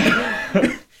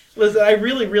 listen. Listen, I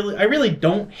really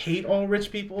don't hate all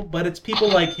rich people, but it's people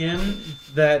like him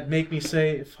that make me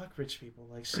say, "Fuck rich people."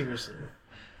 Like seriously,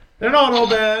 they're not all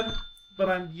bad,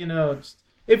 but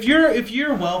if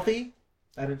you're wealthy,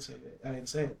 I didn't say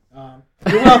it.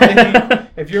 If you're wealthy,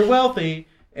 if you're wealthy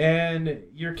and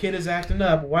your kid is acting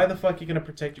up, why the fuck are you gonna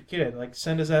protect your kid? Like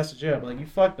send his ass to jail. Like you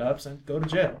fucked up, go to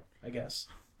jail. I guess.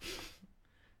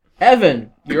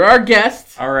 Evan, you're our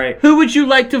guest. All right. Who would you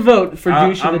like to vote for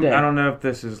douche of the day? I don't know if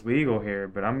this is legal here,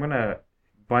 but I'm gonna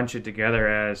bunch it together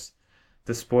as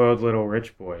the spoiled little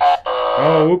rich boys.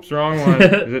 Oh, oops, wrong one.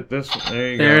 Is it this one?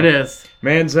 There you go. There it is.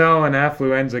 Manziel and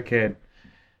Affluenza kid.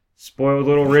 Spoiled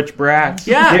little rich brats.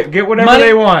 Yeah. Get whatever Money-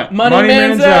 they want. Money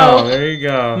Manziel. Manziel. There you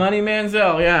go. Money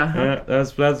Manziel, yeah. Yeah,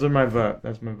 that's my vote.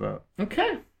 That's my vote.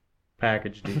 Okay.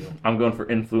 Package deal. I'm going for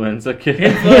influenza kid.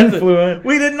 Influent.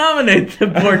 We didn't nominate the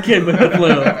poor kid with the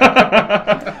flu.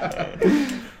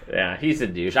 Yeah, he's a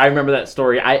douche. I remember that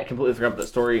story. I completely forgot about that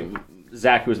story.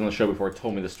 Zach, who was on the show before,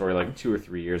 told me the story like 2 or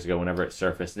 3 years ago. Whenever it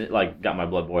surfaced, and it like got my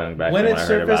blood boiling back. When then it I heard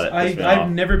surfaced, about it. Pissed me I've off.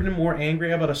 never been more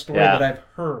angry about a story Yeah. that I've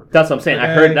heard. That's what I'm saying. I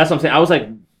Okay? heard. That's what I'm saying. I was like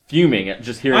fuming at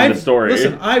just hearing the story.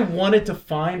 Listen, I wanted to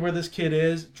find where this kid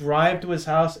is, drive to his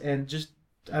house, and just,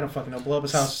 I don't fucking know, blow up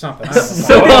his house or something. I don't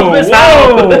So know. up his Whoa.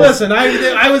 house. Listen,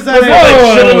 I was that Like,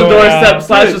 angry. shit on the doorstep, Yeah.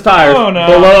 slash his tires, Oh, no.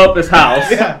 blow up his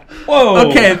house. Yeah. Whoa.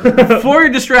 Okay, For Your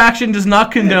Distraction does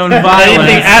not condone violence.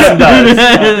 Anything Adam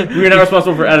does. We're not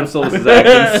responsible for Adam Silva's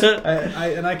actions.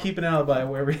 I keep an alibi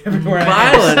everywhere I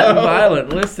am. Violent, so- violent.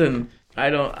 Listen, I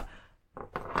don't.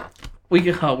 We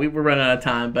were running out of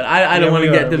time, but I don't Yeah, want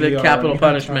to we get are, to we the are. capital We got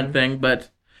punishment time. thing. But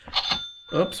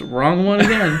oops, wrong one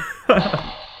again.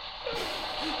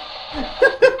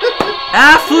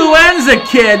 Affluenza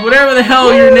kid, whatever the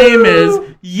hell your name is,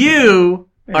 you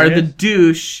are it the is.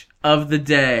 douche of the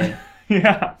day.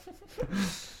 Yeah.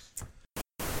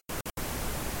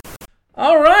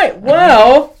 All right,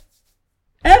 well,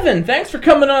 Evan, thanks for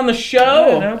coming on the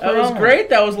show. Yeah, no That was problem. great.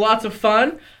 That was lots of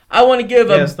fun. I want to give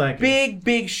Yes, a thank you.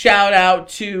 big shout out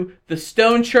to the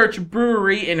Stone Church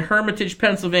Brewery in Hermitage,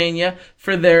 Pennsylvania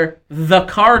for their The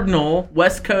Cardinal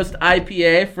West Coast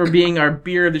IPA for being our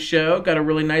beer of the show. Got a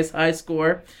really nice high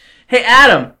score. Hey,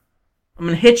 Adam, I'm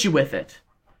going to hit you with it.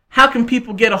 How can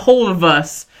people get a hold of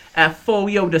us at For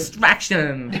Your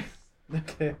Distraction?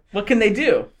 Okay. What can they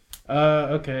do?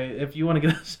 Okay. If you want to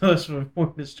get us for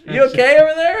more distraction. You okay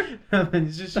over there?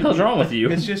 It's just What the hell's wrong with you?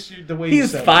 It's just the way you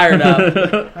He's said it. fired up.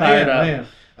 I Fired up.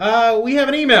 am. We have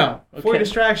an email, Okay.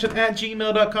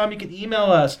 fordistraction@gmail.com. You can email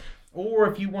us. Or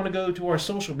if you want to go to our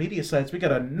social media sites, we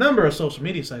got a number of social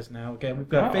media sites now. Okay, we've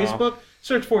got Facebook.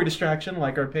 Search For Your Distraction,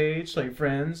 like our page, tell your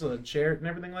friends, and share it and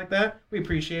everything like that. We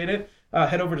appreciate it.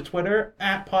 Head over to Twitter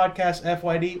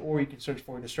 @podcastfyd, or you can search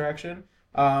For Your Distraction.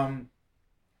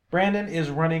 Brandon is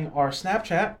running our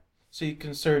Snapchat, so you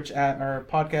can search at our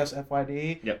podcast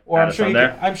FYD. Yep, Or add I'm us sure on you there.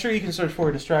 can, I'm sure you can search For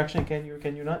Your Distraction. Can you or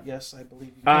can you not? Yes, I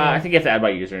believe you can. I think you have to add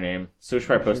by username. So we should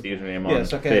probably post the username on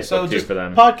Yes, okay. Facebook So too just for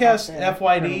them. podcast Okay.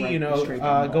 FYD, Kinda you know, straight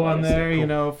down go on the there, cool. you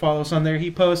know, follow us on there.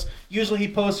 Usually he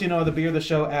posts, you know, the beer of the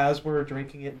show as we're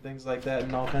drinking it and things like that,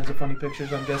 and all kinds of funny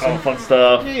pictures, I'm guessing. All fun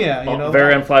stuff. Yeah, you know.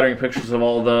 Very unflattering pictures of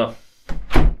all the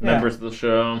members of the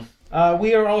show.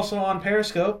 We are also on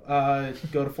Periscope.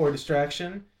 Go to For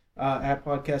Distraction at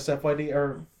podcast FYD,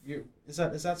 or is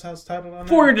that how it's titled on there?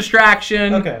 For Your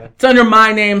Distraction. Okay. It's under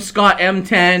my name, Scott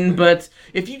M10, but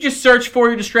if you just search For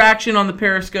Your Distraction on the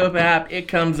Periscope app, it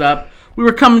comes up. We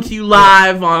were coming to you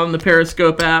live on the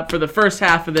Periscope app for the first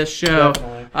half of this show.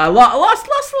 Definitely. Lost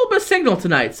a little bit of signal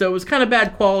tonight, so it was kind of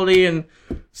bad quality, and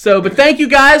so. But thank you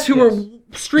guys who were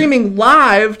streaming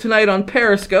live tonight on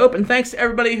Periscope, and thanks to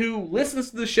everybody who listens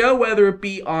to the show, whether it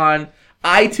be on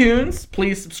iTunes,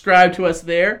 please subscribe to us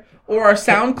there, or our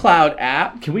SoundCloud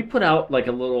app. Can we put out like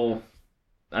a little?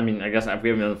 I mean, I guess if we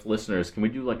have enough listeners, can we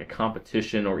do like a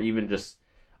competition or even just?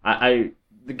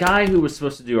 The guy who was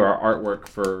supposed to do our artwork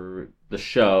for the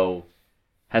show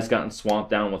has gotten swamped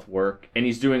down with work, and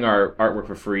he's doing our artwork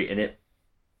for free, and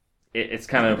it's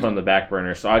kind of put on the back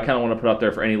burner. So I kind of want to put out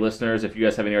there for any listeners, if you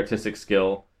guys have any artistic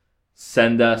skill,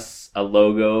 send us a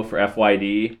logo for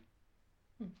FYD,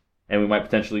 and we might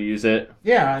potentially use it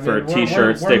Yeah, I mean, for we're-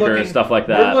 T-shirts, we're stickers, looking- stuff like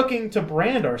We're that. looking to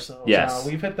brand ourselves. Yes. Now.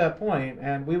 We've hit that point,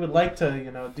 and we would like to,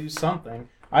 you know, do something.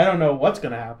 I don't know what's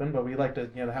going to happen, but we like to,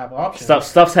 you know, have options.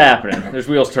 Stuff's happening. There's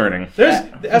wheels turning. There's,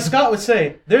 as Scott would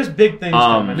say, there's big things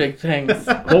coming. Big things.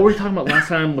 What were we talking about last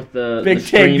time with the Big the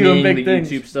Tank doing streaming, big the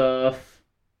things. YouTube stuff?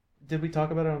 Did we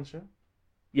talk about it on the show?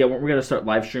 Yeah, weren't we going to start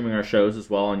live streaming our shows as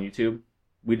well on YouTube?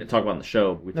 We didn't talk about it on the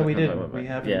show. But No, we talked about didn't. it. We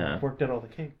haven't Yeah. worked out all the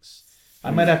kinks.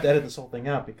 I might have to edit this whole thing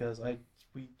out because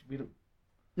we don't.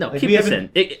 No, Like, keep we this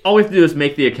haven't- in. All we have to do is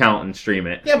make the account and stream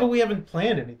it. Yeah, but we haven't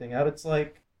planned anything out. It's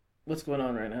like What's going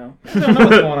on right now? I don't know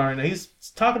what's going on right now. He's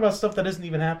talking about stuff that isn't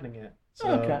even happening yet. So,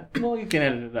 Okay. Well, you can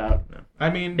edit it out. I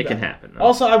mean, It can happen. though.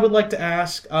 Also, I would like to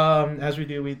ask, as we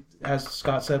do, as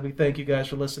Scott said, we thank you guys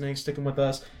for listening, sticking with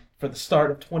us for the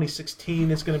start of 2016.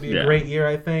 It's going to be a Yeah. great year,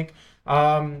 I think.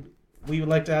 We would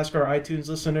like to ask our iTunes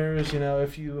listeners, you know,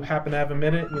 if you happen to have a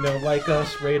minute, you know, like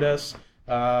us, rate us.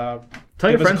 Tell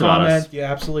your give us a friends about comment. us.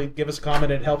 Yeah, absolutely. Give us a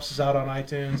comment. It helps us out on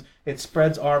iTunes. It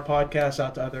spreads our podcast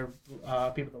out to other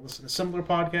people that listen to similar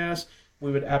podcasts.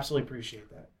 We would absolutely appreciate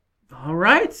that. All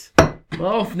right.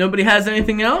 Well, if nobody has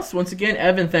anything else, once again,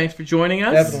 Evan, thanks for joining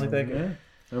us. Definitely thank you.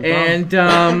 No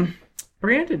problem. And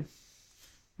Brandon,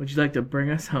 would you like to bring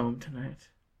us home tonight?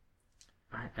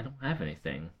 I don't have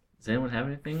anything. Does anyone have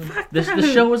anything? This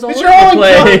show was all It's over your the only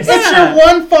job. place. It's your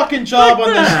one fucking job on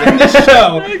this in this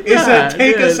show is to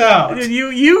take us out. Dude,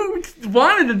 you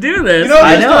wanted to do this. You know,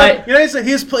 I know,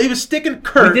 he was sticking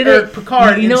Kirk We did or it-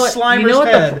 Picard you know in what- Slimer's you know what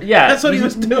head. yeah, That's what he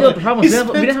was you doing. know the problem is He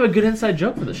we didn't have a good inside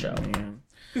joke for the show.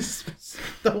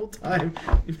 the whole time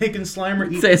making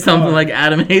Slimer eat. Say something Picard. like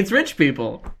Adam hates rich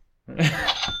people.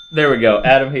 There we go.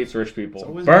 Adam hates rich people. It's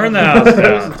always Burn about the me.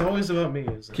 house down. It's always about me.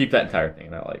 Isn't it? Keep that entire thing,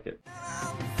 and I like it.